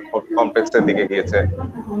কোডটা কমপ্লেক্সের দিকে গিয়েছে,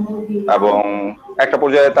 এবং একটা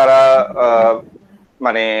পর্যায়ে তারা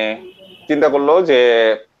মানে চিন্তা করলো যে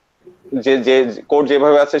যে কোড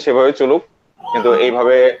যেভাবে আছে সেভাবে চলুক, কিন্তু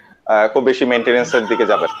এইভাবে খুব বেশি মেইনটেনেন্সের দিকে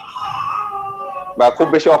যাবে না বা খুব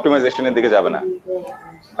বেশি অপটিমাইজেশনের দিকে যাবে না।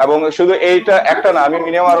 এবং শুধু এইটা একটা না, আমি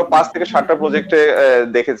মিনিমাম আরো 5 থেকে 7টা প্রজেক্টে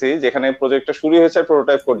দেখেছি যেখানে প্রজেক্টটা শুরু হয়েছে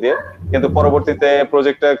প্রোটোটাইপ কোড দিয়ে, কিন্তু পরবর্তীতে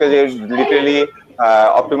প্রজেক্টটাকে যে লিটারালি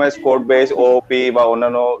অপটিমাইজ কোড বেস, ওপি বা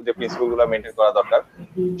অন্যান্য যে প্রিন্সিপাল গুলো মেনটেন করা দরকার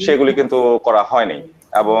সেগুলি কিন্তু করা হয়নি,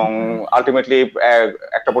 এবং আলটিমেটলি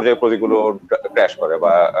একটা পর্যায়ে প্রজেক্টগুলো ক্র্যাশ করে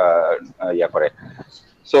বা ইয়া করে।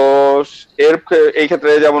 সো এই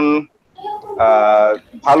ক্ষেত্রে যেমন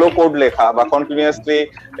ভালো কোড লেখা বা কন্টিনিউয়াসলি,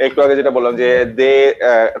 একটু আগে যেটা বললাম যে দে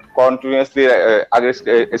কন্টিনিউয়াসলি, আগের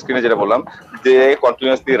স্ক্রিনে যেটা বললাম যে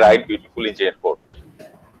continuously right beautiful engineer code.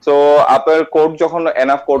 So আপনার কোড যখন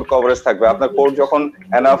এনাফ কোড কভারেজ থাকবে, আপনার কোড যখন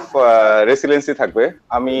এনাফ রেসিলিয়েন্সি থাকবে,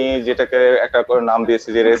 আমি যেটাকে একটা করে নাম দিয়েছি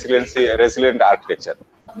যে রেসিলিয়েন্ট আর্কিটেকচার,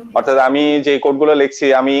 অর্থাৎ আমি যে কোডগুলো লিখছি,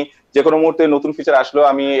 আমি যে কোনো মুহূর্তে নতুন ফিচার আসলেও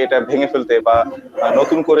আমি এটা ভেঙে ফেলতে বা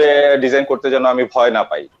নতুন করে ডিজাইন করতে যেন আমি ভয় না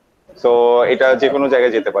পাই। সো এটা যে কোনো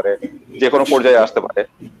জায়গায় যেতে পারে, যে কোনো পর্যায়ে আসতে পারে,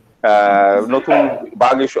 নতুন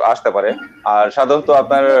বাগ ইস্যু আসতে পারে। আর সাধারণত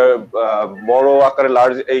আপনার বড় আকারের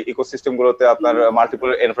লার্জ এই ইকোসিস্টেম গুলোতে আপনার মাল্টিপল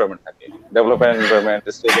এনভায়রনমেন্ট থাকে, development environment,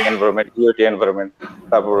 staging environment, ইউএটি environment,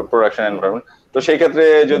 তারপর প্রোডাকশন এনভায়রনমেন্ট। তো সেই ক্ষেত্রে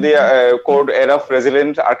যদি কোড এনাফ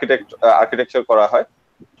রেজিলিয়েন্ট আর্কিটেকচার করা হয়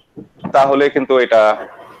তাহলে কিন্তু এটা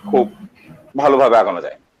খুব ভালোভাবে আগানো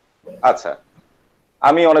যায়। আচ্ছা,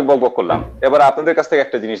 আমি অনেক বকবক করলাম, এবার আপনাদের কাছ থেকে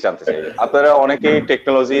একটা জিনিস জানতে চাই। আপনারা অনেকেই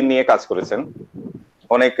টেকনোলজি নিয়ে কাজ করেছেন,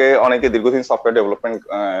 অনেকে দীর্ঘদিন সফটওয়্যার ডেভেলপমেন্ট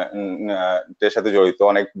এর সাথে জড়িত,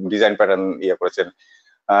 অনেক ডিজাইন প্যাটার্ন ইয়ে করেছেন,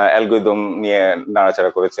 অ্যালগরিদম নিয়ে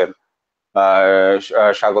নাড়াচাড়া করেছেন।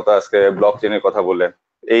 স্বাগত আজকে ব্লক চেনের কথা বললেন।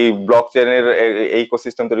 এই ব্লক চেনের এই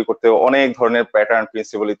ইকোসিস্টেম তৈরি করতে অনেক ধরনের প্যাটার্ন,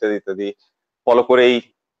 প্রিন্সিপাল ইত্যাদি ইত্যাদি ফলো করেই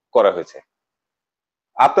করা হয়েছে।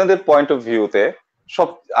 আপনাদের পয়েন্ট অফ ভিউতে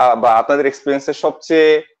বা আপনাদের এক্সপিরিয়েন্সের সবচেয়ে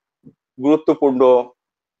গুরুত্বপূর্ণ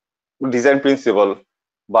ডিজাইন প্রিন্সিপাল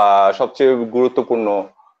বা সবচেয়ে গুরুত্বপূর্ণ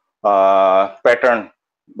প্যাটার্ন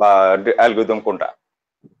বা অ্যালগরিদম কোনটা?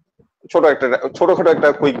 ছোটখাটো একটা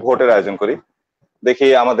কুইক ভোটের আয়োজন করি, দেখি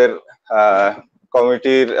আমাদের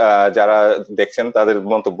কমিউনিটির যারা দেখছেন তাদের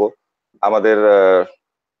মন্তব্য, আমাদের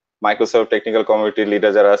মাইক্রোসফট টেকনিক্যাল কমিউনিটির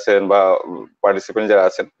লিডার যারা আছেন বা পার্টিসিপেন্ট যারা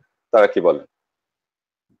আছেন তারা কি বলেন।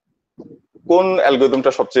 কোন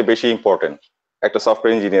অ্যালগরিদমটা সবচেয়ে বেশি ইম্পর্টেন্ট একটা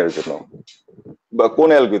সফটওয়্যার ইঞ্জিনিয়ারের জন্য, বা কোন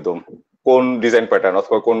অ্যালগরিদম, কোন ডিজাইন প্যাটার্ন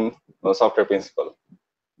অথবা কোন সফটওয়্যার প্রিন্সিপাল?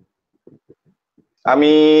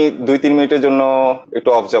 আমি 2-3 মিনিটের জন্য একটু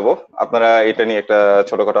অফ যাব, আপনারা এটা নিয়ে একটা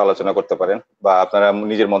ছোটখাটো আলোচনা করতে পারেন বা আপনারা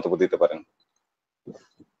নিজের মন্তব্য দিতে পারেন।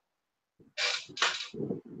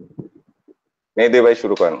 মেহেদী ভাই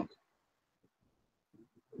শুরু করেন।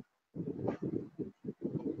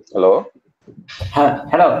 হ্যালো। হ্যাঁ,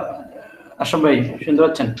 হ্যালো আশরাফ ভাই, শুনতে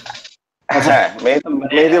পাচ্ছেন? হ্যাঁ,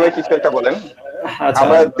 মেহেদী ভাই কিছু একটা বলেন।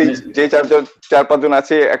 আমরা যে 4-5 জন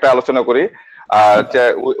আছি একটা আলোচনা করি, আর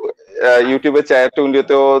ইউটিউবে চ্যাট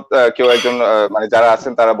উইন্ডোতেও কেউ একজন মানে যারা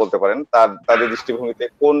আছেন তারা বলতে পারেন তাদের দৃষ্টিভঙ্গিতে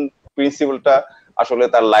কোন প্রিন্সিপালটা আসলে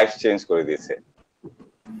তার লাইফ চেঞ্জ করে দিয়েছে।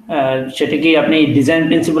 সেটা কি আপনি ডিজাইন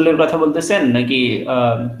প্রিন্সিপালের কথা বলতেছেন নাকি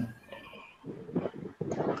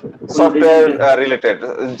সফটওয়্যার রিলেটেড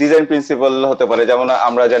ডিজাইন প্রিন্সিপাল হতে পারে? যেমন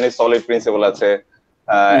আমরা জানি সলিড প্রিন্সিপাল আছে,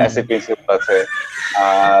 অ্যাসিড প্রিন্সিপাল আছে,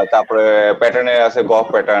 তারপরে প্যাটার্নে আছে গফ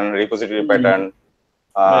প্যাটার্ন, রিপোজিটরি প্যাটার্ন,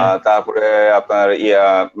 তারপরে আপনার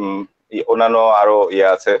অন্যান্য আরো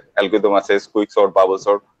আছে, অ্যালগরিদম আছে, কুইক সর্ট, বাবল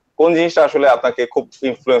সর্ট। কোন জিনিসটা আসলে আপনাকে খুব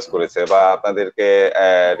ইনফ্লুয়েন্স করেছে বা আপনাদেরকে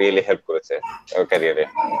রিয়েলি হেল্প করেছে ক্যারিয়ারে?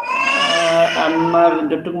 আমার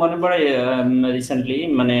যতটুকু মনে পড়ে রিসেন্টলি,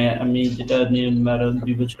 মানে আমি যেটা নিয়ে আরো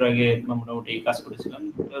 2 বছর আগে মোটামুটি কাজ করেছিলাম,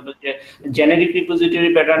 যে জেনারিক রিপোজিটরি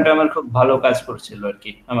প্যাটার্নটা আমার খুব ভালো কাজ করছিল আর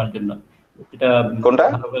কি আমার জন্য। এটা কোনটা?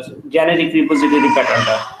 জেনারিক রিপোজিটরি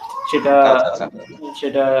প্যাটার্নটা,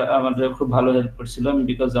 সেটা আমাদের খুব ভালো হেল্প করছিল,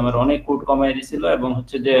 বিকজ আমার অনেক কোড কমাই দিছিল। এবং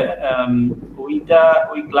হচ্ছে যে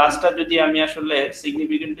ওই ক্লাসটা যদি আমি আসলে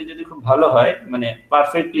সিগনিফিকেন্টলি যদি খুব ভালো হয়, মানে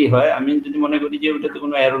পারফেক্টলি হয়, আমি যদি মনে করি যে ওটাতে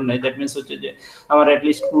কোনো এরর নাই, দ্যাট মিন্স হচ্ছে যে আমার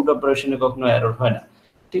অ্যাটলিস্ট কোড অপারেশনে কখনো এরর হয় না,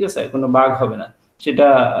 ঠিক আছে, কোনো বাগ হবে না। সেটা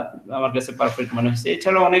আমার কাছে পারফেক্ট মনে হয়েছে।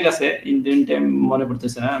 এছাড়াও অনেক আছে, ইন টাইম মনে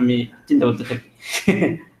পড়তেছে না, আমি চিন্তা করতে থাকি।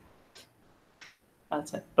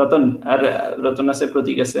 আচ্ছা রতন, আর রতন আছে,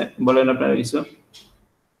 প্রতীক আছে, বলেন আপনারা কিছু।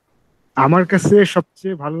 আমার কাছে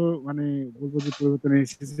সবচেয়ে ভালো মানে বলবো যে পরিবর্তন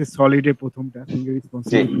এসেছে সলিডে প্রথমটা সিঙ্গেল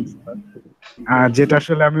রেসপন্সিবল প্রিন্সিপাল, যেটা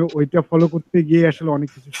আসলে আমি ওইটা ফলো করতে গিয়ে আসলে অনেক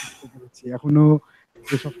কিছু শিখতে পেরেছি। এখনো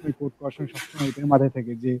যে সবসময় কোড করার সময় সবসময় এটাই মাথায়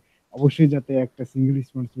থাকে যে অবশ্যই যাতে একটা সিঙ্গেল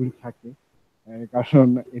রেসপন্সিবল থাকে। কারণ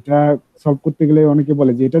এটা সলভ করতে গেলে অনেকে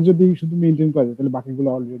বলে যে এটা যদি শুধু মেনটেন করা যায় তাহলে বাকিগুলো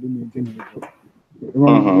অলরেডি মেনটেন হয়ে যাবে। এবং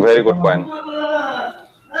ভেরি গুড পয়েন্ট।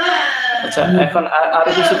 আচ্ছা, এখন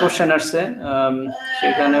আরো কিছু কোশ্চেন আসছে,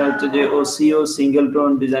 সেখানে হচ্ছে যে OCO single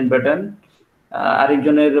tone design pattern,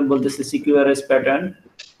 আরেকজনের বলতেছে সিকিউআরএস pattern,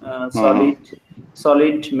 solid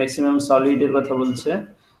solid maximum solid এর কথা বলছে,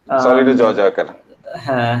 সলিডে জর্জাকার।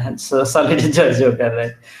 হ্যাঁ সলিড জর্জাকার,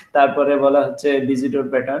 রাইট। তারপরে বলা হচ্ছে visitor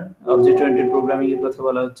pattern, object oriented programming এর কথা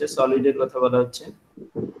বলা হচ্ছে, সলিড এর কথা বলা হচ্ছে,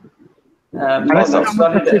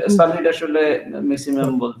 সলিড আসলে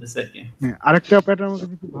ম্যাক্সিমাম বলতেছে আর কি। আরেকটা প্যাটার্ন আমার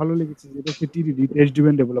কাছে খুব ভালো লেগেছে, যেটা হচ্ছে টিডিডি, টেস্ট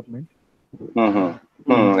ড্রিভেন ডেভেলপমেন্ট।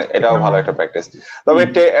 এটাও ভালো একটা প্র্যাকটিস। তবে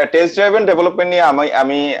টেস্ট ড্রাইভেন ডেভেলপমেন্ট নিয়ে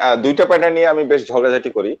আমি দুইটা প্যাটার্ন নিয়ে আমি বেশ ঝগড়াঝাটি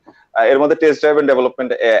করি। এর মধ্যে টেস্ট ড্রাইভেন ডেভেলপমেন্ট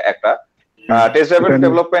একটা। টেস্ট ড্রাইভেন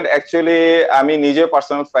ডেভেলপমেন্ট অ্যাকচুয়ালি আমি নিজে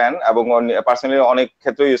পার্সোনাল ফ্যান এবং পার্সোনালি অনেক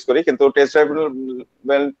ক্ষেত্রে ইউজ করি, কিন্তু টেস্ট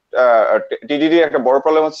ড্রাইভেন টিডিডি একটা বড়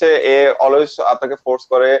প্রবলেম হচ্ছে এ অলওয়েজ আপনাকে ফোর্স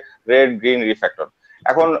করে রেড গ্রিন রিফ্যাক্টর।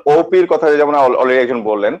 এখন ওপির কথা যেমন অলরেডি একজন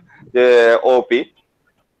বললেন যে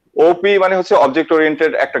ওপি মানে হচ্ছে অবজেক্ট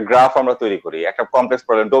ওরিয়েন্টেড একটা গ্রাফ আমরা তৈরি করি, একটা complex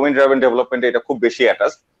problem. Domain driven development এটা খুব বেশি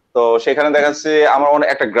অ্যাটাচ। তো সেখানে দেখা যাচ্ছে আমার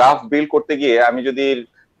একটা গ্রাফ বিল্ড করতে গিয়ে আমি যদি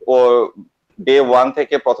ও ডে 1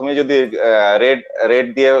 থেকে প্রথমে যদি রেড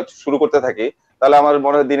দিয়ে শুরু করতে থাকি, তাহলে আমার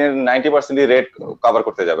মনে হয় দিনের 90% রেড কভার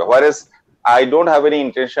করতে যাবে। Whereas I don't have any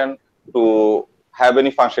intention to have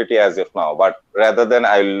any functionality as of now, but rather than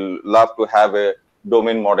I love to have a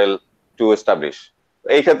domain model to establish.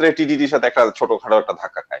 এই ক্ষেত্রে টিডিডির সাথে একটা ছোটখাটো একটা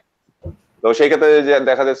ধাক্কা খায়। তো সেই ক্ষেত্রে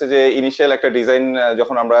দেখা যাচ্ছে যে ইনিশিয়াল একটা ডিজাইন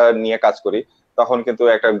যখন আমরা নিয়ে কাজ করি, তখন কিন্তু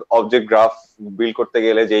একটা অবজেক্ট গ্রাফ বিল্ড করতে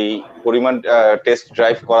গেলে যেই পরিমাণ টেস্ট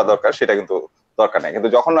ড্রাইভ করা দরকার সেটা কিন্তু দরকার নাই। কিন্তু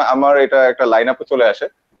যখন আমার এটা একটা লাইন আপে চলে আসে,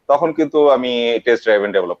 তখন কিন্তু আমি টেস্ট ড্রাইভেন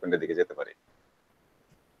ডেভেলপমেন্টের দিকে যেতে পারি।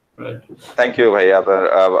 থ্যাংক ইউ ভাই আপনার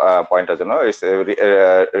পয়েন্টের জন্য, it's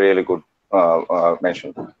really good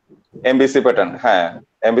mention. MBC pattern, হ্যাঁ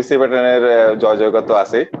এমবিসি প্যাটার্নের জয়গত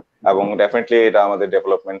আছে এবং ডেফিনেটলি এটা আমাদের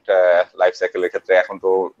ডেভেলপমেন্ট লাইফ সাইকেলের ক্ষেত্রে এখন তো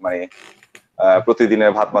মানে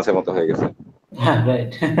প্রতিদিনের ভাত মাছের মতো হয়ে গেছে।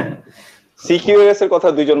 সিকিউআরএস এর কথা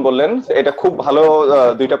দুইজন বললেন, এটা খুব ভালো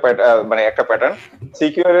দুইটা মানে একটা প্যাটার্ন।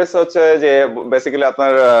 সিকিউআরএস হচ্ছে যে বেসিক্যালি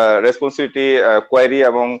আপনার রেসপন্সিবিলিটি কোয়েরি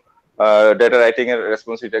এবং ডেটা রাইটিং এর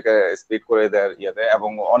রেসপন্সিবিলিটিকে স্প্লিট করে দেয় ইয়াতে, এবং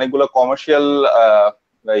অনেকগুলো কমার্শিয়াল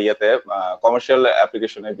ইয়াতে কমার্শিয়াল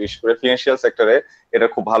অ্যাপ্লিকেশনে বিশেষ করে ফিনান্সিয়াল সেক্টরে এটা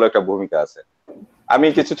খুব ভালো একটা ভূমিকা আছে। আমি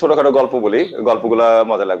কিছু ছোটখাটো গল্প বলি, গল্পগুলো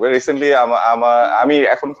মজা লাগবে। রিসেন্টলি আমি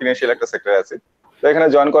এখন ফিনান্সিয়াল একটা সেক্টরে আছি, তো এখানে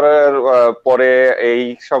জয়েন করার পরে এই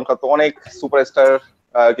সংক্রান্ত অনেক সুপারস্টার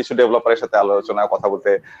কিছু ডেভেলপারের সাথে আলোচনা কথা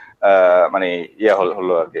বলতে মানে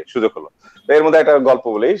হলো আর কি, সুযোগ হলো। তো এর মধ্যে একটা গল্প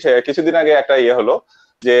বলি। সে কিছুদিন আগে একটা হলো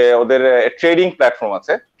যে ওদের ট্রেডিং প্ল্যাটফর্ম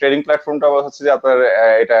আছে। ট্রেডিং প্ল্যাটফর্মটা হচ্ছে যে আপনার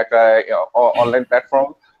এটা একটা online platform,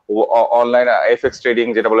 online FX trading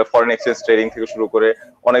যেটা বলে ফরেন এক্সচেঞ্জ ট্রেডিং থেকে শুরু করে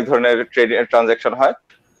অনেক ধরনের ট্রানজাকশন হয়,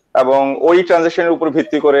 এবং ওই ট্রানজাকশনের উপর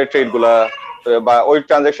ভিত্তি করে ট্রেড গুলা বা ওই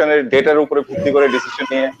ট্রানজাকশনের ডেটার উপরে ভিত্তি করে ডিসিশন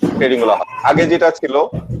নিয়ে ট্রেডিং গুলো হয়। আগে যেটা ছিল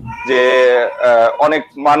যে অনেক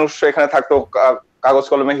মানুষ এখানে থাকতো, কাগজ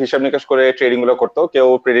কলমে হিসাব নিকাশ করে ট্রেডিং গুলো করতো, কেউ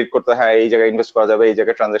প্রেডিক্ট করতো হ্যাঁ এই জায়গায় ইনভেস্ট করা যাবে, এই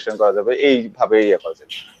জায়গায় ট্রানজাকশন করা যাবে, এইভাবে করা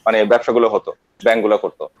যাবে, মানে ব্যবসাগুলো হতো, ব্যাংকগুলো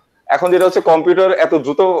করতো। এখন যেটা হচ্ছে কম্পিউটার এত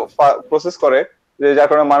দ্রুত প্রসেস করে যে যার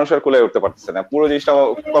কারণে মানুষ আর কুলে উঠতে পারতেছে না, পুরো জিনিসটা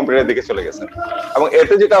কম্পিউটারের দিকে চলে গেছে। এবং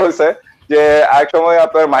এতে যেটা হয়েছে যে আরেক সময়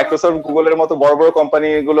আপনার মাইক্রোসফট গুগলের মতো বড় বড় কোম্পানি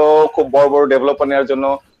গুলো খুব বড় বড় ডেভেলপার নেওয়ার জন্য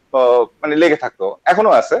মানে লেগে থাকতো,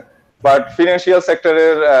 এখনো আছে, বাট ফিনান্সিয়াল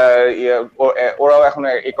সেক্টরের ওরাও এখন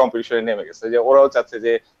এই কম্পিটিশনে নেমে গেছে, যে ওরাও চাচ্ছে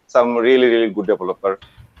যে some really good developer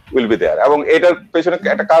will be there. এবং এটার পেছনে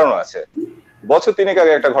একটা কারণ আছে। বছর 3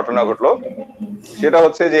 আগে একটা ঘটনা ঘটলো, সেটা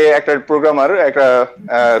হচ্ছে যে একটা প্রোগ্রামার একটা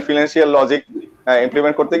ফিনান্সিয়াল লজিক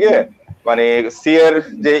ইমপ্লিমেন্ট করতে গিয়ে মানে সি এর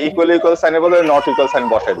যে ইকুয়াল সাইনের বদলে নট ইকুয়াল সাইন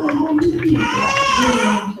বসাই দিল।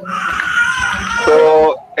 তো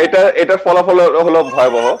এটার ফলাফল হলো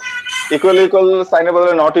ভয়াবহ। ইকুয়াল সাইনের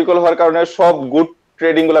বদলে নট ইকুয়াল হওয়ার কারণে সব গুড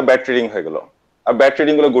ট্রেডিং গুলো ব্যাড ট্রেডিং হয়ে গেল, আর ব্যাড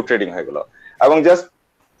ট্রেডিং গুলো গুড ট্রেডিং হয়ে গেল। এবং জাস্ট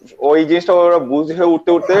ওই জিনিসটা ওরা বুঝে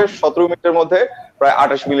উঠতে 17 মিনিটের মধ্যে প্রায়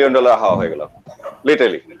 $28 মিলিয়ন হাওয়া হয়ে গেল,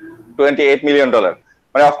 লিটারালি $28 মিলিয়ন।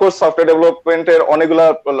 মানে অফকোর্স সফটওয়্যার ডেভেলপমেন্টের অনেকগুলা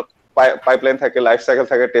পাইপলাইন থাকে, লাইফ সাইকেল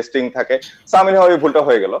থাকে, টেস্টিং থাকে, সামহাও এই ভুলটা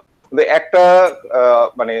হয়ে গেল। কিন্তু একটা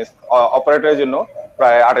মানে অপারেটরের জন্য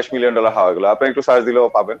প্রায় $28 মিলিয়ন হওয়া গেল। আপনি একটু সার্চ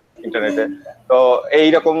দিলেও পাবেন ইন্টারনেটে। তো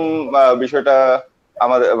এইরকম বিষয়টা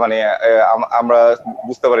আমাদের মানে আমরা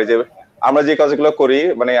বুঝতে পারি যে আমরা যে কাজগুলো করি,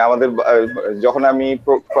 মানে আমাদের যখন আমি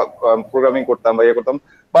প্রোগ্রামিং করতাম বা ইয়ে করতাম,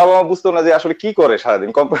 বাবা মা বুঝতো না যে আসলে কি করে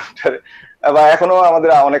সারাদিন কম্পিউটারে, বা এখনো আমাদের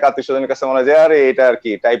অনেক আত্মীয় স্বজনের কাছে মনে হয় যে আরে এটা আর কি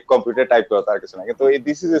কম্পিউটার টাইপ করা, তার কিছু না। কিন্তু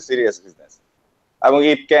this is a serious business, এবং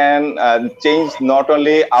it can change not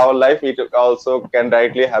only our life, it also can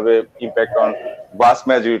directly have a impact on vast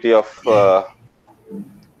majority of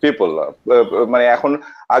people. মানে এখন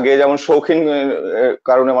আগে যেমন শৌখিন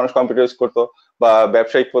কারণে মানুষ কম্পিউটার ইউজ করতো বা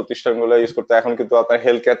ব্যবসায়িক প্রতিষ্ঠানগুলো ইউজ করতো, এখন কিন্তু আপনার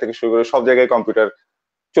হেলথ কেয়ার থেকে শুরু করে সব জায়গায় কম্পিউটার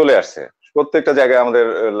চলে আসছে, প্রত্যেকটা জায়গায় আমাদের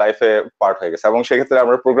লাইফে পার্ট হয়ে গেছে। এবং সেক্ষেত্রে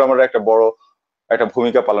আমরা প্রোগ্রামাররা একটা বড় একটা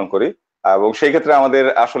ভূমিকা পালন করি। এবং সেই ক্ষেত্রে আমাদের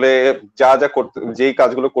আসলে যা যা করতে, যেই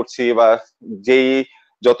কাজগুলো করছি বা যেই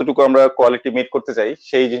যতটুকু আমরা কোয়ালিটি মিট করতে চাই,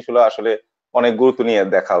 সেই জিনিসগুলো আসলে অনেক গুরুত্ব নিয়ে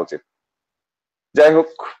দেখা উচিত। যাই হোক,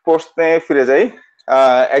 প্রশ্নে ফিরে যাই।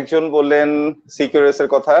 একজন বললেন সিকিউরিটিস এর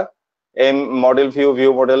কথা, এম মডেল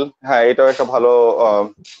ভিউ মডেল। হ্যাঁ, এটাও একটা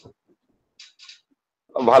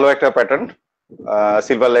ভালো একটা প্যাটার্ন।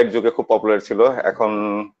 সিলভার লাইট যুগে খুব পপুলার ছিল, এখন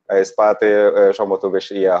স্পাতে সম্ভবত বেশ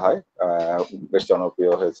হয়, বেশ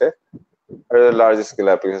জনপ্রিয় হয়েছে। Large scale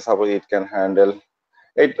application suppose it can handle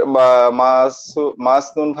ইট।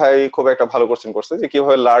 মাসনুন ভাই খুব একটা ভালো কোশ্চেন করছে যে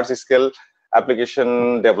কিভাবে লার্জ স্কেল অ্যাপ্লিকেশন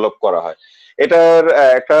ডেভেলপ করা হয়। এটার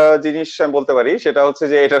একটা জিনিস আমি বলতে পারি, সেটা হচ্ছে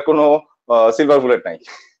যে এটার কোনো সিলভার বুলেট নাই।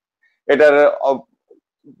 এটার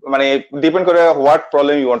মানে ডিপেন্ড করে what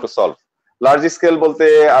problem you want to solve. Large scale বলতে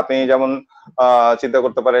আপনি যেমন চিন্তা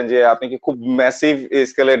করতে পারেন যে আপনি কি খুব ম্যাসিভ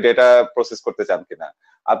স্কেলে ডেটা প্রসেস করতে চান কিনা,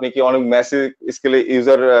 আপনি কি অনেক ম্যাসিভ স্কেলে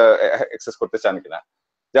ইউজার অ্যাক্সেস করতে চান কিনা।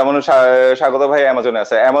 যেমন স্বাগত ভাই অ্যামাজনে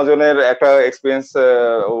আছে, অ্যামাজনের একটা এক্সপিরিয়েন্স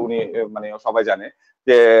উনি মানে সবাই জানে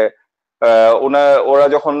যে ওরা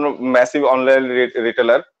যখন ম্যাসিভ অনলাইন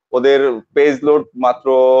রিটেলার, ওদের পেজ লোড মাত্র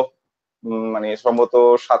মানে সম্ভবত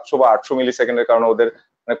 700 বা 800 মিলি সেকেন্ডের কারণে ওদের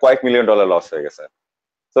মানে কয়েক $1 মিলিয়ন লস হয়ে গেছে।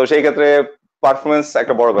 তো সেই ক্ষেত্রে পারফরমেন্স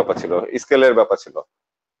একটা বড় ব্যাপার ছিল, স্কেলের ব্যাপার ছিল।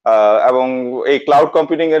 এবং এই ক্লাউড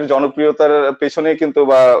কম্পিউটিং এর জনপ্রিয়তার পেছনে কিন্তু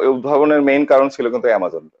বা উদ্ভাবনের মেইন কারণ ছিল কিন্তু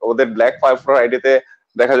অ্যামাজন। ওদের ব্ল্যাক ফ্রাইডেতে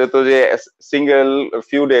দেখা যেত যে সিঙ্গেল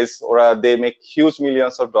ফিউ ডেজ ওরা they make huge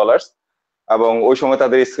millions of dollars, এবং ওই সময়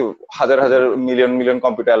তাদের হাজার হাজার মিলিয়ন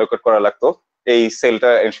কম্পিউটার অ্যালোকেট করা লাগতো এই সেলটা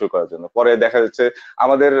এনশিওর করার জন্য। পরে দেখা যাচ্ছে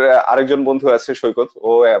আমাদের আরেকজন বন্ধু আছে সৈকত,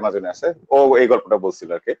 ও অ্যামাজনে আছে, ও এই গল্পটা বলছিল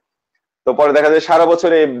আর কি। তো পরে দেখা যায় সারা বছর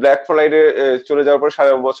এই ব্ল্যাক ফ্রাইডে চলে যাওয়ার পর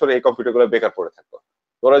সারা বছর এই কম্পিউটার গুলো বেকার পড়ে থাকতো।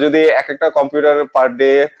 ওরা যদি একটা computer per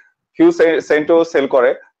day few সেন্টও sell করে,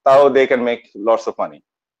 তাও they can make lots of money.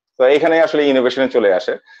 তো এখানে আসলে ইনোভেশনে চলে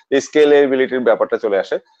আসে, স্কেলেবিলিটির ব্যাপারটা চলে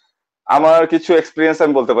আসে। আমার কিছু এক্সপিরিয়েন্স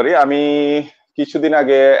আমি বলতে পারি। আমি কিছুদিন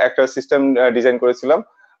আগে একটা সিস্টেম ডিজাইন করেছিলাম,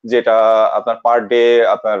 যেটা আপনার পার ডে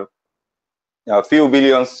আপনার ফিউ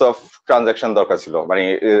বিলিয়নস অফ ট্রানজাকশন দরকার ছিল, মানে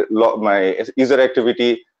ইউজার অ্যাক্টিভিটি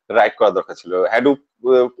রাইট করা দরকার ছিল। হ্যাডুপ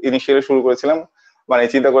ইনিশিয়ালি শুরু করেছিলাম, মানে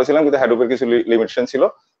চিন্তা করেছিলাম, কিন্তু হ্যাডুপের কিছু লিমিটেশন ছিল।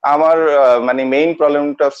 আমার মানে মেইন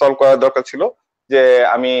প্রবলেমটা সলভ করার দরকার ছিল যে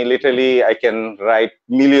আমি literally I can write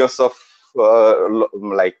millions of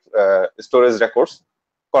like storage records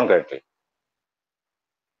concurrently,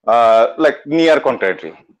 like near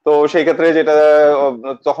concurrently. তো সেই ক্ষেত্রে যেটা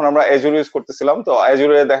তখন আমরা অ্যাজুর ইউজ করতেছিলাম, তো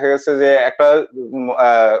অ্যাজুরে দেখা গেছে যে একটা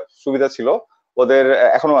সুবিধা ছিল ওদের,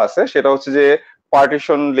 এখনো আছে, সেটা হচ্ছে যে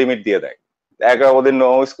পার্টিশন লিমিট দিয়ে দেয়। ওদের নো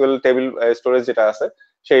স্কুল টেবিল স্টোরেজ যেটা আছে,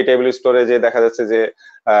 সেই টেবিল স্টোরেজে দেখা যাচ্ছে যে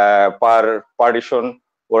পার পার্টিশন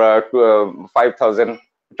ওরা 5000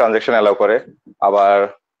 ট্রানজাকশন অ্যালাউ করে, আবার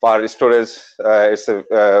পার storage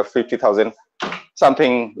 50,000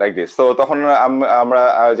 something like this. So তখন আমরা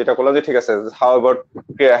যেটা করলাম যে ঠিক আছে, how about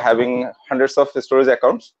having hundreds of storage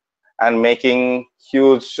accounts and making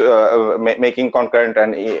huge making concurrent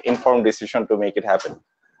and informed decision to make it happen.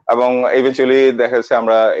 এবং eventually দেখা যাচ্ছে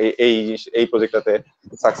আমরা এই প্রজেক্টটাতে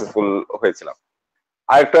সাকসেসফুল হয়েছিলাম।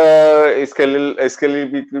 আরেকটা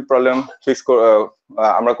স্কেলেবিলিটি প্রবলেম ফিক্স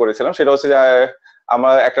আমরা করেছিলাম, সেটা হচ্ছে যে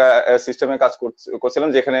আমরা একটা সিস্টেমে কাজ করছিলাম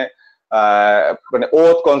যেখানে মানে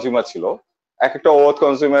ওথ কনজিউমার ছিল। একটা ওথ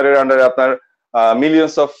কনজিউমারের আন্ডারে আপনার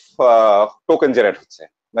মিলিয়নস অফ টোকেন জেনারেট হচ্ছে,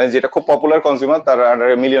 মানে যেটা খুব পপুলার কনজিউমার তার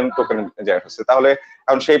আন্ডারে মিলিয়ন টোকেন জেনারেট হচ্ছে। তাহলে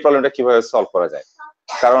এখন সেই প্রবলেমটা কিভাবে সলভ করা যায়?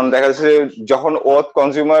 কারণ দেখা যাচ্ছে যখন ওথ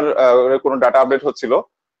কনজিউমার কোনো ডাটা আপডেট হচ্ছিল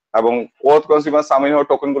এবং ওথ কনজিউমার সামহাও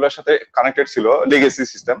টোকেন গুলোর সাথে কানেক্টেড ছিল লেগেসি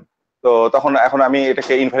সিস্টেম, তো তখন এখন আমি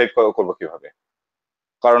এটাকে ইনভ্যালিড করবো কিভাবে?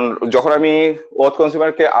 কারণ যখন আমি ওথ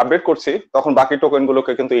কনজিউমারকে আপডেট করছি, তখন বাকি টোকেন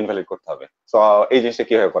গুলোকে কিন্তু ইনভ্যালিড করতে হবে। তো এই জিনিসটা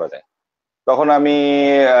কিভাবে করা যায়? তো তখন আমি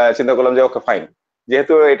চিন্তা করলাম যে ওকে ফাইন,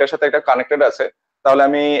 যেহেতু এটার সাথে একটা কানেক্টেড আছে, তাহলে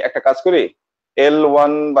আমি একটা কাজ করি,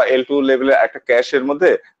 L1 বা L2 লেভেলের একটা ক্যাশের মধ্যে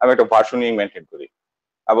আমি একটা ভার্সনিং মেনটেন করি,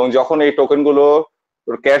 এবং যখন এই টোকেন গুলো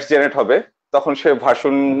ক্যাশ জেনারেট হবে তখন সে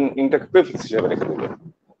ভার্সনিংটাকে প্রিফিক্স হিসেবে রেখে দেবে।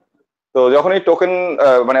 তো যখন এই টোকেন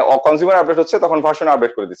মানে কনজিউমার আপডেট হচ্ছে তখন ভার্সন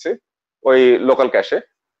আপডেট করে দিচ্ছি ওই লোকাল ক্যাশে।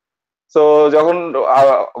 সো যখন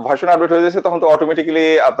ভার্সন আপডেট হয়ে যাচ্ছে তখন তো অটোমেটিক্যালি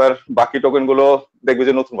আপনার বাকি টোকেন গুলো দেখবে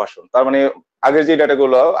যে নতুন ভার্সন, তার মানে আগের যে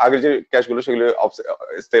ডাটাগুলো, আগের যে ক্যাশগুলো সেগুলো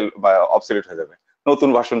অবসলিউট হয়ে যাবে, নতুন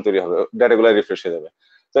ভার্সন তৈরি হবে, ডাটাগুলো রিফ্রেশ হয়ে যাবে।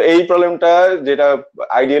 তো এই প্রবলেমটা যেটা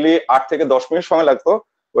আইডিয়ালি 8 থেকে 10 মিনিট সময় লাগতো,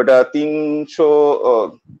 ওটা 300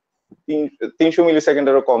 মিলি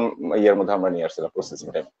সেকেন্ডেরও কম ইয়ের মধ্যে আমরা নিয়ে আসছিলাম প্রসেসিং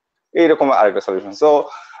টাইম। এইরকম আরেকটা সলিউশন। সো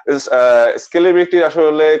স্কেলেবিলিটি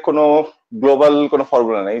আসলে কোনো গ্লোবাল কোনো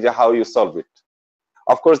ফর্মুলা নেই যে how you solve it.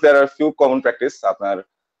 Of course there R few common practice, আপনার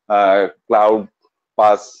ক্লাউড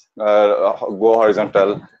পাস, গো হরিজন্টাল,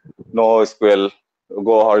 নো স্কুয়েল,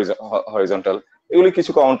 গো হরিজন্টাল, এগুলি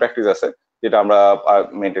কিছু কমন প্র্যাকটিস আছে যেটা আমরা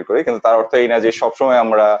মেনটেন করি, কিন্তু তার অর্থ এই না যে সবসময়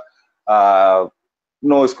আমরা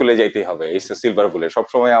নো স্কুলে যাইতেই হবে, এই সিলভার বুলেট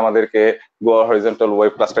সবসময় আমাদেরকে গো হরিজন্টাল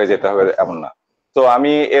ওয়েব ক্লাস্টারে যেতে হবে এমন না। তো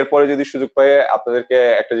আমি এরপরে যদি সুযোগ পাই আপনাদেরকে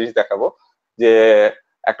একটা জিনিস দেখাবো যে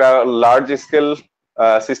একটা লার্জ স্কেল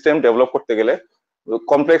সিস্টেম ডেভেলপ করতে গেলে,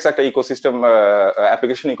 কমপ্লেক্স একটা ইকোসিস্টেম,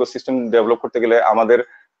 অ্যাপ্লিকেশন ইকোসিস্টেম ডেভেলপ করতে গেলে আমাদের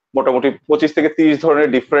মোটামুটি 25 থেকে 30 ধরনের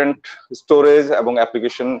ডিফারেন্ট স্টোরেজ এবং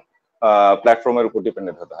অ্যাপ্লিকেশন প্ল্যাটফর্মের উপর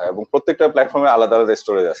ডিপেন্ডেন্ট হতে হয়, এবং প্রত্যেকটা প্ল্যাটফর্মে আলাদা আলাদা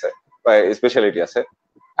স্টোরেজ আছে বা স্পেশালিটি আছে।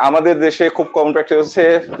 আমাদের দেশে খুব কমন প্র্যাকটিস হচ্ছে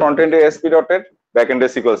ফ্রন্ট এন্ডে ASP.NET, ব্যাক এন্ডে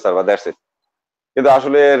SQL সার্ভার, দ্যাটস ইট। কিন্তু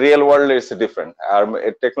আসলে real world it's different. R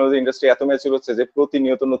technology industry এত ম্যাচিউর হচ্ছে যে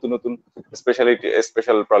প্রতিনিয়ত নতুন নতুন speciality,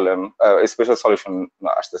 special problem, special solution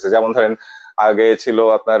আসতেছে। যেমন ধরেন আগে ছিল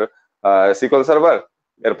আপনার SQL সার্ভার,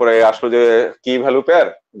 এরপরে আসলো যে কি ভ্যালু পেয়ার,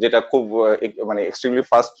 যেটা খুব মানে এক্সট্রিমলি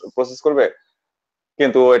ফাস্ট প্রসেস করবে,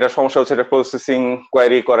 কিন্তু এটা সমস্যা হচ্ছে এটা প্রসেসিং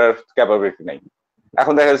কোয়ারি করার ক্যাপাবিলিটি নাই।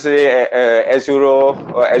 এখন দেখা যাচ্ছে যে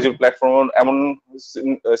অ্যাজুর প্ল্যাটফর্ম এমন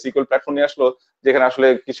সিকিউর প্ল্যাটফর্ম নিয়ে আসলো যেখানে আসলে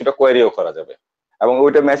কিছুটা কোয়ারিও করা যাবে, এবং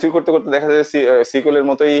ওইটা ম্যাচিউর করতে করতে দেখা যায় সিকিউর এর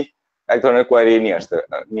মতোই এক ধরনের কোয়ারি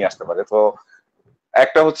নিয়ে আসতে পারে। তো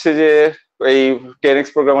একটা হচ্ছে যে এই 10x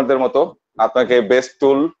প্রোগ্রামারদের মতো আপনাকে বেস্ট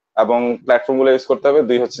টুল এবং প্ল্যাটফর্ম গুলো ইউজ করতে হবে।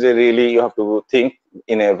 দুই হচ্ছে যে really you have to think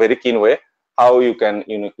in a very কিন way how you can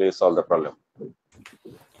uniquely solve the problem.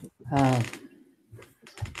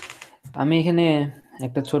 আমি এখানে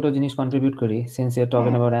একটা ছোট জিনিস কন্ট্রিবিউট করি, since you are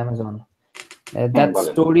talking about Amazon.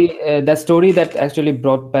 That story that actually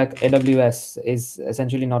brought back AWS is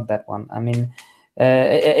essentially not that one. I mean,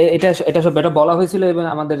 এটা সব বেটা বলা হয়েছিল এবং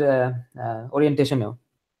আমাদের ওরিয়েন্টেশনেও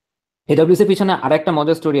AWS এর পিছনে আরেকটা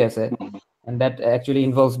মজার স্টোরি আছে, and that actually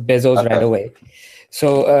involves Bezos right away. So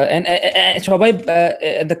and সবাই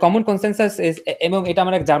the common consensus is, এবং এটা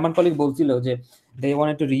আমার এক জার্মান কলিগ বলছিল যে they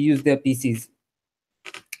wanted to reuse their PCs.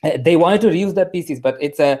 They wanted to reuse their PCs, but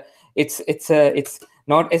it's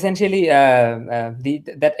not essentially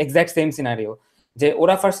that exact same scenario. যে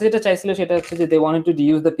ওরা first যেটা চাইছিল সেটা হচ্ছে যে they wanted to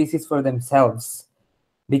reuse the PCs for themselves,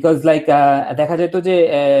 because like দেখা যেত যে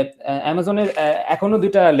অ্যামাজনের এখনো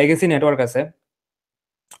দুইটা লেগেসি নেটওয়ার্ক আছে,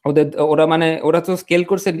 ওরা তো স্কেল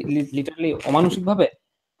করছে লিটারালি অমানসিক ভাবে।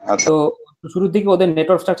 তো শুরুর দিকে ওদের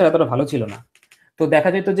নেটওয়ার্ক স্ট্রাকচার এতটা ভালো ছিল না, তো দেখা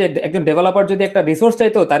যেত যে একজন ডেভেলপার যদি একটা রিসোর্স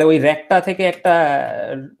চাইতো তার ওই র্যাকটা থেকে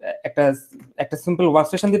একটা সিম্পল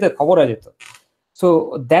ওয়ার্কস্টেশন দিতে খবর হয়ে যেত। So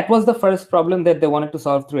that was the first problem that they wanted to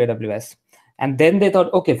solve through AWS, and then they thought,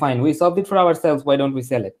 okay fine, we solved it for ourselves, why don't we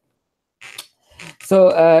sell it? So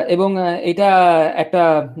এবং এটা একটা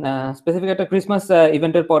specific একটা Christmas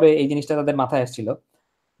ইভেন্টের পরে এই জিনিসটা তাদের মাথায় আসছিল।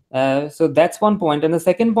 So that's one point, and the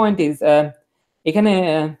second point is এখানে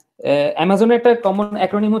অ্যামাজনের একটা কমন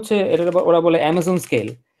অ্যাক্রোনিম হচ্ছে, এটা ওরা বলে Amazon scale,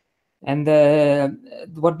 and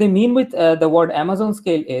what they mean with the word Amazon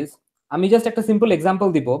scale is, আমি জাস্ট একটা সিম্পল এক্সাম্পল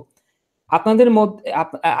দিব।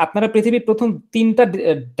 আপনারা পৃথিবীর প্রথম 3টা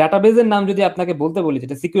ডাটাবেজের নাম যদি আপনাকে বলতে বলি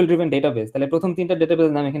যেটা সিকিউর ড্রিভেন ডাটাবেস, তাহলে প্রথম 3টা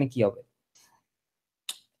ডাটাবেজের নাম এখানে কি হবে?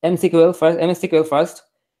 MSSQL first,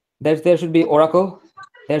 there should be Oracle,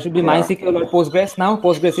 there should be MySQL or Postgres. Now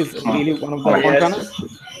Postgres is really one of the frontrunners.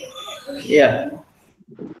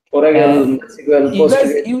 Oracle, SQL, Postgres.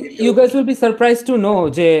 You guys will be surprised to know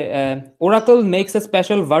যে Oracle makes a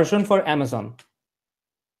special version for Amazon,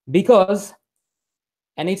 because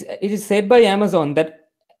and it is said by Amazon that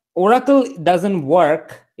Oracle doesn't work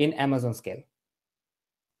in Amazon scale.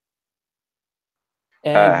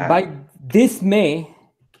 By this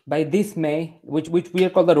May, which we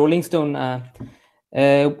are called the Rolling Stone,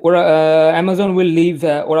 Amazon will leave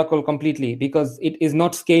Oracle completely because it is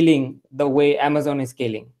not scaling the way Amazon is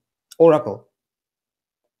scaling Oracle.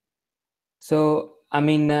 So I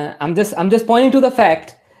mean, I'm just pointing to the fact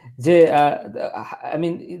that I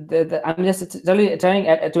mean, I'm just trying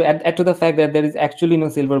to add to the fact that there is actually no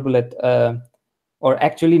silver bullet, or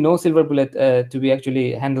actually no silver bullet to be actually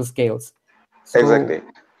handle scales. So Exactly.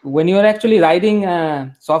 when you are actually writing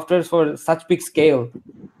softwares for such big scale,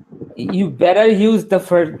 you better use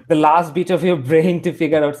the last bit of your brain to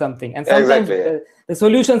figure out something. And sometimes Exactly. the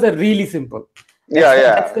solutions are really simple.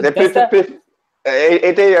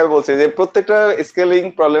 এটাই আমি বলছি যে প্রত্যেকটা scaling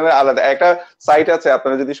প্রবলেমের আলাদা। একটা site আছে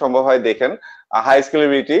আপনারা যদি সম্ভব হয় দেখেন, হাই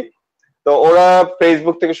স্কেলেবিলিটি। তো ওরা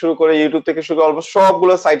ফেসবুক থেকে শুরু করে ইউটিউব থেকে শুরু করে অলমোস্ট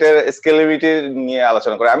সবগুলো সাইটের স্কেলেবিলিটি নিয়ে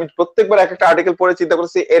আলোচনা করে। আমি প্রত্যেকবার এক একটা আর্টিকেল পড়ে চিন্তা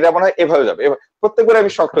করছি এটা মনে হয় এভাবে যাবে, প্রত্যেকবার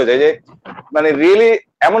আমি শক হয়ে যাই যে মানে রিয়েলি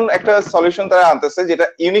এমন একটা সলিউশন তারা আনতেছে যেটা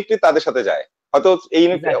ইউনিকলি তাদের সাথে যায়। হয়তো এই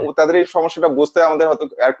তাদের এই সমস্যাটা বুঝতে আমাদের হয়তো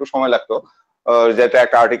একটু সময় লাগতো, যেটা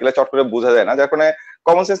একটা আর্টিকেলে চট করে বোঝা যায় না, যার কারণে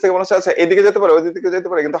কমন সেন্স থেকে মনে হচ্ছে আচ্ছা এদিকে যেতে পারে ওইদিকে যেতে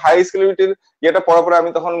পারে। কিন্তু হাই স্কেলেবিলিটির যেটা পড়ার পরে আমি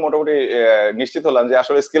তখন মোটামুটি নিশ্চিত হলাম যে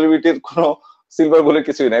আসলে স্কেলেবিলিটির কোনো সিলভার বলে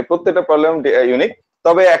কিছুই নাই, প্রত্যেকটা প্রবলেম ইউনিক।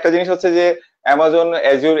 তবে একটা জিনিস হচ্ছে যে অ্যামাজন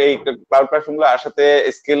অ্যাজুর এই ক্লাউড প্ল্যাটফর্মগুলো আসাতে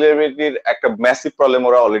স্কেলেবিলিটির একটা ম্যাসিভ প্রবলেম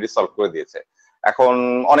ওরা অলরেডি সলভ করে দিয়েছে। এখন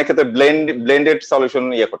অনেক ক্ষেত্রে ব্লেন্ডেড সলিউশন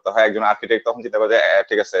ইয়ে করতে হয়। একজন আর্কিটেক্ট তখন চিন্তা করে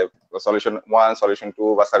ঠিক আছে সলিউশন 1 সলিউশন 2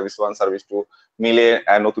 বা সার্ভিস 1 সার্ভিস 2 মিলে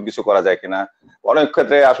নতুন কিছু করা যায় কিনা। অনেক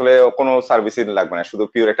ক্ষেত্রে আসলে কোনো সার্ভিসই লাগবে না, শুধু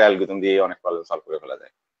পিওর একটা অ্যালগরিদম দিয়ে অনেক প্রবলেম সলভ করে ফেলা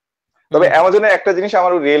যায়। তবে অ্যামাজনের একটা জিনিস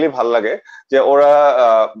আমার রিয়েলি ভালো লাগে যে ওরা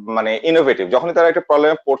মানে ইনোভেটিভ, যখনই তারা একটা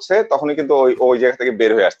প্রবলেম পড়ছে তখনই কিন্তু ওই জায়গা থেকে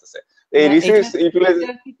বের হয়ে আসতেছে। এই রিসার্চ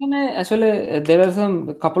ইউটিলাইজেশন আসলে there are some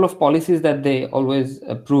couple of policies that they always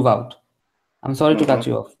prove out. I'm sorry to cut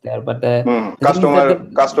you off there, but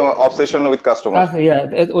customer obsession with customers. Yeah,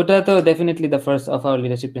 ওটা তো definitely the first of our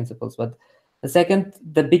leadership principles. But the second,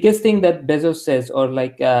 the biggest thing that Bezos says or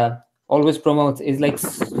like always promotes is like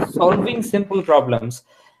solving simple problems.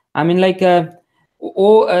 I mean, like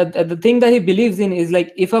the thing that he believes in is like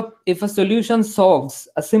if a solution solves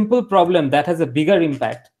a simple problem that has a bigger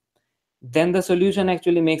impact, then the solution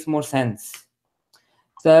actually makes more sense.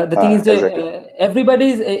 So the thing is that everybody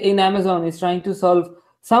in Amazon is trying to solve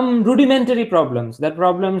some rudimentary problems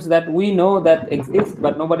that we know that exist,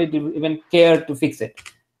 but nobody even care to fix it.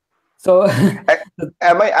 So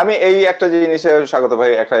আমি এই একটা জিনিস স্বাগত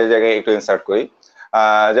ভাই একটা জায়গায় একটু insert করি।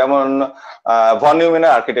 যেমন ভন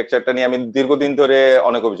নিউম্যানের আর্কিটেকচারটা নিয়ে আমি দীর্ঘদিন ধরে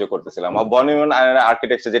অনেক অভিযোগ করতেছিলাম। ভন নিউম্যান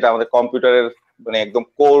আর্কিটেকচার যেটা আমাদের কম্পিউটারের মানে একদম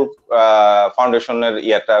কোর ফাউন্ডেশনের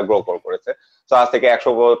ইয়াটা গ্রো করেছে। তো আজ থেকে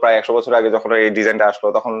প্রায় 100 বছর আগে যখন এই ডিজাইনটা আসলো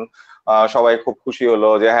তখন সবাই খুব খুশি হলো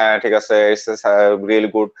যে হ্যাঁ ঠিক আছে রিয়েলি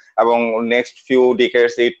গুড, এবং next few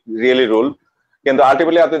ডিকেডস it really rule. কিন্তু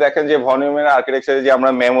আলটিমেটলি আপনি দেখেন যে ভন নিউম্যানের আর্কিটেকচারে যে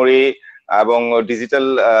আমরা মেমোরি এবং ডিজিটাল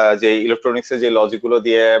যে ইলেকট্রনিক্সের যে লজিক গুলো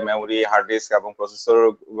দিয়ে মেমোরি, হার্ড ডিস্ক এবং প্রসেসর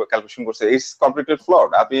ক্যালকুলেশন করছে, ইটস কমপ্লিটলি ফ্লড।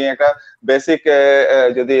 আপনি একটা বেসিক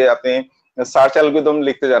যদি আপনি সার্চ অ্যালগরিদম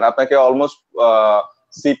লিখতে যান আপনাকে অলমোস্ট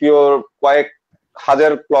সিপিইউর কয়েক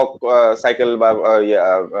হাজার ক্লক সাইকেল বা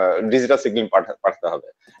ডিজিটাল সিগন্যাল পাঠাতে হবে।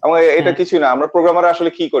 এবং এটা কিছু না, আমরা প্রোগ্রামার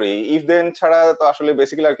আসলে কি করি, ইফ দেন ছাড়া তো আসলে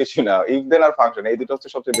বেসিক্যালি আর কিছু না। ইফ দেন আর ফাংশন, এই দুটো হচ্ছে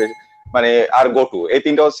সবচেয়ে বেশি মানে, আর গো টু, এই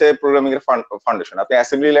তিনটা হচ্ছে প্রোগ্রামিং এর ফাউন্ডেশন। আপনি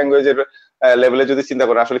অ্যাসেম্বলি ল্যাঙ্গুয়েজের লেভেলে যদি চিন্তা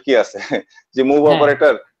করেন আসলে কি আছে যে move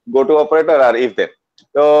operator, go to operator R if দেন।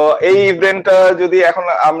 তো এই ইফ দেনটা যদি এখন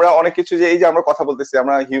আমরা অনেক কিছু যে এই যে আমরা কথা বলতেছি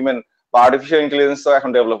আমরা হিউম্যান বা আর্টিফিশিয়াল ইন্টেলিজেন্স এখন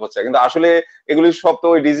ডেভেলপ হচ্ছে, কিন্তু আসলে এগুলি সব তো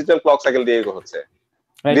ওই ডিজিটাল ক্লক সাইকেল দিয়ে হচ্ছে,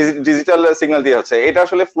 ডিজিটাল সিগন্যাল দিয়ে হচ্ছে। এটা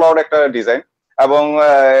আসলে ফ্লড একটা ডিজাইন। এবং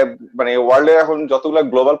মানে ওয়ার্ল্ডে এখন যতগুলো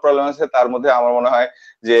গ্লোবাল প্রবলেম আছে তার মধ্যে আমার মনে হয়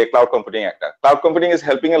যে ক্লাউড কম্পিউটিং একটা। Cloud computing is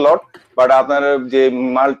helping A lot, but আপনার যে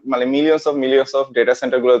মানে মিলিয়নস অফ ডেটা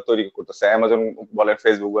সেন্টার গুলো তৈরি করতেছে, অ্যামাজন বলেন,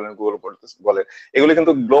 ফেসবুক বলেন, গুগল বলেন, এগুলো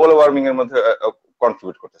কিন্তু গ্লোবাল ওয়ার্মিং এর মধ্যে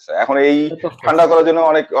কন্ট্রিবিউট করতেছে। এখন এই ঠান্ডা করার জন্য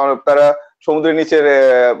অনেক তারা সমুদ্রের নিচের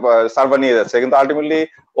সার্ভার নিয়ে যাচ্ছে, কিন্তু আলটিমেটলি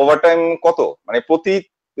ওভারটাইম কত, মানে প্রতি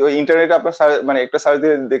ইন্টারনেটে আপনার মানে একটা সার্চ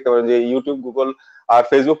দিয়ে দেখতে পারেন যে ইউটিউব, গুগল আর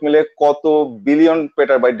ফেসবুক মিলে কত বিলিয়ন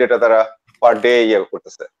পেটাবাইট ডেটা তারা পার ডে ইয়ে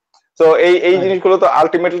করতেছে। তো এই জিনিসগুলো তো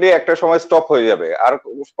আলটিমেটলি একটা সময় স্টপ হয়ে যাবে, আর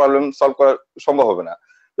প্রবলেম সলভ করা সম্ভব হবে না।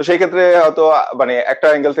 তো সেই ক্ষেত্রে হয়তো মানে একটা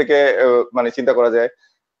অ্যাঙ্গেল থেকে মানে চিন্তা করা যায়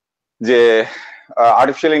যে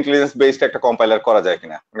আর্টিফিশিয়াল ইন্টেলিজেন্স বেসড একটা কম্পাইলার করা যায়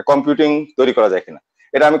কিনা, মানে কম্পিউটিং তৈরি করা যায় কিনা।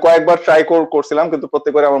 এটা আমি কয়েকবার ট্রাই করছিলাম, কিন্তু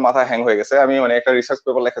প্রত্যেকবার আমার মাথা হ্যাং হয়ে গেছে। আমি মানে একটা রিসার্চ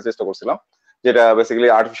পেপার লেখার চেষ্টা করছিলাম যেটা basically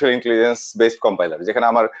artificial intelligence based compiler, যেখানে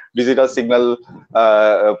আমার ডিজিটাল সিগন্যাল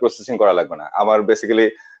প্রসেসিং করা লাগবে না, আমার বেসিক্যালি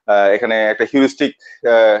এখানে একটা হিউরিস্টিক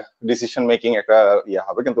ডিসিশন মেকিং একটা ইয়ে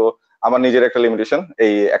হবে। কিন্তু আমার নিজের একটা লিমিটেশন,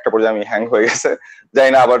 এই একটা পর্যায়ে আমি হ্যাং হয়ে গেছে, জানি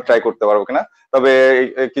না আবার ট্রাই করতে পারবো কিনা। তবে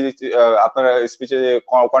আপনারা স্পিচে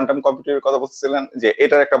কোয়ান্টাম কম্পিউটারের কথা বলছিলেন যে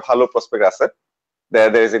এটার একটা ভালো প্রসপেক্ট আছে,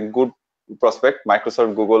 there is a good prospect.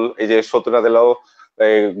 Microsoft, Google, এই যে সত্যটা দিলাও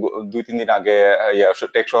এই 2-3 দিন আগে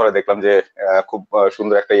টেক শহরে দেখলাম যে খুব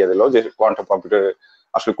সুন্দর একটা দিল যে কোয়ান্টাম কম্পিউটার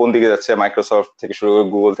আসলে কোন দিকে যাচ্ছে, মাইক্রোসফট থেকে শুরু করে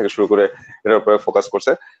গুগল থেকে শুরু করে এটার উপরে ফোকাস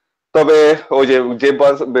করছে। তবে ওই যে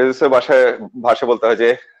ভাষা বলতে হয় যে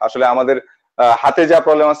আসলে আমাদের হাতে যা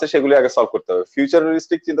প্রবলেম আছে সেগুলি আগে সলভ করতে হবে।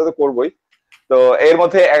 ফিউচারিস্টিক চিন্তা তো করবোই। তো এর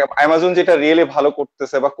মধ্যে অ্যামাজন যেটা রিয়েলি ভালো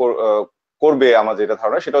করতেছে বা করবে আমার যেটা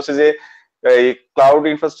ধারণা সেটা হচ্ছে যে এই ক্লাউড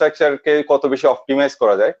ইনফ্রাস্ট্রাকচারকে কত বেশি অপটিমাইজ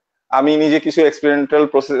করা যায়। আমি নিজে কিছু এক্সপেরিমেন্টাল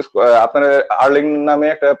প্রসেস, আপনার আর্লিং নামে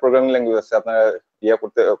একটা প্রোগ্রামিং ল্যাঙ্গুয়েজ আছে, আপনারা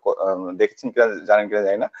করতে দেখেছেন কিনা জানেন কিনা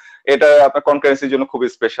জানি না। এটা আপনার কনকারেন্সির জন্য খুবই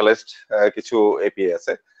স্পেশালাইজড কিছু এপিআই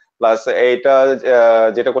আছে। প্লাস এইটা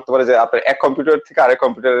যেটা করতে পারে যে আপনার এক কম্পিউটার থেকে আরেক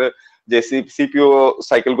কম্পিউটারের যে সিপিইউ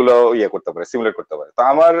সাইকেল গুলো করতে পারে, সিমুলেট করতে পারে। তো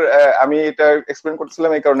আমি এটা এক্সপ্লেন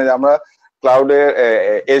করছিলাম এই কারণে যে আমরা ক্লাউডে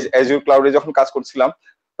অ্যাজুর ক্লাউডে যখন কাজ করছিলাম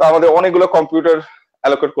তো আমাদের অনেকগুলো কম্পিউটার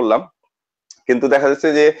অ্যালোকেট করলাম, কিন্তু দেখা যাচ্ছে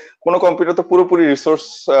যে কোনো কম্পিউটার তো পুরোপুরি রিসোর্স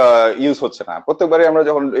ইউজ হচ্ছে না। প্রত্যেকবারই আমরা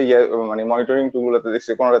যখন মানে মনিটরিং টুলগুলোতে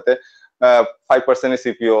দেখছি কোনোটাতে 5%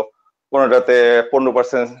 সিপিইউ, কোনোটাতে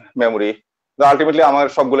 15% মেমোরি। তো আলটিমেটলি আমার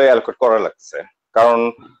সবগুলোই অ্যালোকেট করা লাগছে, কারণ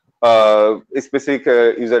স্পেসিফিক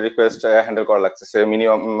ইউজার রিকোয়েস্ট হ্যান্ডেল করা লাগছে।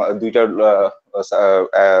 মিনিমাম 2টা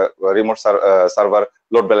রিমোট সার্ভার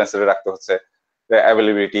লোড ব্যালেন্সারে রাখতে হচ্ছে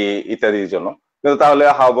অ্যাভেলেবিলিটি ইত্যাদির জন্য। কিন্তু তাহলে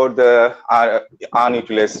হাউ অ্যাবাউট দ্য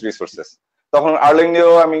আনইউটিলাইজড রিসোর্সেস? তখন আর্লিং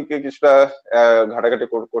নিয়েও আমি কিছুটা ঘাটাঘাটি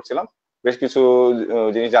করছিলাম, বেশ কিছু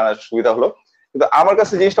জিনিস জানার সুবিধা হলো। কিন্তু আমার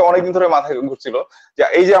কাছে জিনিসটা অনেকদিন ধরে মাথায় ঘুরছিল যে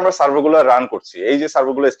এই যে আমরা সার্ভারগুলো রান করছি, এই যে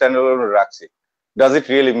সার্ভারগুলো স্ট্যান্ডার্ড রাখছি, does it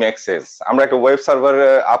really make sense? আমরা একটা ওয়েব সার্ভার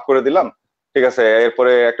আপ করে দিলাম, ঠিক আছে,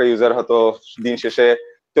 এরপরে একটা ইউজার হয়তো দিন শেষে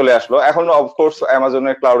চলে আসলো। এখন অফকোর্স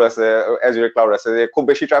অ্যামাজনের ক্লাউড আছে, অ্যাজুরের ক্লাউড আছে, যে খুব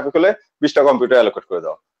বেশি ট্রাফিক হলে 20টা কম্পিউটার অ্যালোকেট করে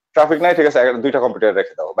দাও, ট্রাফিক নাই ঠিক আছে 2টা কম্পিউটার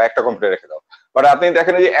রেখে দাও বা একটা কম্পিউটার রেখে দাও। বাট আপনি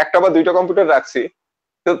দেখেন যে একটা বা 2টা কম্পিউটার রাখছি,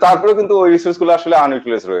 কিন্তু তারপরে কিন্তু ওই রিসোর্স গুলো আসলে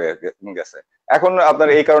আনইউটিলাইজ রয়ে গেছে। এখন আপনার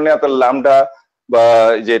এই কারণে আপনার ল্যামডা বা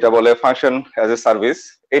যেটা বলে ফাংশন অ্যাজ এ সার্ভিস,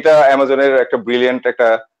 এটা অ্যামাজনের একটা ব্রিলিয়েন্ট একটা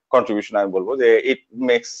কন্ট্রিবিউশন আমি বলবো, যে it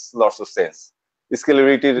makes lots of sense.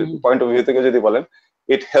 স্কেলেবিলিটির point of view থেকে যদি বলেন,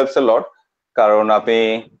 ইট হেল্পস এ লট। কারণ আপনি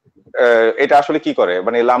এটা আসলে কি করে,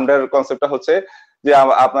 মানে ল্যামডার কনসেপ্টটা হচ্ছে যে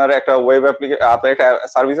আপনার একটা ওয়েব অ্যাপ্লিকেশন, আপনার একটা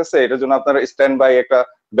সার্ভিস আছে, এটার জন্য আপনার স্ট্যান্ড বাই একটা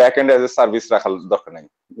back end as a service রাখার দরকার নেই।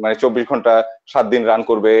 মানে 24 ঘন্টা 7 দিন রান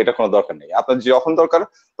করবে এটা কোনো দরকার নেই। আপনার যখন দরকার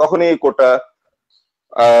তখনই কোডটা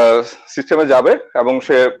সিস্টেমে যাবে এবং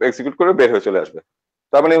সে এক্সিকিউট করে বের হয়ে চলে আসবে।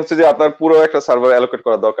 তার মানে হচ্ছে যে আপনার পুরো একটা সার্ভার অ্যালোকেট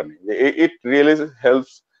করার দরকার নেই। It really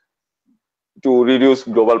helps to reduce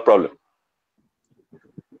global problem.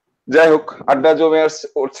 যাই হোক, আড্ডা জমে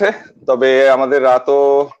উঠছে, তবে আমাদের রাতও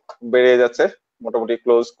বেড়ে যাচ্ছে, মোটামুটি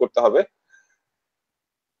ক্লোজ করতে হবে।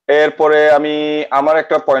 এরপরে আমি আমার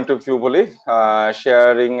একটা পয়েন্ট অফ ভিউ বলি,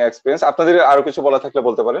 শেয়ারিং এক্সপিরিয়েন্স। আপনাদের আরো কিছু বলা থাকলে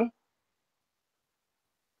বলতে পারেন।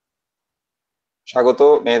 স্বাগত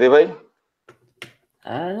মেহেদী ভাই।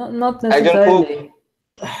 Not একজন খুব necessarily.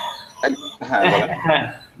 হ্যাঁ বলেন।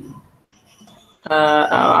 হ্যাঁ,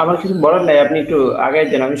 আমার কিছু বলার নাই, আপনি একটু আগাই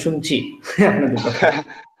দেন, আমি শুনছি আপনাদের কথা।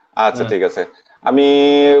 আচ্ছা ঠিক আছে, আমি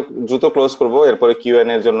দ্রুত ক্লোজ করব, এরপরে কিউএন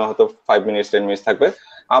এর জন্য হয়তো 5 মিনিট 10 মিনিট থাকবে।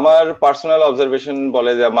 আমার পার্সোনাল অবজারভেশন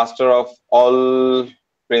বলে যে master of all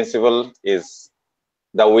principal is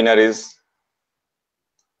the winner is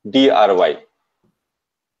DRY।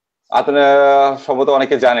 আপনারা সম্ভবত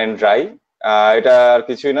অনেকে জানেন ড্রাই, এটা আর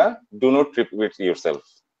কিছুই না, ডু নট রিপিট ইউরসেলফ।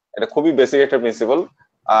 এটা খুবই বেসিক একটা প্রিন্সিপাল।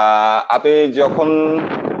 আপনি যখন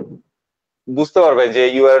বুঝতে পারবেন যে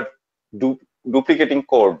you R duplicating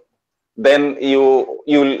code, then you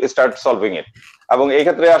will start solving ইট। এবং এই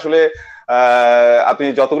ক্ষেত্রে আসলে আপনি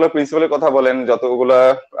যতগুলো প্রিন্সিপালের কথা বলেন, যতগুলো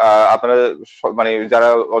আপনারা মানে যারা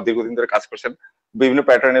দীর্ঘদিন ধরে কাজ করছেন বিভিন্ন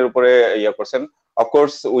প্যাটার্নের উপরে করছেন,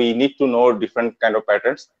 of course we need to know different kind of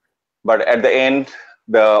patterns, but at the end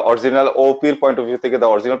the original OP point of view থেকে the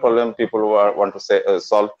original problem people want to say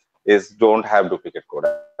solve is don't have duplicate code.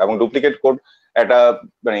 এবং duplicate code একটা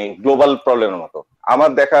মানে global প্রবলেমের মতো।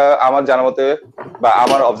 আমার জানা মতে বা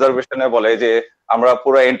আমার অবজারভেশনে বলে যে আমরা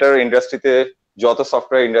পুরো এন্টার ইন্ডাস্ট্রিতে যত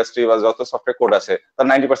সফটওয়্যার ইন্ডাস্ট্রি বা যত সফটওয়্যার কোড আছে তার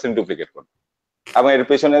 90% ডুপ্লিকেট কোড। এবং এর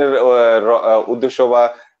পেছনের উদ্দেশ্য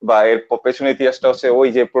বা এর পেছনের ইতিহাসটা হচ্ছে ওই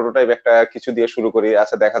যে প্রোটোটাইপ একটা কিছু দিয়ে শুরু করি,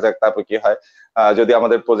 আচ্ছা দেখা যাক তারপর কি হয়, যদি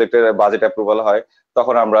আমাদের প্রজেক্টের বাজেট অ্যাপ্রুভাল হয়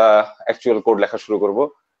তখন আমরা অ্যাকচুয়াল কোড লেখা শুরু করব।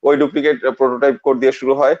 ওই ডুপ্লিকেট প্রোটোটাইপ কোড দিয়ে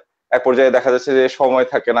শুরু হয়, এক পর্যায়ে দেখা যাচ্ছে যে সময়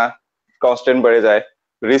থাকে না, কনস্ট্যান্ট বেড়ে যায়,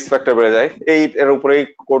 রিস্ক ফ্যাক্টর বেড়ে যায়, এর উপরেই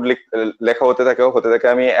কোড লেখা হতে থাকে।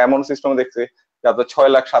 আমি এমন সিস্টেম দেখছি যে আপনার 6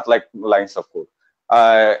 lakh 7 lakh lines of code.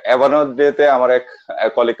 এভারনোডেতে আমার এক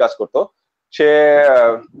কলিগ কাজ করতো, সে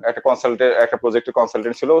একটা প্রজেক্টের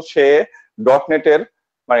কনসালটেন্ট ছিল, সে ডটনেটের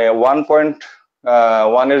মানে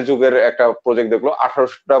 1.1 এর যুগের একটা প্রজেক্ট দেখলো,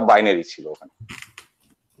 1800টা বাইনারি ছিল ওখানে,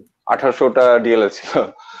 1800টা ডিএলএল ছিল।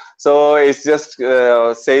 So it's just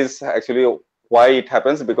says actually why it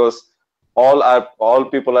happens, because all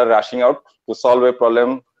people are rushing out to solve a problem.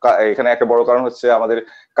 এখানে একটা বড় কারণ হচ্ছে আমাদের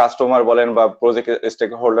কাস্টমার বলেন বা প্রজেক্ট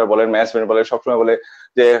স্টেক হোল্ডার বলেন, ম্যানেজমেন্ট বলেন, সবসময় বলে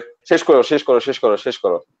যে শেষ করো শেষ করো শেষ করো শেষ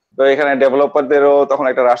করো। তো এখানে ডেভেলপারদেরও তখন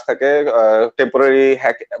একটা রাশ থাকে, টেম্পোরারি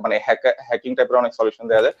মানে হ্যাকিং টাইপের অনেক সলিউশন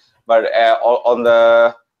দেওয়া যায়, but on the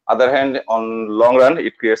other hand on long run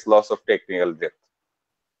it creates loss of technical depth.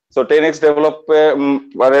 So 10x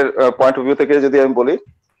ডেভেলপারের point of view থেকে যদি আমি বলি,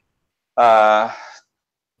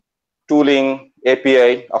 tooling,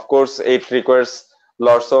 API, of course it requires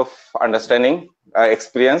lots of understanding,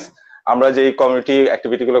 experience. আমরা যে কমিউনিটি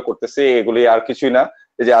অ্যাক্টিভিটি গুলো করতেছি এগুলি আর কিছুই না,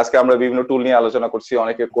 এই যে আজকে আমরা বিভিন্ন টুল নিয়ে আলোচনা করছি,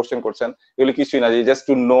 অনেকে কোশ্চেন করছেন, এগুলি কিছুই না, যে just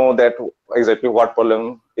to know that exactly what problem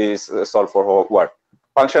is solve for what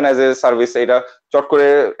function as a service. এটা চট করে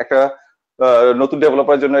একটা নতুন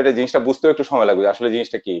ডেভেলপারের জন্য এটা জিনিসটা বুঝতেও একটু সময় লাগবে আসলে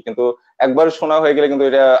জিনিসটা কি, কিন্তু একবার শোনা হয়ে গেলে কিন্তু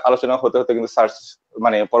এটা আলোচনা হতে হতে কিন্তু সার্চ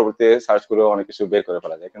মানে পরবর্তীতে সার্চ করে অনেক কিছু বের করে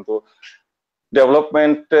ফেলা যায়। কিন্তু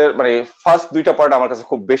ডেভেলপমেন্টের মানে ফার্স্ট দুইটা পার্ট আমার কাছে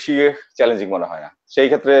খুব বেশি চ্যালেঞ্জিং মনে হয় না। সেই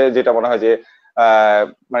ক্ষেত্রে যেটা মনে হয় যে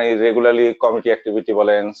মানে রেগুলারলি কমিউনিটি অ্যাক্টিভিটি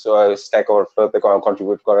বলেন, স্ট্যাক ওভারফ্লোতে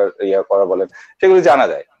কন্ট্রিবিউট করা বলেন, সেগুলো জানা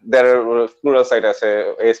যায়। প্লুরাল সাইট আছে,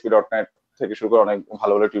 ASP.NET থেকে শুরু করে অনেক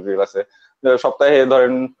ভালো ভালো টিউটোরিয়াল আছে। সপ্তাহে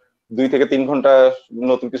ধরেন 2 থেকে 3 ঘন্টা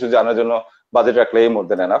নতুন কিছু জানার জন্য বাজেট রাখলেই মোর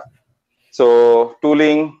than enough. So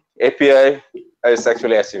tooling, API is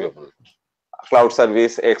actually achievable. Cloud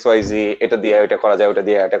service XYZ এটা দিয়ে এটা করা যায়, ওটা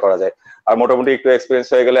দিয়ে এটা করা যায়। আর মোটামুটি একটু এক্সপিরিয়েন্স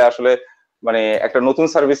হয়ে গেলে আসলে মানে একটা নতুন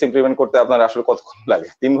সার্ভিস ইমপ্লিমেন্ট করতে আপনার আসলে কতক্ষণ লাগে,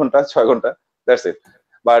 3 ঘন্টা 6 ঘন্টা, দ্যাটস ইট।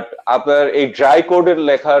 বাট আপনার এই ড্রাই কোডের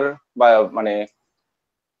লেখার বা মানে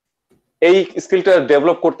এই স্কিলটা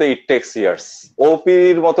ডেভেলপ করতে ইট টেক্স ইয়ার্স।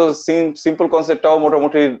 ওপির মতো সিম্পল কনসেপ্টটাও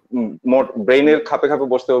মোটামুটি ব্রেইনের খাপে খাপে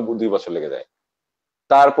বসতে 2 বছর লেগে যায়।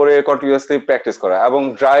 তারপরে কন্টিনিউয়াসলি প্র্যাকটিস করা, এবং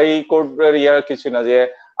ড্রাই কোডের ইয়ার কিছু না যে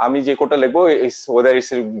আমি যে কোডটা লিখবো ওয়েদার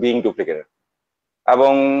ইটস বিং ডুপ্লিকেটেড।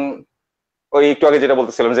 এবং ওই একটু আগে যেটা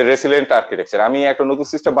বলতেছিলাম যে রেসিলিয়েন্ট আর্কিটেকচার, আমি একটা নতুন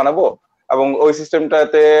সিস্টেম বানাবো এবং ওই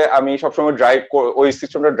সিস্টেমটাতে আমি সবসময় ওই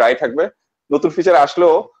সিস্টেমটা ড্রাই থাকবে, নতুন ফিচার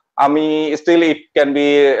আসলেও আমি still it can be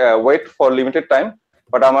wait for limited time,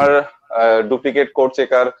 but আমার ডুপ্লিকেট কোড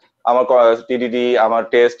চেকার, আমার টিডিডি, আমার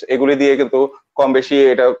টেস্ট এগুলি দিয়ে কিন্তু কম বেশি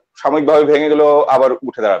এটা সাময়িকভাবে ভেঙে গেলেও আবার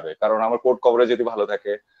উঠে দাঁড়াবে, কারণ আমার কোড কভারেজ যদি ভালো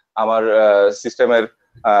থাকে, আমার সিস্টেমের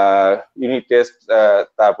ইউনিট টেস্ট,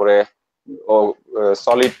 তারপরে ও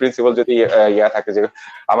সলিড প্রিন্সিপাল যদি ইয়া থাকে যে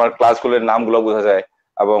আমার ক্লাসগুলোর নামগুলো বোঝা যায়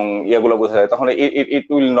এবং ইয়েগুলো বোঝা যায়, তখন it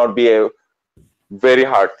will not B a very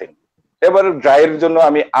hard thing. এবার ড্রাইয়ের জন্য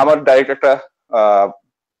আমি আমার ডাইরেক্ট একটা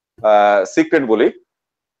সিক্রেট বলি,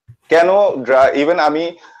 কেন ড্রাই। ইভেন আমি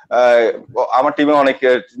আমার টিমে অনেক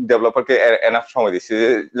ডেভেলপারকে এনাফ সময় দিচ্ছি,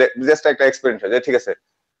 জাস্ট একটা এক্সপেরিয়েন্স যে ঠিক আছে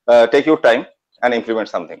take your time and implement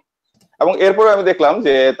something. এবং এরপরে আমি দেখলাম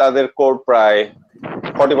যে তাদের কোড প্রায়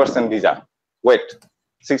 40% ভিজা ওয়েট,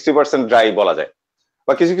 60% ড্রাই বলা যায়,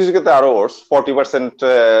 বা কিছু কিছু ক্ষেত্রে আরো ওয়ার্স, 40%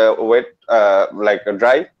 ওয়েট লাইক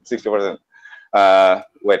ড্রাই, 60%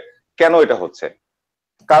 ওয়েট। কেন এটা হচ্ছে?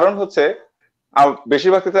 কারণ হচ্ছে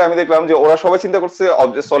বেশিরভাগ ক্ষেত্রে আমি দেখলাম যে ওরা সবাই চিন্তা করছে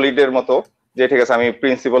অবজেক্ট সলিডের মতো, যে ঠিক আছে আমি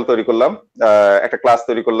প্রিন্সিপাল তৈরি করলাম, একটা ক্লাস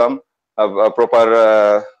তৈরি করলাম, proper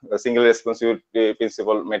single responsibility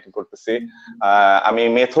principal maintain করতেছি, আমি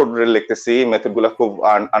মেথড লিখতেছি, মেথড গুলা খুব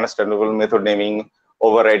আন্ডারস্ট্যান্ডেবল, মেথড নেমিং,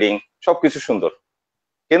 ওভাররাইডিং সবকিছু সুন্দর,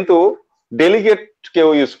 কিন্তু ডেলিগেট কেউ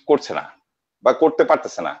ইউজ করছে না বা করতে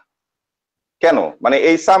পারতেছে না। কেন? মানে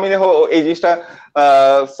এই সামিনে এই জিনিসটা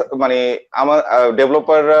মানে আমার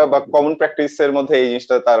ডেভেলপাররা বা কমন প্র্যাকটিসের মধ্যে এই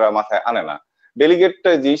জিনিসটা তারা মাথায় আনে না। ডেলিগেট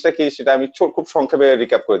জিনিসটা কি সেটা আমি খুব সংক্ষেপে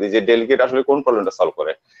রিক্যাপ করে দিই যে ডেলিগেট আসলে কোন প্রবলেমটা সলভ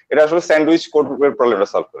করে। এটা আসলে স্যান্ডউইচ কোডের প্রবলেমটা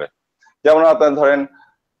সলভ করে। যেমন আপনার ধরেন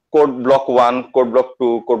code block 1, code block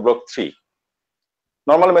 2, code block 3।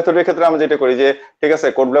 Normal মেথডের ক্ষেত্রে আমরা যেটা করি যে ঠিক আছে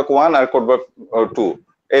কোড ব্লক 1 আর কোড ব্লক 2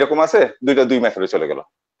 এরকম আছে, দুই মেথডে চলে গেল।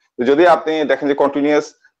 যদি আপনি দেখেন যে কন্টিনিউয়াস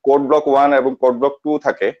কোড ব্লক 1 এবং কোড ব্লক 2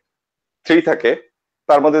 থাকে, 3 থাকে,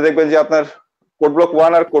 তার মধ্যে দেখবেন যে আপনার কোড ব্লক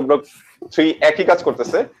 1 আর কোড ব্লক 3 একই কাজ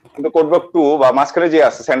করতেছে, কিন্তু কোড ব্লক 2 বা মাঝখানে যে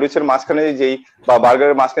আছে স্যান্ডউইচের মাঝখানে যেই বা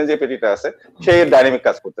বার্গারের মাঝখানে যে পেটিটা আছে সেই ডাইনামিক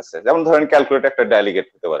কাজ করতেছে। যেমন ধরেন ক্যালকুলেট একটা ডেলিগেট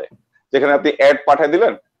হতে পারে, যেখানে আপনি অ্যাড পাঠিয়ে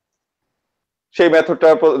দিলেন, সেই মেথডটা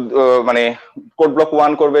মানে কোড ব্লক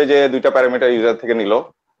 1 করবে যে 2টা প্যারামিটার ইউজার থেকে নিল,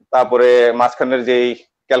 তারপরে মাঝখানের যেই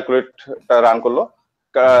ক্যালকুলেটটা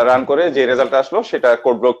রান করে যে রেজাল্ট আসলো সেটা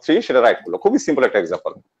কোড ব্লক 3 সেটা রাইট করলো। খুবই সিম্পল একটা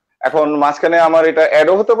এক্সাম্পল। এখন মাঝখানে আমার এটা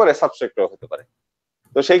অ্যাডও হতে পারে, সাবস্ট্রাক্টও হতে পারে।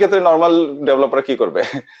 তো সেই ক্ষেত্রে নর্মাল ডেভেলপার কি করবে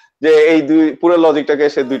যে এই পুরো লজিকটাকে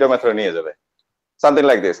সে 2টা মেথডে নিয়ে যাবে। Something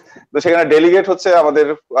like this. তো সেখানে ডেলিগেট হচ্ছে আমাদের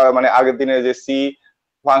মানে আগের দিনে যে সি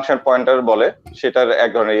ফাংশন পয়েন্টার বলে সেটার এক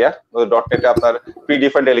ধরনের ডট নেটে আপনার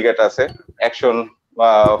প্রিডিফাইন্ড ডেলিগেট আছে, অ্যাকশন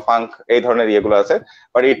ফাঙ্ক এই ধরনের ইয়েগুলো আছে,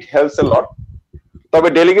 বাট ইট হেল্পস এ লট। তবে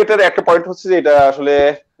ডেলিগেটের একটা পয়েন্ট হচ্ছে যে এটা আসলে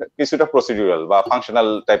কিছুটা প্রসিডিউরাল বা ফাংশনাল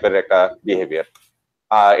টাইপের একটা বিহেভিয়ার।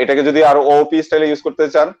 এটাকে যদি আরো ওপি স্টাইলে ইউজ করতে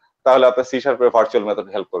চান তাহলে আপনার সি শার্পের ভার্চুয়াল মেথড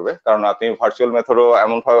হেল্প করবে, কারণ আপনি ভার্চুয়াল মেথডও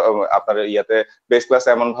এমন ভাবে আপনার ইয়াতে বেস ক্লাসে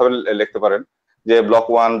এমন ভাবে লিখতে পারেন যে ব্লক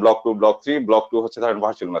 1, ব্লক 2, ব্লক 3, ব্লক 2 হচ্ছে ধরেন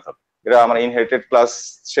ভার্চুয়াল মেথড, এটা আমার ইনহেরিটেড ক্লাস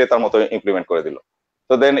সে তার মতো ইমপ্লিমেন্ট করে দিল।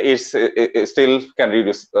 তো দেন it's still can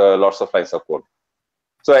reduce lots of lines of code.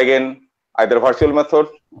 So again either virtual method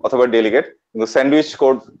অথবা ডেলিগেট, কিন্তু স্যান্ডউইচ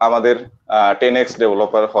কোড আমাদের 10x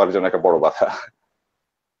ডেভেলপার হওয়ার জন্য একটা বড় বাধা।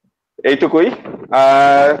 এইটুকুই,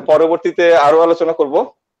 পরবর্তীতে আরো আলোচনা করব।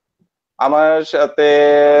 আমার সাথে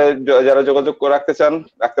যারা যোগাযোগ রাখতে চান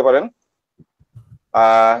রাখতে পারেন।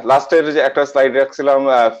 লাস্টের যে একটা স্লাইড রাখছিলাম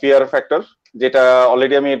ফিয়ার ফ্যাক্টর, যেটা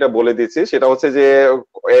অলরেডি আমি এটা বলে দিয়েছি, সেটা হচ্ছে যে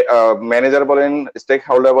ম্যানেজার বলেন, স্টেক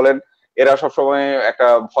হোল্ডার বলেন, এরা সবসময় একটা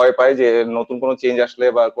ভয় পায় যে নতুন কোনো চেঞ্জ আসলে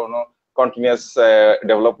বা কোনো কন্টিনিউয়াস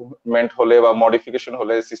ডেভেলপমেন্ট হলে বা মডিফিকেশন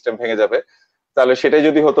হলে সিস্টেম ভেঙে যাবে। তাহলে সেটাই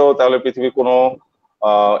যদি হতো তাহলে পৃথিবীর কোনো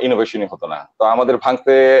ইনোভেশনই হতো না। তো আমাদের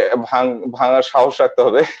ভাঙার সাহস রাখতে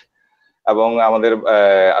হবে এবং আমাদের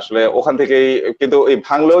আসলে ওখান থেকেই, কিন্তু এই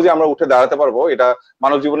ভাঙলেও যে আমরা উঠে দাঁড়াতে পারবো এটা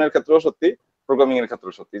মানব জীবনের ক্ষেত্রেও সত্যি, প্রোগ্রামিং এর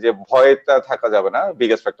ক্ষেত্রেও সত্যি, যে ভয়টা থাকা যাবে না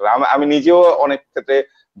বিগেস্ট ফ্যাক্টর। আমি নিজেও অনেক ক্ষেত্রে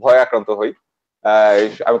ভয় আক্রান্ত হই,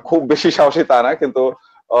 আমি খুব বেশি সাহসী তা না, কিন্তু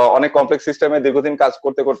অনেক কমপ্লেক্স সিস্টেমে দীর্ঘদিন কাজ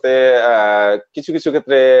করতে করতে কিছু কিছু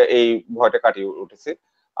ক্ষেত্রে এই ভয়টা কাটিয়ে উঠেছি।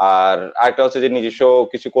 আর আরেকটা হচ্ছে যে নিজস্ব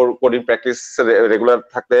কিছু কোডিং প্র্যাকটিস রেগুলার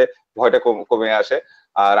থাকলে ভয়টা কমে আসে।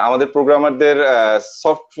 আর আমাদের প্রোগ্রামারদের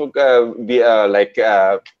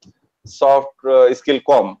সফট স্কিল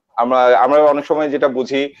কম। আমরা অনেক সময় যেটা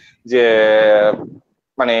বুঝি যে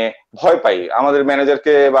মানে ভয় পাই আমাদের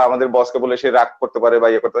ম্যানেজারকে বা আমাদের বসকে বলে সে রাগ করতে পারে বা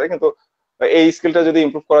ইয়ে করতে পারে, কিন্তু এই স্কিলটা যদি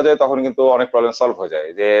ইমপ্রুভ করা যায় তখন কিন্তু অনেক প্রবলেম সলভ হয়ে যায়।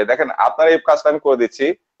 যে দেখেন আপনার এই কাজটা আমি করে দিচ্ছি,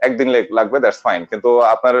 একদিন লাগবে, দ্যাটস ফাইন, কিন্তু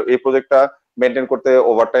আপনার এই প্রজেক্টটা মেনটেন করতে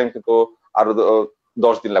ওভারটাইম কিন্তু আরো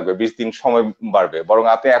 10 দিন লাগবে, 20 দিন সময় বাড়বে, বরং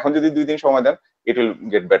আপনি এখন যদি 2 দিন সময় দেন ইট উইল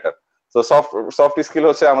গেট বেটার। তো সফট স্কিল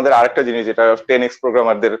হচ্ছে আমাদের আরেকটা জিনিস যেটা 10x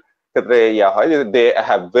প্রোগ্রামারদের ক্ষেত্রে হয়, যে they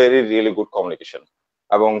have very really good communication,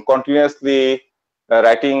 এবং continuously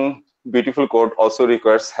writing beautiful code also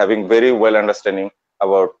requires having very well understanding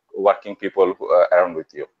about working people around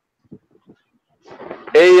with you.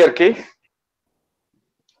 এই আর কি,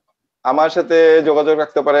 আমার সাথে যোগাযোগ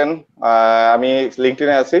রাখতে পারেন। আমি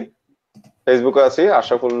লিঙ্কডইনে আছি, ফেসবুকে আছি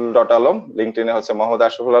ashraful.alam, লিঙ্কডইনে হচ্ছে মোহাম্মদ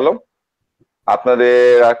আশরাফুল আলম। আপনাদের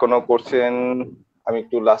আর কোনো কোশ্চেন? আমি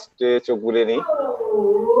একটু লাস্টে চোখ বুলিয়ে নিই।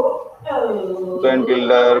 জয়েন্ট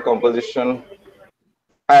বিল্ডার কম্পোজিশন,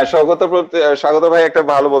 হ্যাঁ স্বাগত ভাই একটা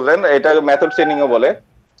ভালো বললেন, এটা মেথড চেইনিং ও বলে।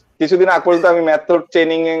 কিছুদিন আগ পর্যন্ত আমি মেথড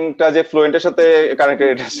চেইনিংটা যে ফ্লুয়েন্টের সাথে কানেক্টেড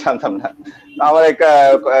এটা জানতাম না। আমার এক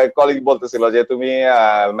কলিগ বলতেছিল যে তুমি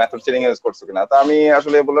মেথড চেইনিং ইউজ করছো কিনা, তো আমি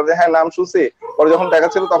আসলে বললাম যে হ্যাঁ নাম শুনছি। পরে যখন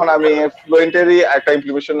দেখাচ্ছিল তখন আমি ফ্লুয়েন্টেরই একটা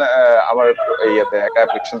ইমপ্লিমেন্টেশন আমার ইয়েতে একটা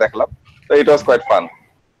অ্যাপ্লিকেশন দেখলাম, তো ইট ওয়াজ কোয়াইট ফান।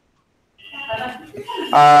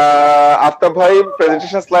 আফতাব ভাই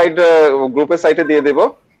প্রেজেন্টেশন স্লাইড গ্রুপের সাইটে দিয়ে দেব।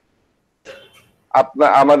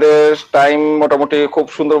 আমাদের টাইম মোটামুটি খুব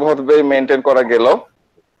সুন্দরভাবে মেনটেন করা গেল।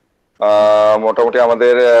 মোটামুটি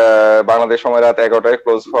আমাদের বাংলাদেশ সময় রাত 11টায়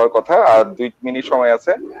ক্লোজ হওয়ার কথা, আর 2 মিনিট সময়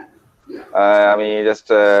আছে। আমি just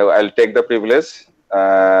I will take the privilege,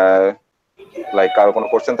 like কারো কোনো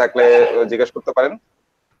কোশ্চেন থাকলে জিজ্ঞেস করতে পারেন।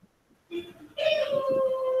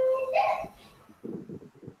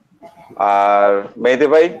 আর মেহেদী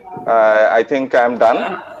ভাই, I think I am done.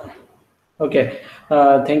 Okay,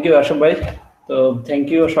 thank you Ashraf ভাই। তো থ্যাংক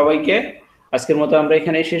ইউ সবাইকে, আজকের মতো আমরা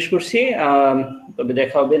এখানেই শেষ করছি। তবে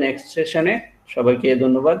দেখা হবে নেক্সট সেশনে। সবাইকে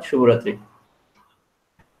ধন্যবাদ, শুভরাত্রি।